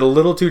makes it a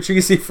little too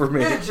cheesy for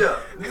me. Ninja,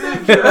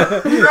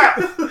 rap,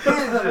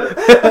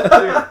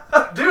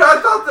 ninja. Dude,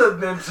 I thought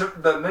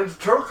the Ninja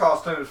Turtle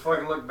costumes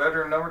fucking looked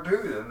better in number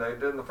 2 than they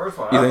did in the first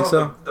one. You I think thought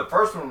so? The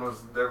first one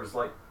was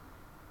like,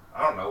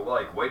 I don't know,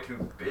 like way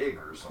too big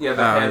or something. Yeah,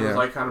 the Oh, head yeah. was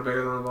like kind of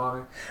bigger than the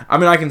body. I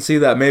mean, I can see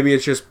that. Maybe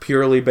it's just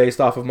purely based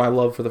off of my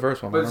love for the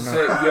first one. I But don't say,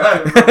 know. you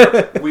have to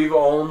remember, we've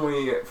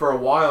only, for a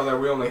while there,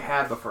 we only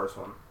had the first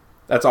one.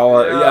 That's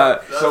all. Yeah.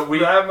 So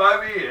that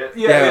might be it.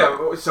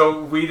 Yeah.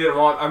 So we didn't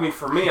want, I mean,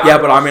 for me, Yeah,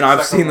 but I mean,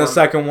 I've seen the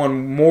second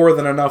one more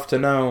than enough to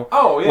know.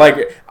 Oh, yeah.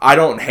 Like, I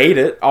don't hate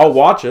it. I'll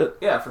watch it.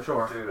 Yeah, for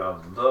sure. Dude, I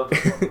love the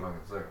fucking second one,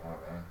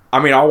 man. I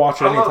mean, I'll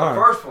watch it I love anytime.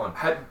 the first one. We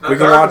can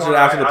third watch it one,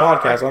 after the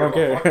podcast. I don't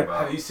give a care. fuck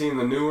about. Have you seen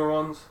the newer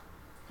ones?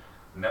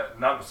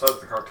 Not besides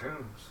the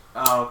cartoons.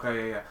 Oh,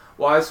 okay, yeah.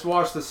 Well, I just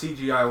watched the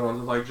CGI ones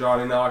with like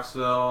Johnny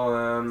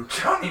Knoxville and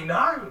Johnny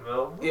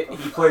Knoxville. he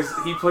plays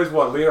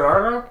what,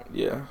 Leonardo?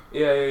 Yeah.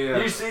 Yeah.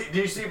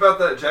 Do you see about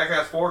that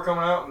Jackass 4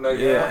 coming out and they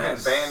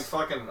Yes.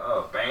 fucking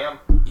banned Bam?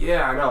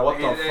 Yeah, I know. What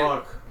the It-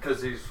 fuck?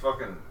 Because he's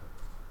fucking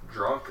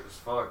drunk as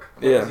fuck.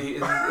 Yeah.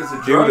 Is it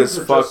Dude drugs is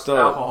or fucked just up.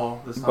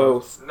 alcohol this time?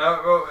 Both.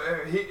 No,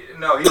 he's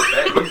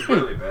bad. He's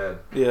really bad.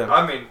 Yeah.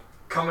 I mean,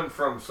 coming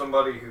from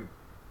somebody who.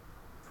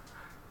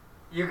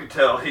 You could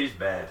tell he's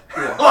bad.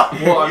 Yeah.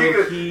 Like, Well, I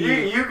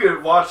mean, you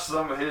could watch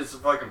some of his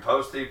fucking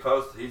posts.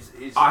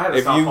 He's I had to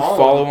If stop you following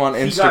follow him. on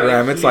He got-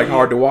 Instagram, it's like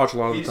hard to watch a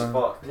lot of he's the time.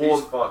 fucked. Well,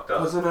 He's fucked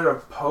up. Wasn't it a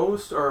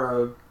post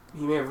or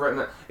he may have written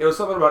it? It was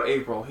something about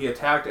April. He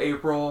attacked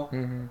April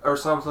or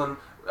something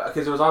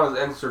because it was on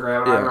his Instagram.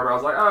 And Yeah. I remember I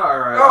was like, oh, all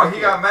right. Oh, okay.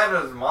 he got mad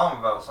at his mom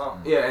about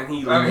something. Yeah, and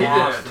he I mean, he didn't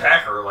lost it.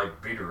 attack her,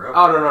 like beat her up.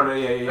 Oh no,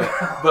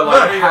 yeah. But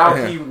like Yeah. how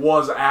he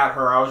was at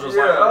her, I was just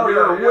like, Yeah, oh,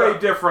 you're yeah. way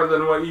different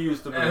than what you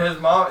used to be. And his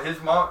mom's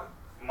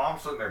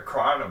sitting there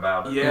crying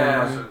about it.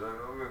 Yeah. I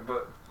mean,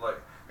 but like,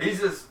 he's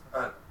just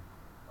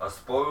a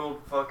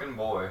spoiled fucking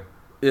boy.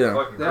 Yeah.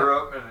 Fucking grew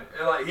up and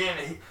like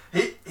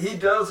he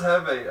does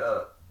have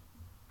a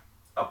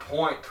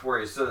point where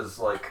he says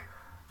like,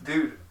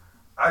 dude,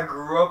 I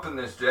grew up in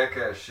this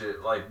jackass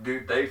shit. Like,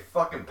 dude, they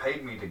fucking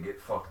paid me to get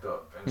fucked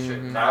up and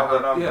shit. Now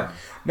that I'm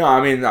No,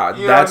 I mean, You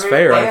know that's what I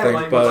mean? fair, I And, think,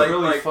 like, but... What's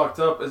really like- fucked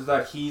up is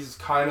that he's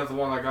kind of the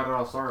one that got it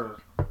all started.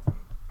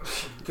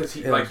 Because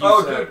he, Yeah. like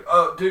you said,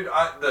 dude,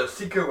 the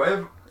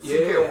CKY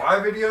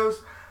videos,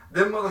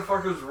 them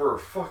motherfuckers were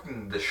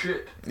fucking the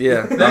shit.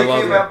 Yeah, They I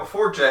love came it. out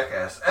before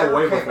Jackass. oh,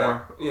 way Ever came before.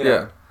 out.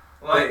 Yeah.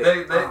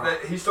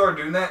 Like he started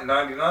doing that in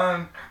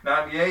 99,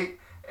 98,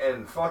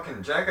 and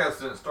fucking Jackass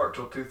didn't start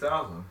till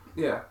 2000.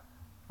 Yeah.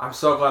 I'm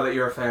so glad that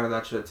you're a fan of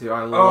that shit too.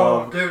 I Oh,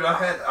 love. dude, I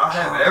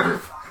have every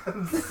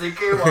fucking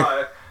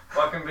CKY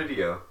fucking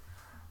video.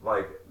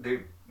 Like,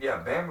 dude, yeah,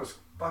 Bam was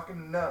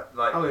fucking nut.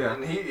 Like, Oh, yeah.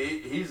 and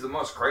he's the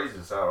most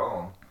craziest out of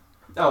them.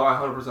 Oh, I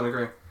 100%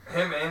 agree.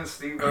 Him and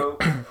Steve-O.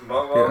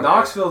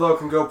 Knoxville though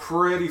can go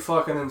pretty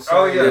fucking insane.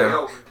 Oh yeah, Yeah.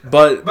 yo,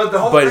 But But the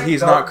whole thing,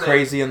 he's though, not that-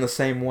 crazy in the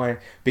same way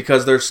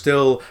because there's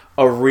still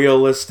a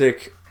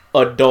realistic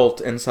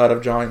adult inside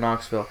of Johnny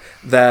Knoxville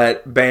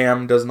that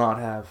Bam does not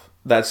have.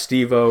 That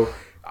Steve-O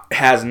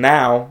has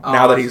now Oh,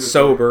 that I see he's what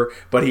sober,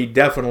 but he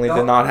definitely No.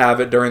 did not have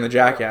it during the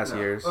Jackass No.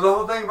 years. Well, the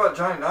whole thing about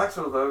Johnny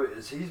Knoxville though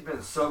is he's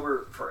been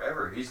sober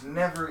forever. He's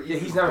never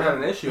he's never had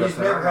an issue He's with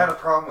never that. had a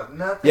problem with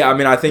nothing. Yeah, I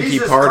mean, I think He's he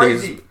just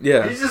parties. crazy.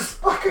 Yeah, He's just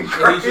fucking Yeah,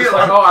 crazy. he's just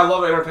like, oh, I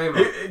love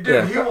entertainment. Dude,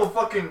 Yeah. he will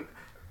fucking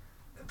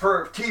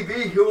for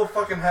TV. He will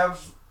fucking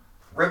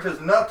rip his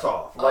nuts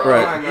off. Like,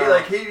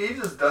 Right. he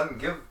just doesn't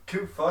give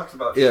two fucks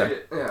about Yeah.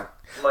 shit. Yeah.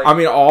 Like, I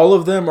mean, all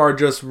of them are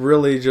just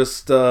really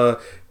just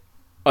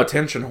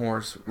attention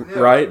whores, Yeah.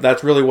 right?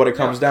 That's really what it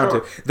comes down sure.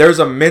 to. There's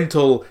a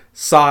mental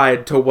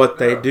side to what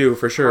they do,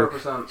 for sure.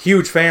 100%.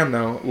 Huge fan,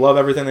 though. Love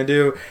everything they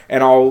do.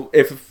 And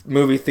if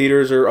movie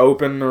theaters are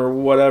open or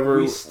whatever,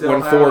 We still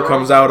when have 4 our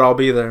comes own. out, I'll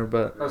be there.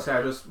 But Okay,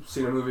 I just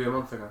seen a movie a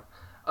month ago.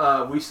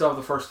 We still have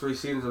the first 3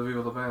 seasons of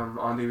Evil the Bam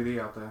on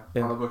DVD out there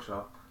Yeah. on the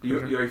bookshelf. Are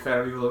you a fan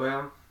of Evil the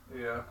Bam?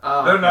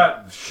 yeah, they're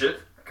not shit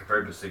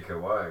compared to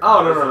CKY.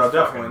 Oh, no, This is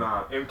definitely fucking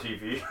not.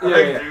 MTV.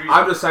 Yeah.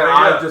 I'm just saying,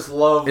 I just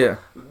love Yeah.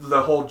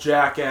 the whole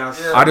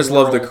Jackass. Yeah. I just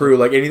love the world. crew.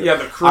 Like Yeah,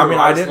 the crew. I mean,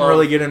 I just didn't love-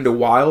 really get into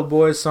Wild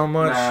Boys so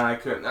much. Nah, I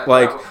couldn't.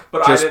 Like,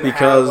 but just I didn't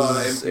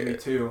because- have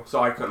MTV2, so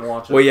I couldn't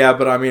watch it. Well, yeah,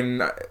 but I mean,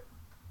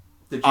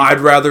 Did you? I'd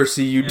rather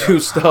see you do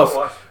stuff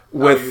Oh, you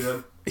with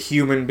did.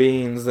 human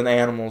beings than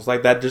animals.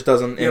 Like, that just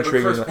doesn't Yeah, but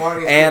intrigue Chris me.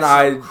 Pontius And did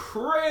I... some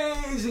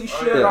crazy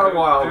Oh, shit yeah. on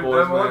Wild Dude,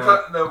 Boys,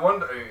 man. the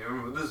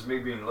one, this is me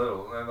being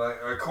little. And like,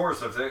 of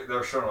course, if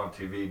they're shown on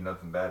TV,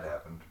 nothing bad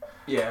happened.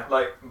 Yeah.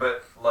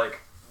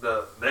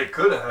 They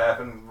could have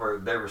happened where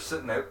they were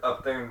sitting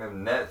up there in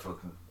them nets with,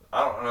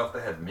 I don't know if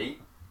they had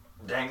meat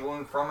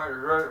dangling from it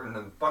or whatever, and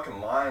the fucking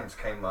lions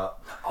came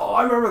up. Oh,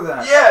 I remember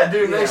that. Yeah,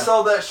 dude, Yeah. they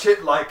saw that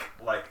shit like,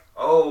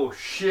 oh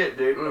shit,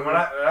 dude. Mm-hmm. When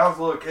I was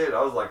a little kid,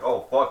 I was like,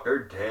 oh fuck, they're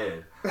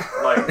dead.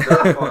 Like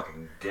they're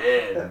fucking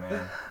dead,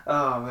 man.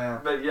 Oh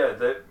man. But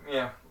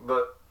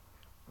but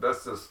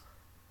that's just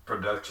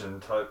production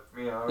type,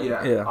 Yeah.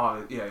 Yeah.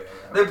 Oh, yeah.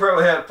 They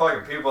probably had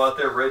fucking people out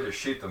there ready to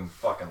shoot them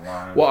fucking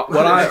lions. What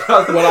I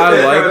They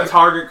had like the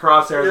target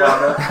crosshairs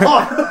on it. They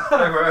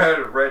probably had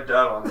a red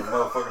dot on the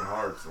motherfucking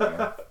hearts,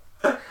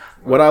 man.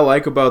 what I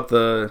like about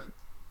the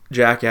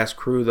Jackass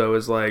crew though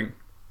is like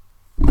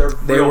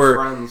They real were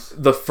friends.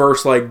 The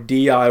first like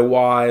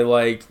DIY,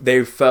 like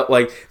they felt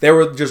like they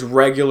were just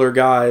regular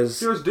guys.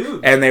 Here's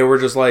dudes. And they were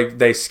just like,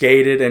 they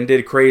skated and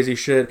did crazy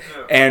shit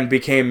and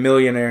became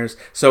millionaires.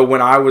 So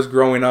when I was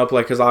growing up,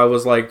 like, because I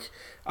was like,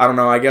 I don't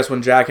know, I guess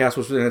when Jackass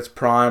was in its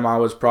prime, I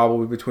was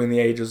probably between the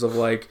ages of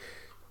like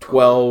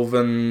 12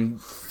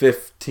 and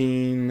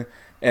 15.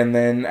 And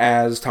then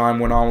as time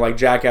went on, like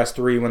Jackass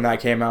 3, when that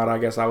came out, I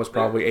guess I was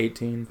probably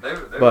 18. They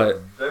But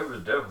was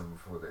definitely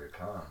before their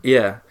time.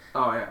 yeah.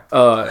 Oh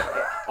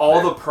yeah.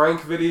 All the prank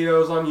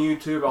videos on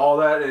YouTube, all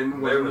that, and They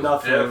with was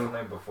nothing.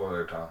 definitely before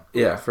their time.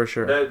 Yeah, for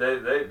sure.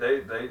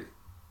 They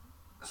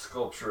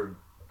sculptured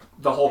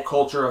The whole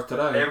culture of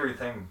today.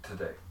 everything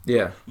today.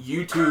 Yeah.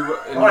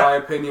 YouTube, in my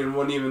opinion,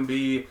 wouldn't even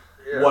be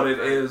what it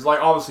is. Like,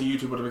 obviously,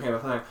 YouTube would have became a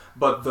thing,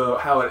 but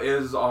how it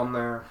is on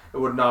there, it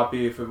would not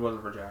be if it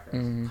wasn't for Jackass.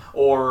 Mm-hmm.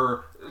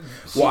 Or...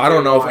 Well, I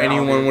don't know if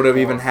anyone would have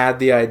even had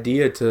the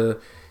idea to...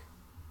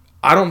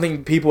 I don't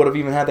think people would have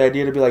even had the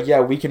idea to be like, yeah,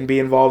 we can be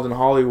involved in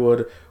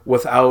Hollywood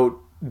without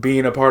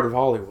being a part of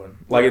Hollywood.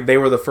 Like, they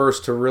were the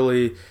first to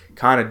really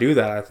kind of do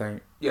that, I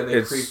think. Yeah,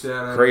 they creeped in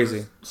and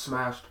crazy. just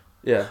smashed.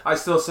 Yeah. I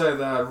still say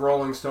that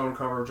Rolling Stone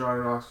cover of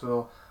Johnny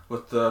Knoxville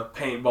with the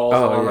paintballs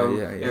on them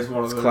is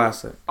one of the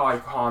classic.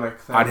 iconic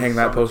things. I'd hang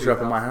that of the poster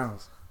up in my 2000s.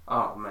 house.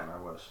 Oh, man, I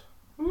wish.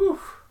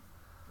 Oof.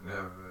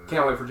 Yeah,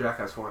 Can't wait for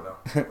Jackass 4,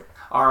 though.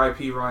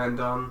 R.I.P. Ryan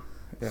Dunn.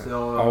 Yeah.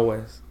 Still,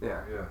 Always. Yeah.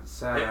 yeah.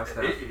 Sad ass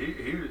stuff.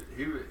 He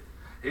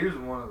was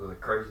one of the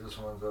craziest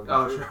ones of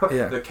Oh, them. sure.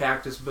 Yeah. The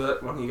cactus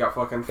bit when he got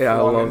fucking Yeah, I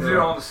flung love into Dude,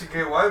 it. on the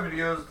CKY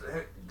videos,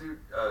 dude,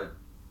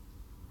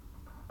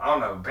 I don't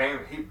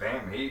know,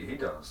 he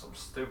done some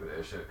stupid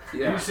ass shit.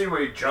 Yeah. You see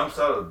where he jumps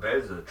out of the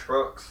beds of the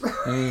trucks,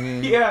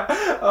 Mm-hmm. Yeah.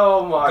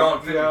 Oh my going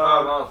god.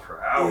 55 miles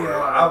per hour. Yeah.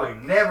 I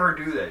would never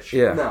do that shit.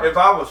 Yeah. No. If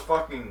I was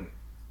fucking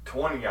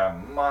 20, I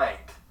might.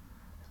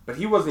 But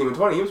he wasn't even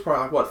 20. He was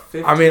probably like, what,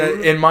 15? I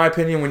mean, in my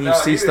opinion, when you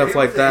see stuff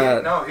like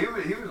that...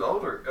 He was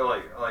older.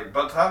 Like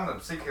by the time the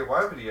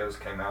CKY videos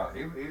came out,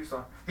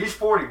 he's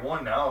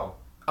 41 now.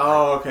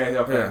 Oh, okay.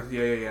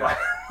 Yeah.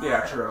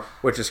 Yeah, true.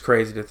 Which is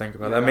crazy to think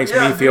about. Yeah. That makes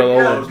Yeah, me feel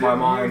dude, old. my You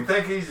mind. would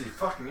think he's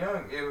fucking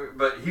young,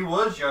 but he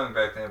was young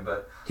back then.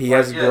 But He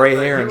has gray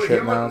hair and he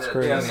shit now. wasn't It's a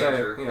crazy. Yeah,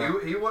 teenager.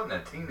 same, He wasn't a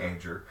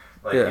teenager.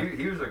 Like Yeah.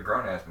 he was a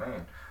grown ass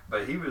man,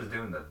 but he was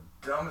doing the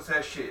dumbest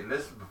ass shit. And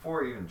this is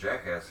before even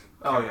Jackass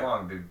came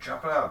along, dude.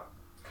 Jumping out,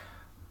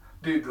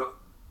 dude.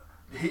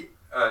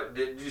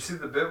 Did you see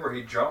the bit where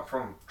he jumped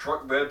from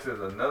truck bed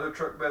to another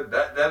truck bed?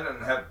 That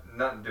didn't have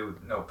nothing to do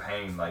with no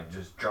pain, like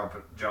just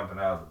jumping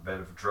out of the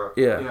bed of a truck.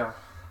 Yeah.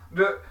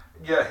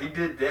 Yeah, he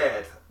did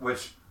that,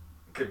 which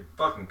could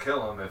fucking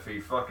kill him if he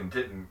fucking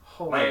didn't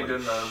land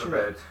in the other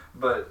bed.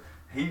 But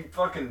he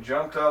fucking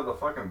jumped out of the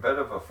fucking bed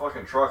of a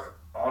fucking truck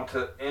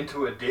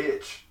into a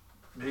ditch.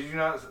 Did you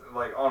not,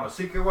 like, on a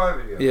CKY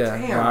video? Yeah.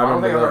 Damn, no, I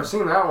don't think I've that. ever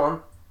seen that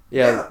one.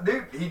 Yeah.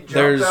 Dude, he jumped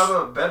There's- out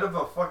of the bed of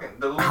a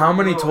fucking... How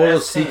many total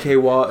S10.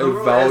 CKY The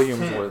little volumes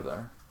S10. were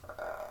there?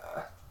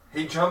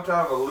 He jumped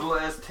out of a little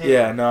S10.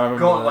 Yeah, no, I remember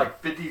going that.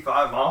 like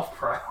 55 miles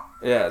per hour.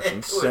 Yeah, it's I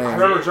insane.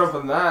 remember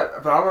jumping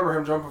that, but I don't remember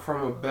him jumping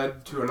from a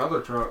bed to another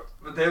truck.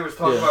 But they was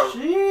talking Yeah. about...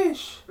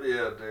 Sheesh.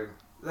 Yeah, dude.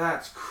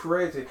 That's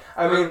crazy.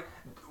 I mean,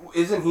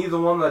 isn't he the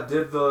one that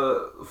did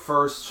the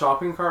first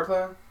shopping cart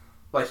thing?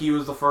 Like, he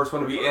was the first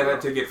one to be in it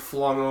to get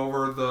flung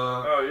over the...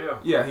 Oh,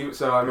 Yeah, he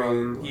was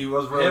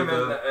really Him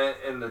the...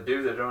 and the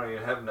dude that don't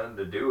even have nothing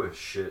to do with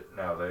shit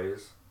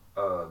nowadays.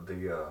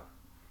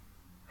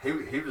 He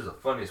was the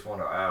funniest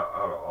one out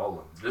of all of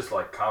them, just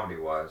like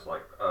comedy wise.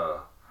 Like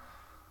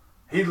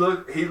he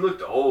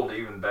looked old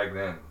even back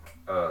then.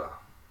 What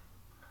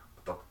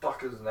the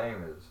fuck his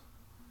name is?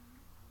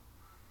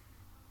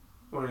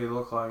 What did he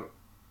look like?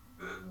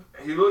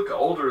 He looked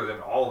older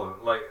than all of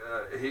them. Like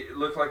he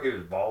looked like he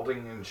was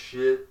balding and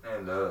shit,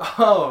 and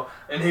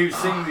and he was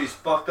singing these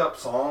fucked up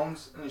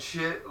songs and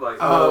shit. Like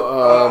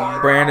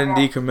Brandon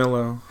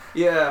DiCamillo.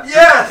 Yeah.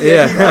 yes,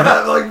 Yeah. He had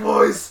that, like,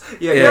 voice.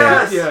 Yeah,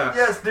 yes, yeah.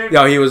 yes, dude.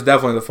 Yeah, he was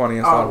definitely the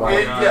funniest out of all. my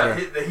of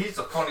them. God. He's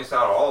the funniest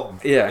out of all of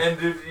them. Yeah. And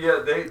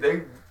dude,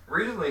 they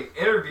recently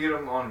interviewed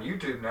him on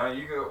YouTube. Now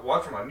you can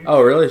watch him on YouTube.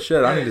 Oh, really?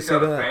 Shit, I need to he's see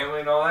got a that. family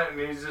and all that, and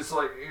he's just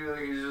like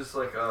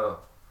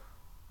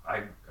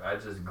I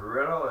just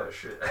grew out all that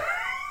shit.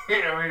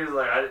 You know, he was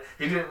like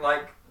he didn't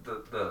like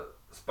the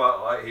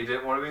spotlight. He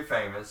didn't want to be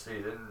famous. He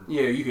didn't.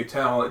 Yeah, you could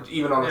tell,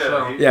 even on the Yeah,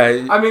 show.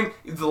 Yeah, I mean,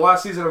 the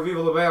last season of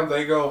Viva La Bam,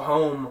 they go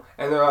home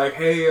and they're like,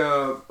 "Hey, I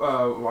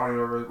don't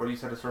remember what he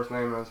said his first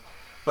name is,"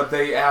 but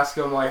they ask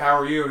him like, "How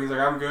are you?" And he's like,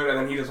 "I'm good," and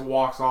then he just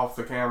walks off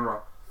the camera.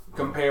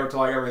 compared to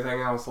like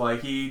everything else.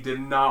 Like he did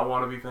not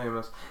want to be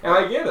famous, and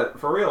I get it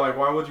for real. Like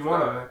why would you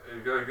want to?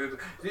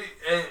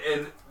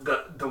 And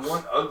the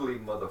one ugly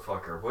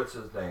motherfucker, what's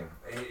his name?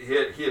 He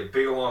had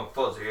big long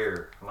fuzzy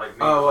hair, like me.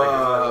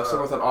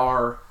 Someone with an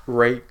R.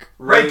 Rake.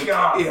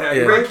 Raytheon. Yeah.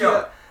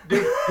 Raytheon.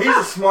 Dude, he's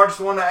the smartest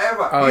one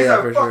ever. Oh, he's yeah,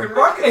 a for fucking sure.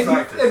 rocket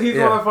scientist. And he's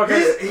one of the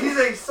fucking. He's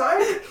a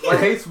scientist. He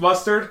hates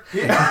mustard.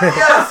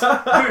 Yes,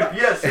 dude.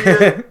 Yes, he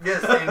is.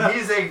 Yes, and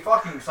he's a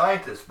fucking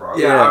scientist, bro.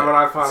 Yeah, when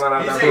I found that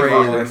out, He's that's a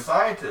fucking crazy.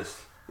 scientist.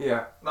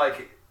 Yeah,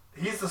 Like,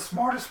 he's the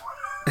smartest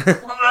one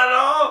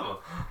out of them.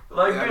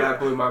 Like, yeah, dude, that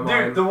blew my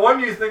mind. dude, the one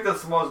you think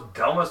that's the most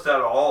dumbest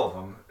out of all of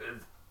them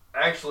is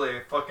actually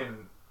a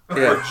fucking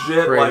Yeah,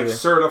 legit, crazy. like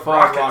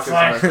certified rocket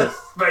scientist.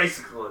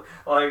 basically.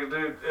 Like,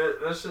 dude,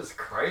 that's just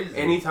crazy.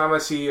 Anytime I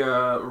see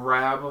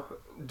Rab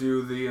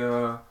do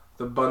the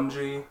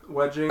bungee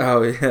wedging,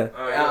 Oh yeah.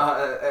 Oh, yeah. Got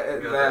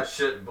that that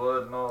shit and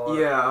blood and all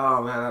that. yeah,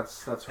 oh man,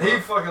 that's He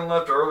rough. fucking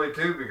left early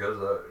too because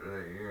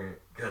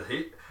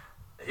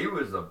he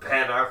was a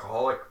bad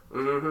alcoholic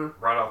Mm-hmm.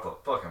 right off the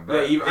fucking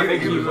bat. Yeah, I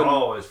think he was even-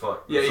 always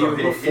fucked. Yeah, So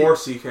even before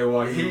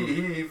CKY,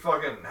 he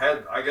fucking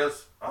had, I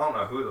guess, I don't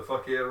know who the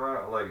fuck he had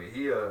around. Like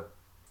he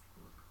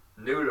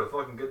knew to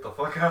fucking get the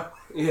fuck out.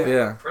 yeah.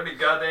 Yeah. Pretty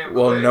goddamn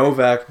Well, quick.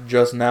 Novak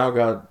just now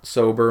got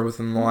sober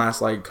within the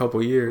last like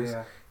couple years.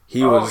 Yeah.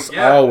 He Oh, was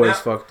yeah, always yeah.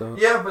 fucked up.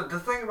 Yeah, but the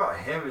thing about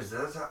him is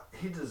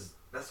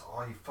that's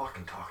all he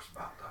fucking talks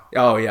about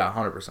though. Oh yeah,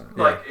 100%.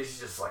 Yeah. Like it's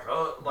just like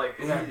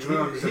Yeah,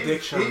 drugs,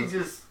 addiction. He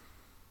just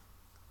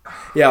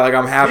Yeah, like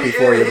I'm happy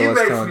for you, He but let's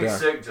makes tone it me down.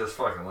 sick just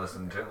fucking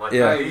listening to him. Like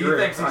Yeah. he I agree,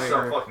 thinks he's I so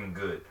agree. fucking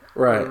good.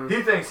 Right. Mhm.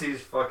 He thinks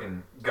he's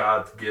fucking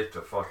God's gift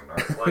to fucking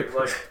earth.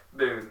 Like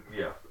dude,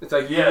 yeah. It's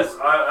like Yes,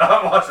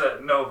 I watched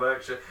that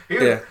Novak shit.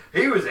 Yeah.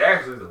 He was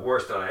actually the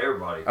worst out of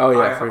everybody. Oh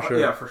yeah, for sure.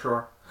 Yeah, for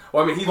sure.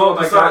 Well, I mean, he's Well,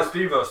 one that besides got.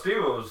 Steve-O.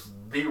 Steve-O was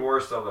the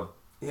worst of them.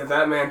 Yeah,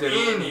 that man did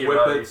Anybody.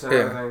 whippets and Yeah.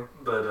 everything.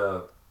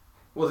 But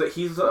Was it?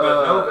 He's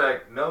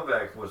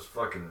Novak was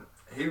fucking.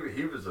 He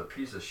was a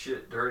piece of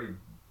shit, dirty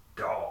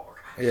dog.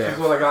 Yeah. He's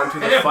the one that got into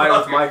the fight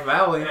with Mike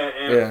Valley.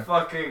 And Yeah.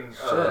 fucking.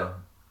 Shit.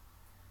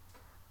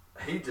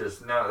 He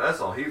just now. That's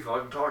all he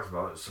fucking talks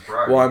about is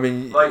sobriety. Well, I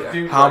mean, like, yeah.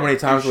 dude, how like, many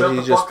times dude, was shut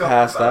he the just fuck up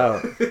passed about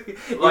out?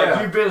 it. Like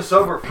Yeah. you've been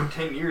sober for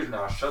 10 years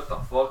now. Shut the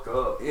fuck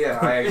up. Yeah,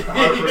 I You 100%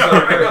 know what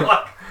I mean? agree.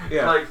 Like,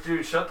 Yeah. like,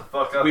 dude, shut the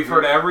fuck up. We've dude.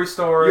 heard every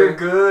story. You're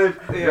good.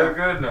 Yeah. You're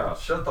good now.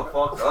 Shut the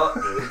fuck up,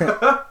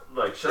 dude.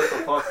 Like, shut the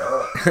fuck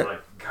up.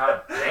 Like,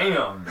 god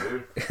damn,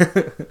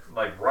 dude.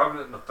 Like, rubbing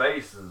it in the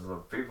faces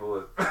of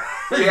people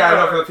that. Yeah, I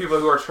know for the people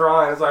who are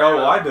trying, it's like, oh,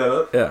 well, I did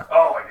it. Yeah.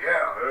 Oh,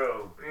 yeah.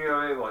 You know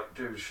what I mean? Like,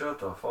 dude, shut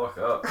the fuck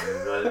up, dude. You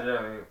know what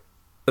I mean?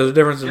 There's a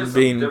difference in Just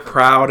being some different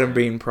proud things. and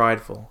being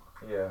prideful.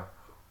 Yeah.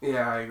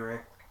 Yeah, I agree.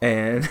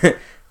 And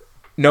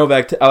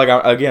Novak,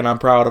 I'm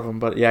proud of him,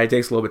 but yeah, he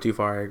takes a little bit too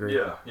far. I agree.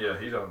 Yeah, yeah,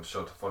 he don't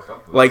shut the fuck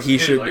up. Like, he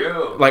He's should-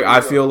 oh, like,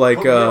 I feel like,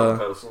 put me on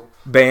the pedestal.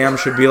 Bam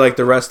should be like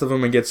the rest of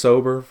them and get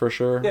sober for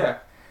sure. Yeah.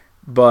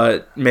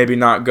 But maybe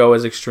not go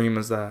as extreme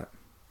as that.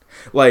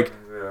 Like,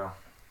 Yeah.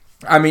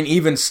 I mean,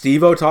 even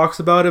Steve-O talks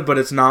about it, but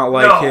it's not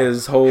like No.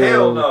 his whole.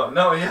 Hell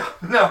no, yeah,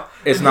 no.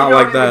 It's And not you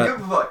don't like even that.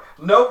 give a fuck.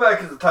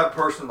 Novak is the type of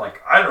person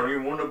like I don't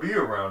even want to be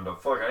around the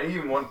fuck. I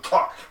even want to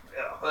talk.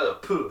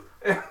 Poo.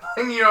 You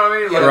know what I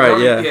mean? Like, Right,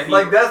 yeah. he-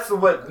 Like that's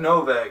what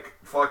Novak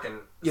fucking.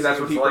 yeah, that's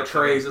what he seems like to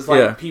portrays. me. Is like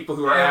Yeah. people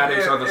who are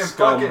addicts are the and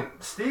scum. fucking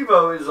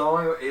Steve-O is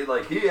only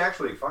like he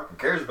actually fucking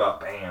cares about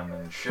Bam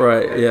and shit.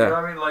 Right, Like, yeah. You know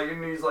what I mean? Like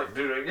and he's like,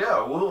 dude,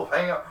 yeah, we'll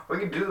hang out. We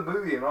can do the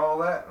movie and all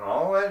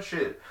that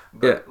shit.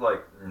 But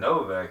like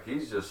Novak,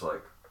 he's just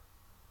like.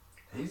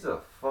 He's a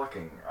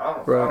fucking.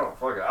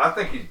 I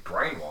think he's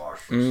brainwashed or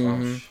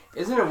some Mhm. shit.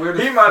 Isn't it weird?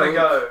 He to might have think-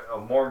 got a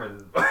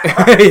Mormon.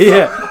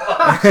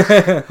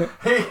 Yeah.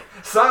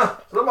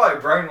 Somebody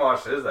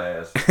brainwashed his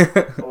ass.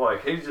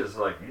 Like he's just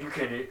like you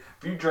can.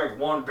 If you drink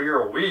one beer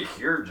a week,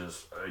 you're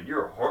just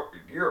you're a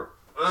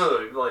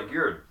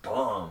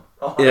bum.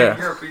 Like, Yeah.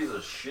 You're a piece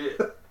of shit.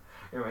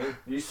 You know what I mean,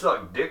 you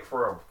suck dick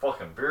for a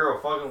fucking beer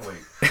a fucking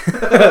week.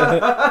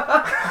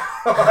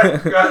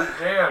 Like, god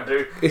damn,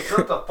 dude,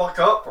 shut the fuck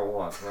up for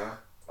once, man.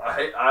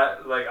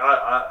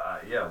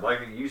 Yeah, like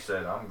you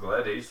said, I'm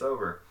glad he's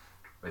sober,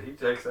 but he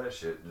takes that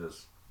shit and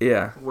just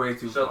Yeah. way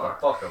too shut far.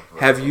 the fuck up. For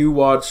Have that. you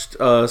watched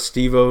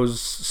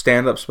Steve-O's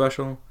stand-up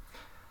special?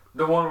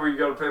 The one where you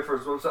gotta pay for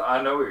his website?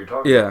 I know what you're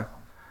talking Yeah.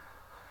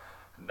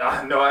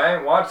 about. No, I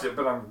ain't watched it,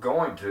 but I'm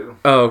going to.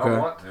 Oh, I okay.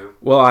 want to.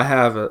 Well, I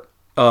have it.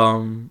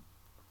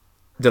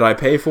 Did I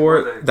pay for Were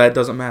it? they- That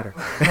doesn't matter.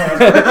 No,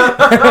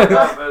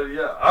 but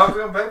yeah, I was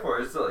gonna pay for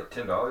it. It's like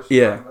 $10.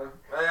 Yeah.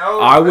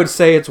 I I would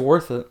say it's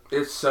worth it.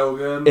 It's so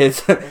good.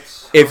 It's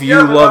It's- if you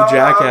Yeah, but love I was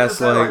Jackass, just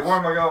saying, like where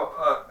am I going?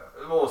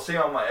 Well, see,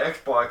 on my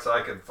Xbox,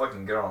 I could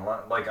fucking get online.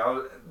 Like,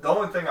 the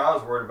only thing I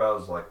was worried about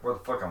was like, where the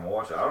fuck I'm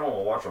watching. I don't want to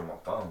watch it on my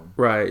phone.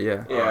 right,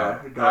 yeah, Yeah,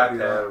 don't do iPad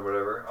that. or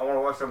whatever. I want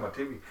to watch it on my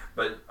TV.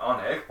 But on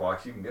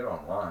Xbox, you can get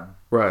online.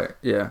 right,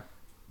 yeah,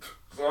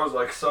 So I was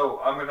like, so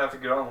I'm gonna have to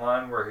get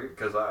online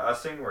because I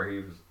seen where he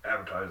was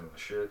advertising the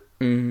shit.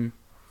 hmm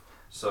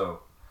So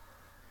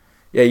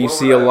yeah. You What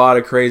see would a I- lot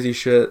of crazy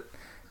shit,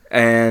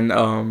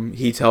 and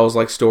he tells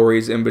like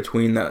stories in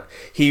between that.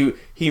 He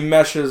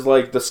meshes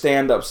like the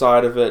stand-up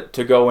side of it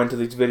to go into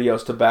these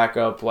videos to back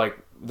up like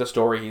the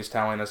story he's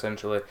telling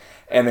essentially,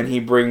 and then he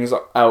brings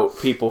out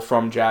people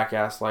from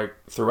Jackass like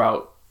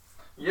throughout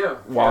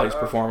while he's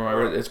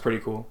performing. It's pretty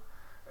cool.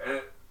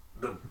 And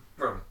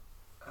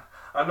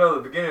I know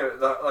the beginning,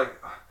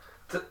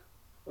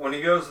 when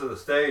he goes to the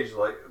stage,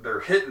 like, they're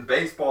hitting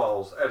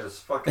baseballs at his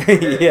fucking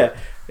head.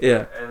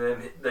 yeah. And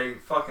then they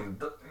fucking,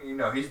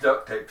 he's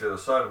duct taped to the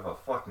side of a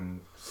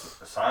fucking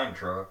sign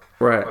truck.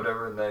 Right.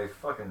 Whatever, and they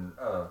fucking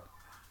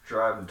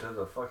drive into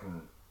the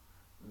fucking,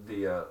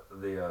 the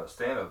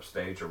stand-up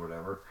stage or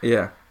whatever.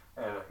 Yeah.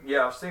 And,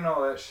 yeah, I've seen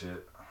all that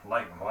shit.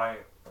 Like,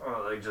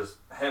 just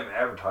him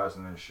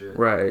advertising and shit.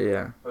 Right,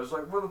 yeah. I was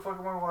like, what the fuck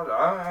am I watching?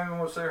 I don't even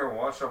want to sit here and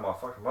watch it on my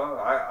fucking phone.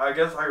 I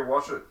guess I could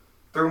watch it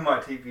through my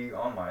TV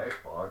on my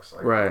Xbox.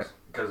 Right.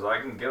 Because I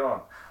can get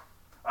on...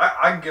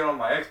 I can get on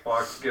my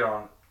Xbox, get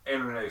on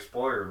Internet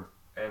Explorer,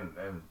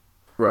 and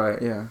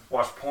right, yeah.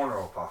 watch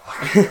porno if I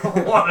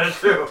fucking wanted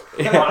to.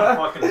 On a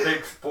fucking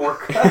big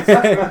sport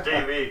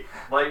TV.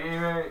 Like, you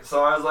know what I mean?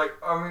 So I was like,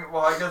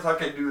 I guess I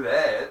could do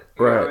that.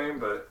 You know what I mean?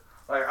 But...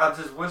 like, I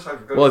just wish I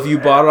could go. Well, if you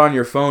bought it on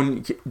your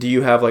phone, do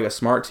you have like a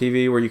smart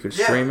TV where you could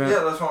stream it?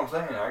 Yeah, that's what I'm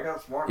saying. I got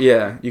a smart TV.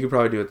 Yeah, you could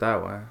probably do it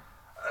that way.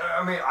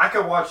 I mean, I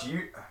could watch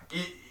you.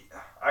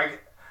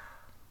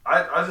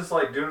 I just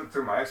like doing it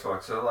through my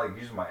Xbox. So I like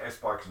using my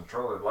Xbox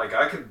controller. Like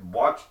I could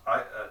watch.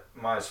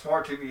 My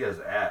smart TV has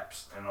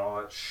apps and all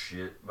that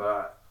shit.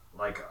 But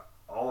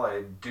all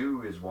I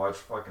do is watch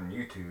fucking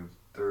YouTube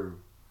through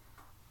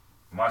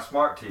my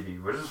smart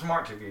TV, which is a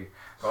smart TV.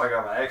 But I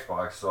got my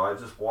Xbox, so I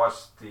just watch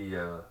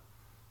the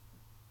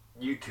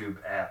YouTube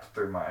app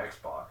through my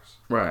Xbox.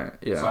 Right,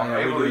 yeah. So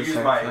I'm able to use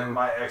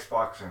my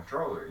Xbox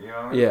controller, you know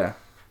what I mean? Yeah.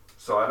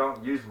 So I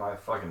don't use my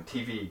fucking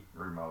TV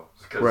remote.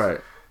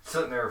 Right.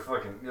 Sitting there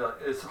fucking,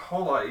 it's a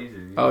whole lot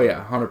easier. Oh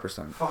yeah,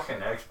 100%. Fucking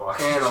Xbox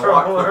And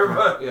controller,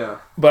 but yeah.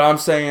 But I'm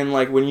saying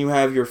like when you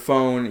have your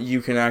phone,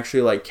 you can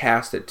actually like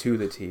cast it to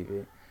the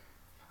TV.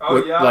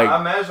 Oh yeah, I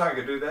imagine I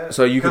could do that.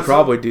 So you could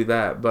probably do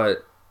that,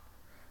 but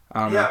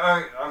I don't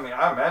know.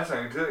 I imagine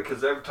I could do it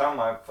because every time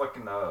my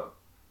fucking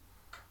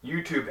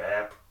YouTube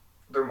app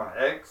through my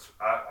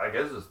I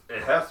guess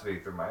it has to be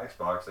through my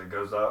Xbox that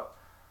goes up.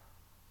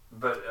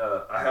 But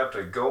I have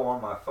to go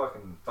on my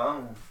fucking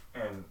phone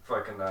and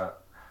fucking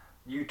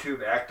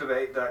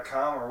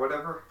YouTubeActivate.com or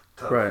whatever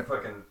to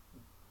fucking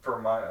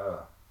for my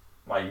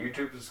my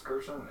YouTube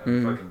subscription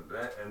and fucking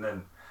and then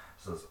it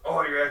says,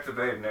 "Oh, you're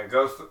activated," and it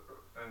goes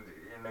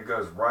and it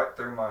goes right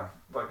through my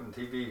fucking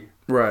TV.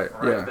 Right.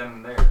 Yeah. Then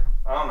and there.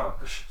 I don't know.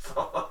 This shit's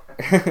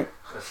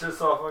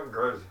all fucking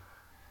crazy.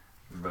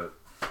 But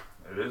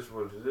it is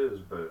what it is.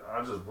 But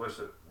I just wish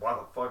it. Why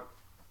the fuck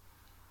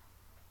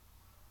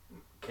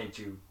can't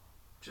you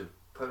just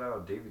put out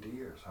a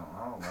DVD or something?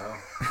 I don't know.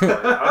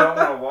 Like, I don't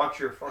want to watch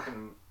your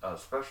fucking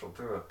special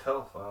through a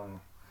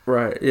telephone.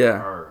 Right.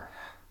 Yeah. Or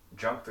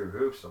jump through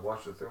hoops to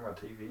watch it through my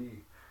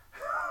TV.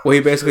 Well,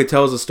 he basically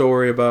tells a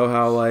story about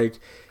how like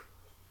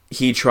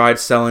he tried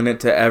selling it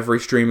to every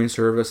streaming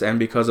service, and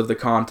because of the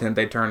content,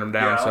 they turned him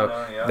down.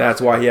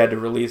 That's why he had to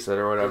release it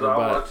or whatever. I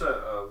but watched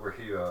that where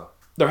he.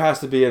 There has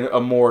to be a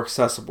more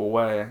accessible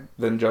way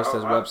than just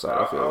his website.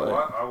 I feel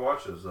like I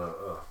watch his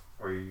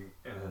where he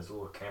in his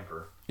little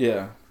camper.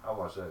 Yeah. I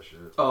watch that shit.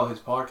 Oh, his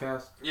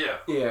podcast? Yeah.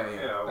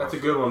 Yeah. That's a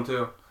good one,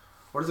 too.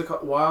 What is it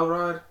called? Wild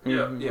Ride?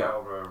 Yeah. Yeah.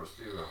 Wild Ride with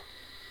Steve.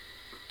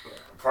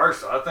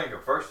 First, I think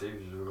at first he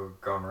was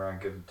just going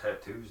around giving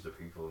tattoos to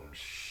people and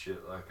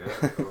shit like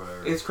that. Or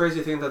whatever. It's crazy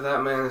to think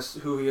that man is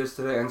who he is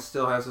today and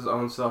still has his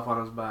own stuff on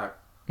his back.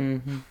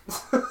 Mm-hmm.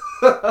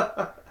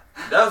 That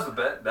was the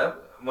bet. That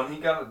when he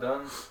got it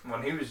done,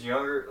 when he was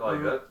younger,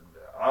 like that.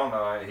 I don't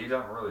know. He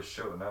doesn't really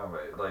show it now,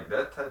 but like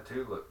that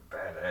tattoo looked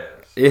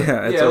badass.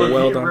 Yeah, it's a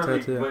well done really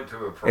tattoo. Went to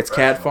a it's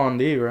Kat Von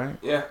D, right?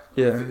 Yeah.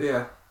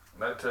 Yeah.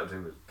 That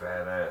tattoo was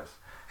badass.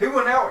 He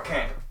went out with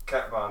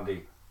Kat Von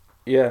D.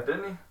 Yeah.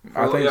 Didn't he?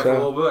 I think so. For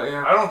a little bit,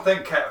 yeah. I don't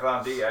think Kat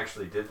Von D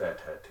actually did that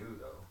tattoo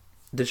though.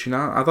 Did she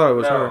not? I thought it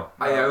was her.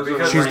 Yeah,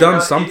 because she's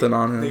done something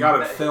on him. They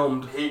got it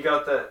filmed. He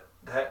got that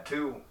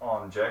tattoo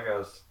on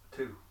Jackass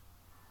 2.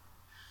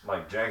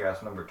 Like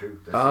Jackass number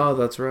 2.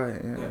 That's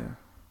right. Yeah.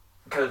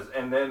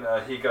 And then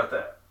he got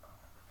that.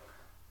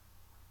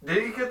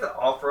 Did he get the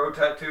off-road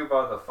tattoo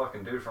by the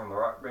fucking dude from the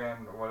rock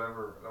band or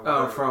whatever?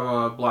 Oh,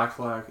 from Black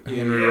Flag.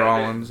 Henry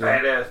Rollins.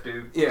 Badass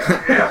dude. Yeah.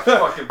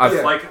 Fucking.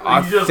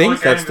 I think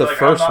that's the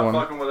first one. I'm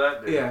not fucking with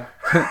that dude. Yeah.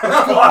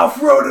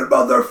 Off-roaded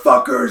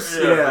motherfuckers.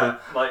 Yeah.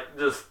 Like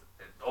just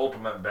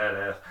ultimate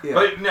badass. Yeah.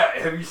 But now,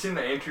 have you seen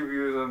the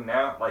interview with him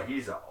now? Like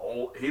he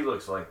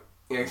looks like.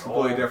 Yeah, it's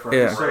completely different.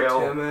 Yeah. He's so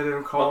timid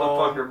and calm.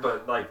 Motherfucker,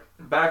 but like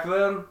back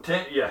then,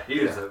 he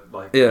was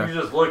like Yeah. you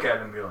just look at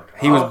him and be like,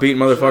 He was beating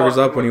motherfuckers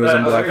up when he was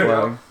in Black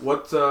Flag.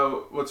 What's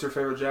your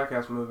favorite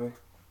Jackass movie?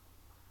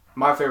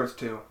 My favorite's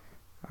 2.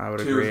 I would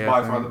 2 agree. is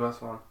by far the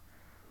best one.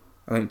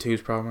 I think 2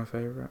 is probably my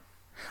favorite.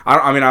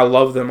 I mean, I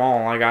love them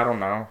all. Like, I don't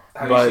know.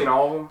 Have you seen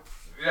all of them?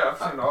 Yeah, I've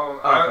seen all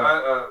of them. Okay.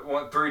 I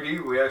went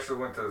 3D. We actually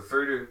went to the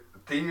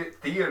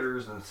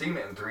theaters and seen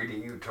it in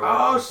 3D.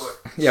 Oh,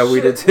 Yeah,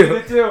 we did shit, too. We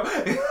did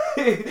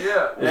too.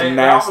 Yeah, was and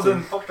I nasty. was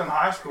in fucking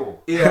high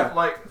school. Yeah.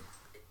 like,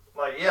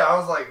 yeah, I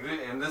was like,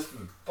 and this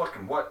was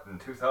fucking what, in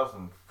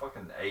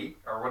 2008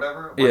 or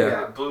whatever? When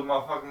Yeah. It blew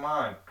my fucking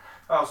mind.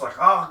 I was like,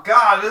 oh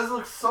god, this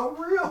looks so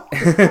real.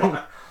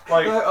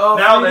 like, oh,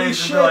 nowadays,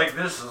 3D you'd be like,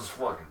 this is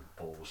fucking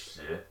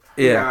bullshit.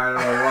 Yeah. I don't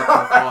know what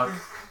the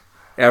fuck.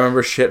 I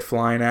remember shit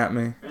flying at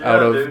me Yeah,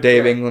 out of dude.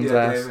 Dave Yeah, England's yeah,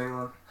 ass. Dave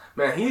England.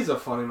 Man, he's a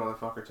funny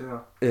motherfucker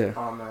too. Yeah.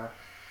 On there.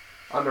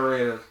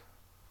 Underrated.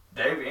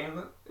 Dave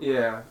England?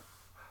 Yeah.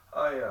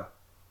 Oh,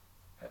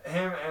 yeah.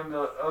 Him and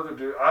the other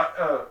dude,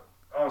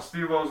 on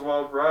Steve O's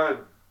Wild Ride,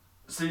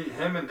 see,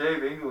 him and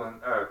Dave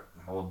England,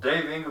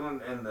 Dave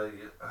England and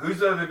who's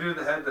the other dude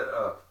that had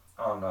the,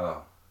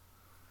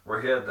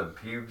 where he had the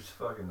pubes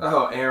fucking...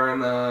 Oh, Aaron,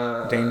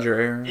 Danger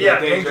Aaron. Yeah,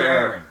 Danger Danger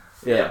Aaron. Aaron.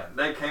 Yeah.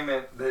 They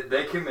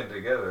came in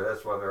together.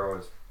 That's why they're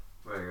always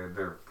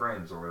they're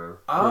friends or whatever.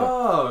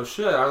 Oh,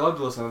 shit. I love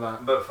to listen to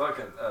that. But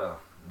fucking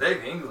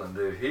Dave England,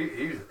 dude,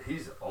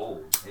 he's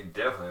old. He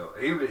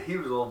definitely he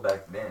was old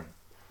back then.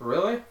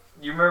 Really?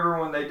 You remember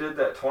when they did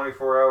that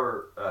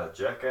 24-hour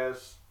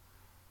Jackass?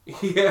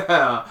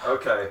 Yeah.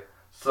 Okay,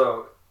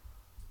 so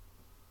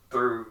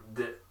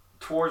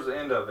towards the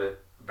end of it,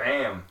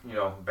 Bam,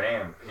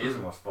 he's the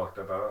most fucked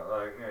up out.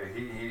 Like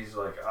he's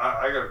like,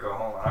 I gotta go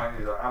home.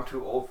 He's like, I'm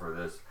too old for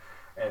this.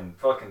 And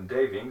fucking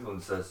Dave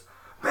England says,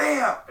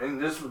 Bam!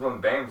 And this was when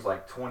Bam's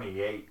like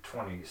 28,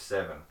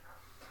 27.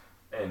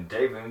 And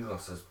Dave England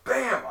says,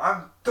 Bam!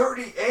 I'm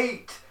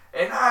 38!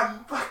 And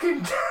I'm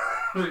fucking...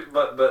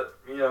 but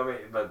you know what I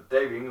mean? But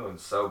Dave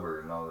England's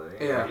sober and all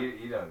that. Yeah.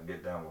 He doesn't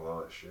get down with all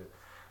that shit.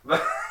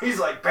 But he's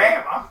like,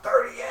 Bam! I'm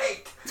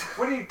 38!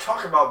 What are you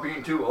talking about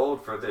being too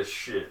old for this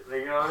shit?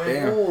 You know what I mean?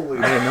 Damn. Holy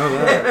I didn't know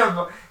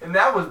that. And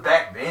that was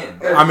back then.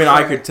 I mean,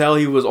 I could tell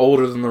he was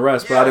older than the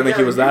rest, but I didn't think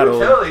he was that you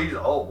old. could tell he's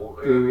old.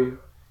 Mhm.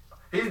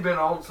 He's been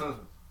old since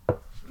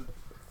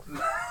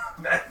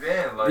back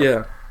then. Like,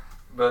 Yeah.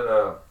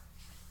 But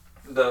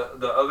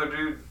the other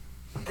dude,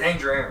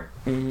 Danger Aaron.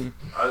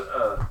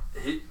 Mhm.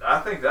 I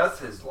think that's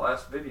his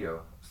last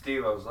video.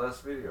 Steve-O's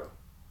last video.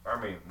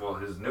 I mean, well,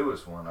 his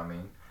newest one. I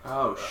mean.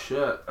 Oh, shit.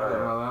 I didn't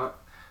know that.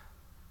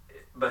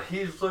 But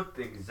he's looked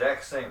the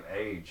exact same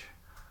age.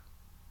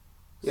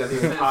 Yeah, the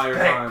Since entire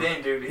back time.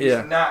 then, dude. He's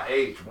Yeah. not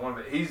aged one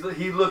bit.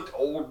 He looked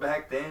old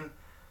back then,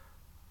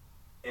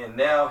 and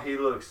now he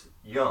looks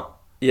young.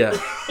 Yeah.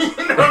 You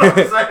know what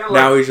I'm saying?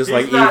 Now he's just,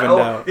 like, not evened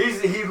old. out.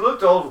 He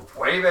looked old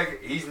way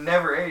back. He's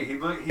never aged. He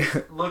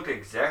looked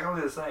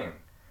exactly the same.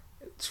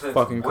 It's Since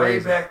fucking way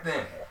crazy. back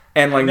then.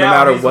 And like, no Now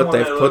matter he's the what one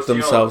they've that put looks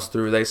themselves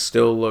through, they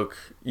still look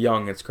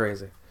young. It's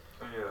crazy.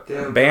 Yeah.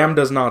 Damn, Bam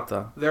does not,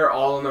 though. They're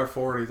all in their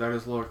 40s. I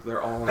just looked.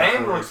 They're all in their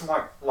Bam 40s.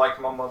 looks like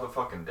my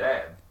motherfucking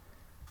dad.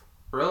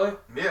 Really?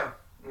 Yeah,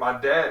 my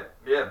dad.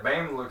 Yeah,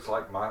 Bam looks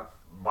like my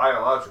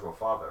biological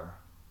father.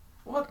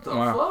 What the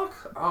Wow.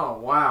 fuck? Oh,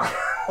 wow.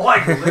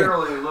 Like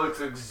literally looks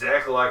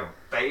exactly like him.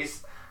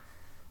 Face,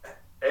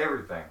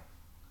 everything.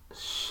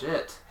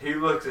 Shit. He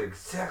looks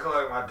exactly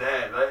like my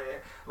dad.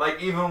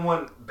 Like even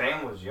when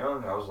Bam was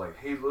young, I was like,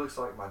 he looks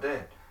like my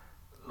dad.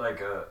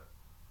 Like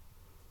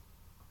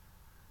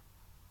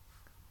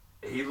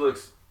he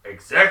looks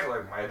exactly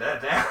like my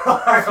dad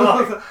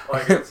now.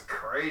 like it's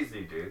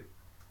crazy, dude.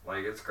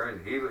 Like it's crazy.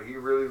 He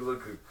really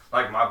looked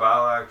like my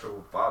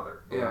biological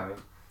father. You know what I mean?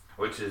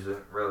 Which isn't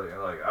really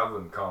like I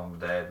wouldn't call him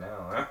dad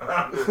now.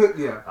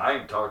 Yeah. I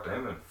ain't talked to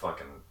him in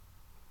fucking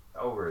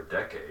over a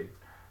decade.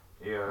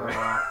 You know what I mean?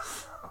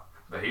 wow.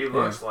 But he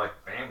looks like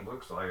Bam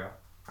looks like him.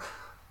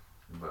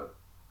 But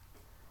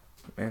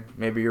Man,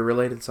 maybe you're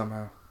related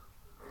somehow.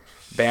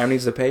 Bam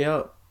needs to pay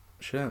up.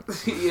 Shit.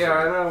 Yeah,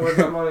 I know. Where's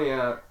the money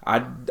at? I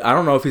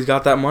don't know if he's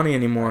got that money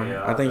anymore.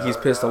 yeah, I think he's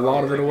pissed a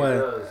lot of it away.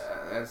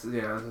 I was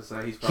gonna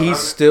say, he's probably... He's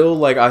still,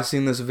 like, I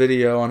seen this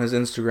video on his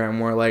Instagram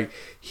where, like,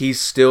 he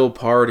still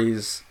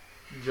parties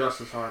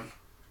just as hard.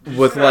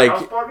 with, like,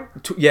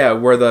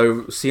 where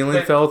the ceiling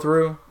Hey. fell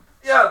through.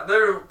 yeah,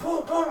 they're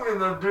boom boom,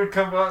 and the dude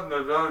comes out, and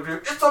the other dude,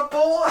 it's a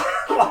bull.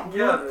 Like,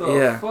 yeah, What the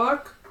Yeah.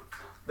 fuck?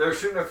 they're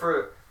shooting it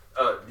for.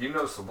 You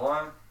know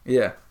Sublime?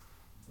 Yeah.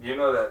 You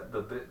know that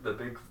the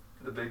big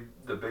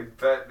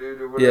fat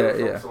dude or whatever Yeah,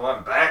 from yeah.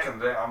 Sublime back in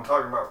the day. I'm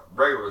talking about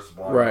regular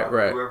Sublime, Right, not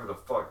right. Whoever the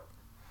fuck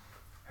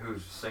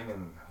who's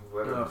singing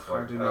whatever the Ugh, I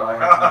fuck. do not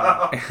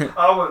Like,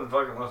 I wouldn't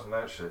fucking listen to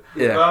that shit.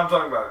 Yeah. But I'm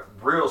talking about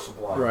real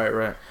Sublime.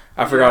 Right.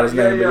 I forgot his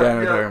name, but yeah, I know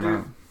what you're talking dude,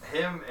 about.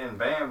 him and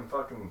Bam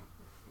fucking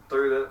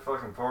threw that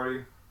fucking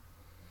party,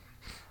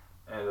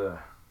 and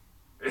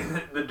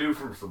the dude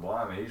from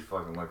Sublime, he's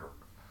fucking like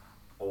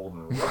old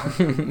and rough.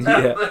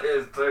 Yeah. That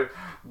is too.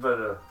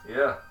 But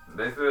yeah,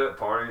 they threw that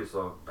party,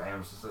 so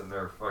Bam's sitting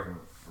there fucking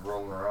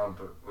rolling around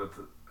with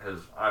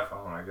his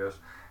iPhone, I guess,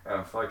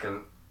 and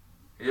fucking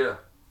yeah.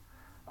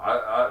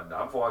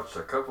 I've watched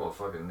a couple of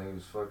fucking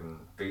news fucking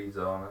feeds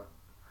on it,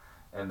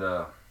 and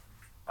I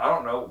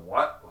don't know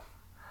what.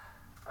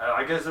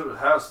 I guess it was a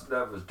house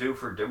that was due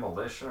for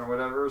demolition or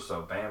whatever.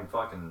 So Bam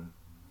fucking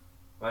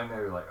went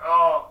there like,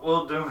 oh,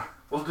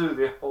 we'll do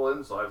the whole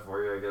inside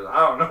for you, I guess.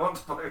 I don't know what the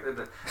fuck they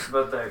did.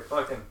 But they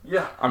fucking,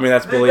 yeah. I mean,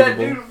 that's That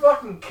believable. dude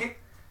fucking kicked,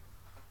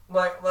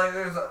 like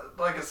there's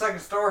a second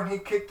star, and he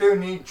kicked through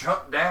and he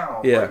jumped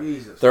down. Yeah. Like,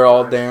 Jesus. They're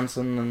all Christ.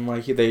 dancing and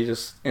like they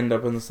just end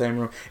up in the same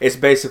room. It's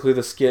basically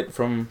the skit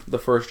from the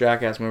first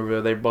Jackass movie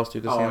where they bust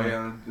through the Oh ceiling.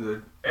 yeah, and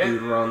the and,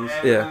 dude runs.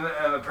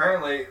 and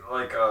apparently,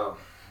 like, all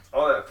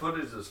that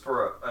footage is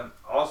for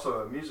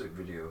also a music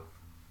video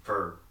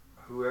for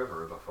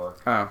whoever the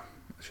fuck. Oh,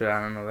 shit!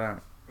 I don't know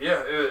that.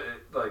 Yeah,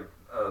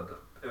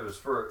 it was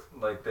for,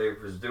 like, they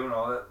was doing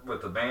all that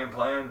with the band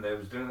playing. They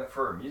was doing that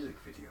for a music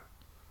video.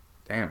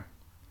 Damn.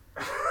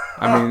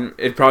 I mean,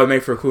 it'd probably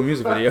make for a cool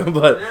music video,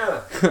 but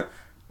Yeah.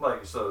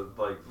 like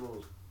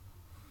little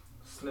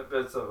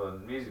snippets of a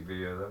music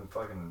video, them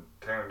fucking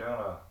tearing down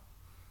a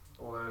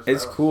old ass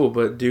it's house. cool.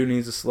 But dude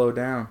needs to slow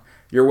down.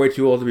 You're way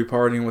too old to be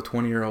partying with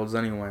 20-year-olds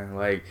anyway.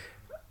 Like,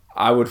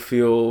 I would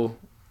feel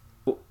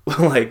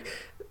like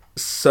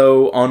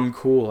so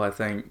uncool. I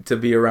think to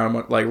be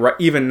around like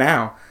even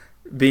now,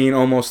 being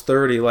almost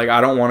 30. Like,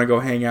 I don't want to go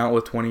hang out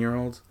with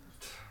 20-year-olds.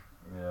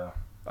 Yeah.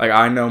 Like,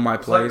 I know my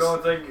It's like place. the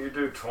only thing you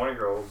do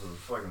 20-year-olds is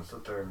fucking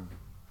sit there and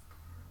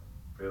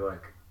be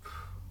like,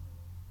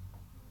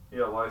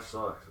 yeah, life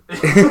sucks. like,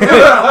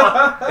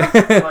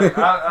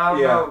 I don't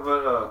Yeah. know,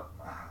 but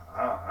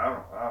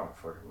I don't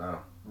fucking know.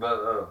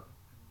 But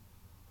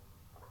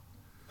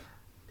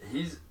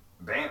he's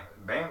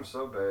Bam's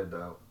so bad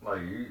though.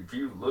 Like, if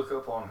you look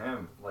up on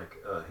him, like,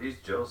 he's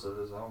jealous of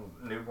his own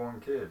newborn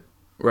kid.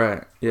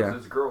 Right. Yeah.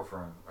 His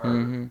girlfriend, or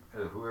Mhm.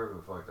 whoever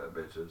the fuck that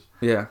bitch is.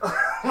 Yeah.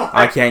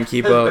 I can't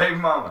keep his up. baby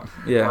mama.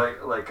 Yeah.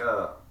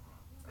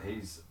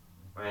 He's,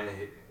 man,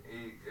 he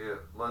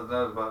let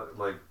us about,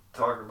 like,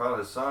 talking about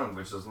his son,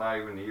 which is not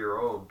even a year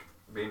old,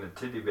 being a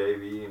titty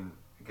baby, and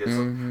gets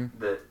Mhm.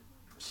 that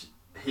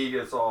he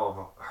gets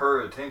all of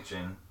her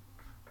attention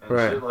and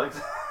Right. shit like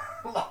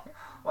that.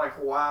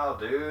 Like, wow,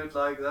 dude,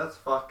 like, that's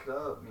fucked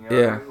up. You know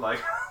Yeah. what I mean? Like,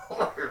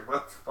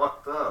 that's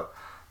fucked up.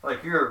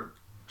 Like, you're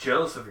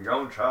jealous of your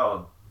own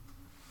child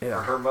for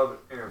Yeah. her mother,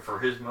 or for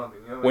his mother.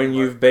 You know what I When mean?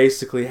 you've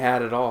basically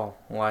had it all.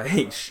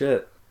 Like,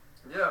 shit.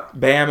 Like, yeah.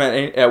 Bam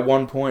at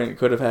one point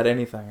could have had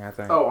anything, I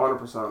think. Oh,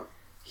 100%.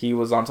 He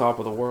was on top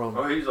of the world.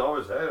 Well, he's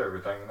always had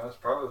everything, and that's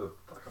probably the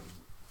fucking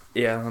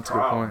Yeah, that's a good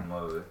point. problem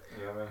of it.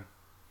 You know what I mean?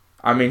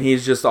 I mean,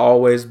 he's just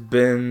always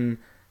been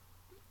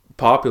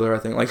popular, I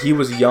think. Like, he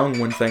was young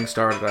when things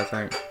started, I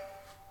think.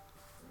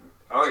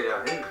 Oh,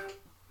 yeah,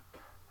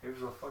 he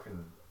was a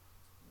fucking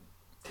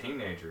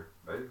teenager,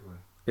 basically.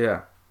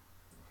 Yeah.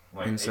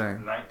 Like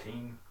Insane.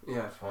 19,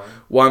 Yeah. 20.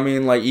 Well, I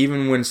mean, like,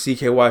 even when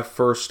CKY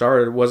first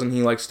started, wasn't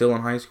he, like, still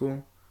in high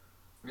school?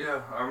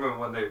 Yeah, I remember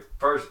when they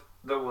first,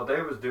 they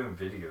was doing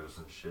videos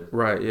and shit.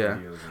 Right, yeah.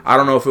 Videos and I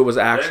don't shit. know if it was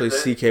actually They-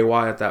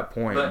 CKY at that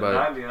point, But in but...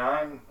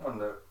 99,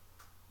 when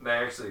they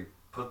actually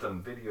put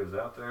them videos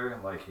out there,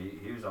 and, like,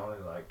 he was only,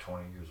 like,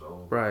 20 years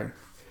old. Right.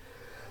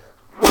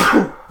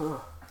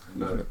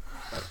 But,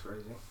 That's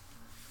crazy.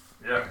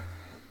 yeah.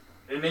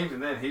 And even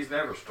then, he's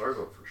never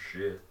struggled for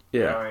shit. Yeah.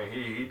 You know what I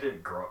mean, he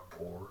didn't grow up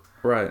poor.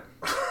 Right.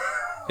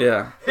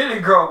 Yeah. He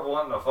didn't grow up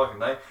wanting a fucking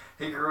thing.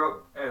 He grew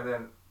up, and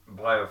then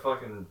by a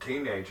fucking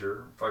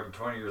teenager, fucking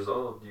 20 years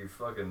old, you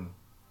fucking,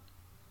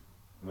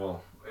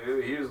 well, he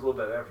was a little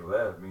bit after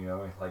that, you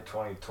know, like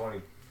 20,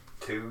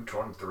 22,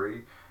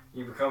 23.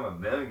 You become a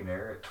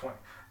millionaire at 20.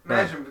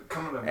 Imagine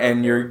becoming a millionaire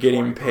And you're at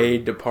getting 23.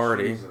 paid to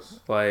party. Jesus.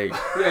 Like...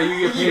 Yeah,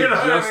 you get paid You know what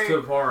I just mean?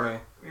 to party.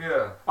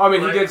 Yeah. I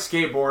mean, Like- he did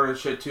skateboard and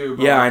shit too.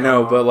 But Yeah, I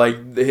know, but,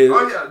 like, his...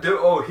 Oh, yeah, dude.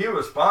 Oh, he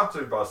was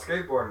sponsored by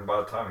skateboarding by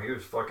the time he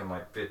was fucking,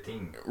 like,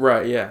 15.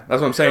 Right, yeah.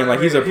 That's what I'm saying. Like,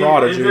 he's a He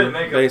prodigy, didn't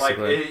make it,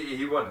 basically. like,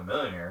 he wasn't a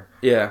millionaire.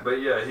 Yeah.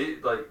 But, yeah, he,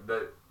 like,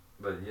 that,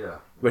 but, yeah.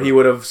 But he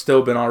would have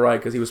still been alright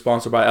because he was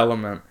sponsored by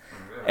Element.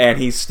 Yeah. And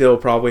he still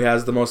probably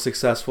has the most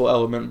successful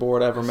Element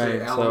board ever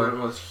made. Element So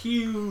was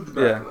huge back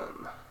Yeah.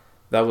 then.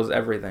 that was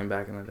everything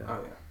back in the day. Oh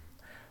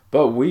yeah.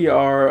 But we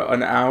are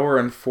an hour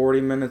and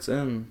 40 minutes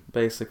in,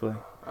 basically.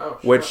 Oh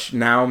shit. Which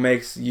now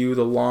makes you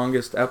the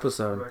longest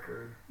episode.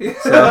 Record.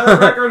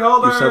 record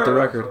holder. You set the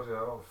record. I told you I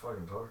don't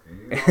fucking talk to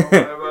you. I don't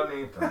know about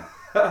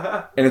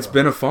anything. And it's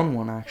been a fun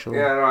one, actually.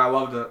 Yeah, no, I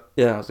loved it.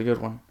 Yeah, it was a good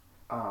one.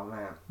 Oh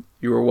man.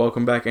 You were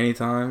welcome back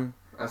anytime.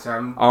 That's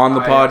on On the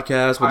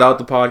podcast, without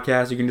the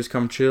podcast, you can just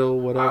come chill,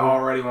 I whatever.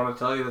 already want to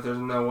tell you that there's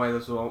no way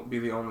this will be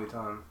the only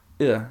time.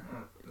 Yeah.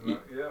 Yeah.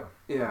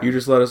 Yeah. You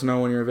just let us know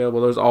when you're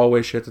available. There's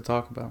always shit to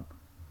talk about.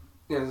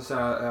 Yeah,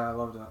 I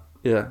loved it.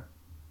 Yeah.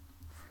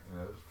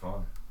 Yeah, it was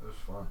fun. It was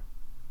fun.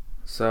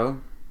 So,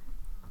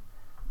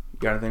 you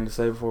got anything to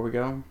say before we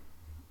go?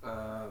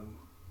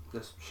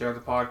 Just share the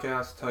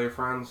podcast, tell your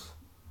friends,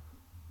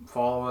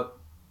 follow it.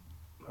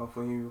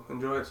 Hopefully you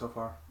enjoy it so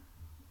far.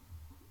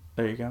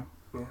 There you go.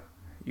 Yeah.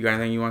 You got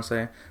anything you want to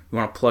say? You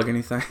want to plug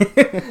anything?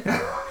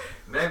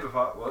 Name the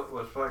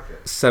what's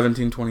podcast?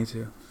 1722.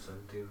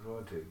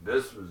 1722.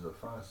 This was the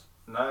funnest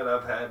night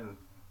I've had in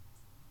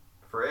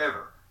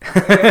forever.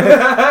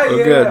 Oh,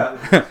 Yeah.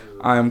 good.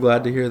 I am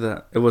glad to hear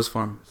that. It was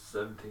fun.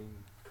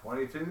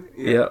 1722?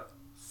 Yep.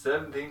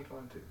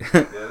 1722.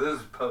 Yeah, this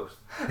is post.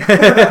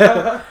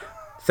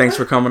 Thanks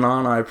for coming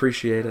on. I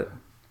appreciate it.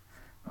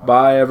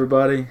 Bye,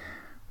 everybody.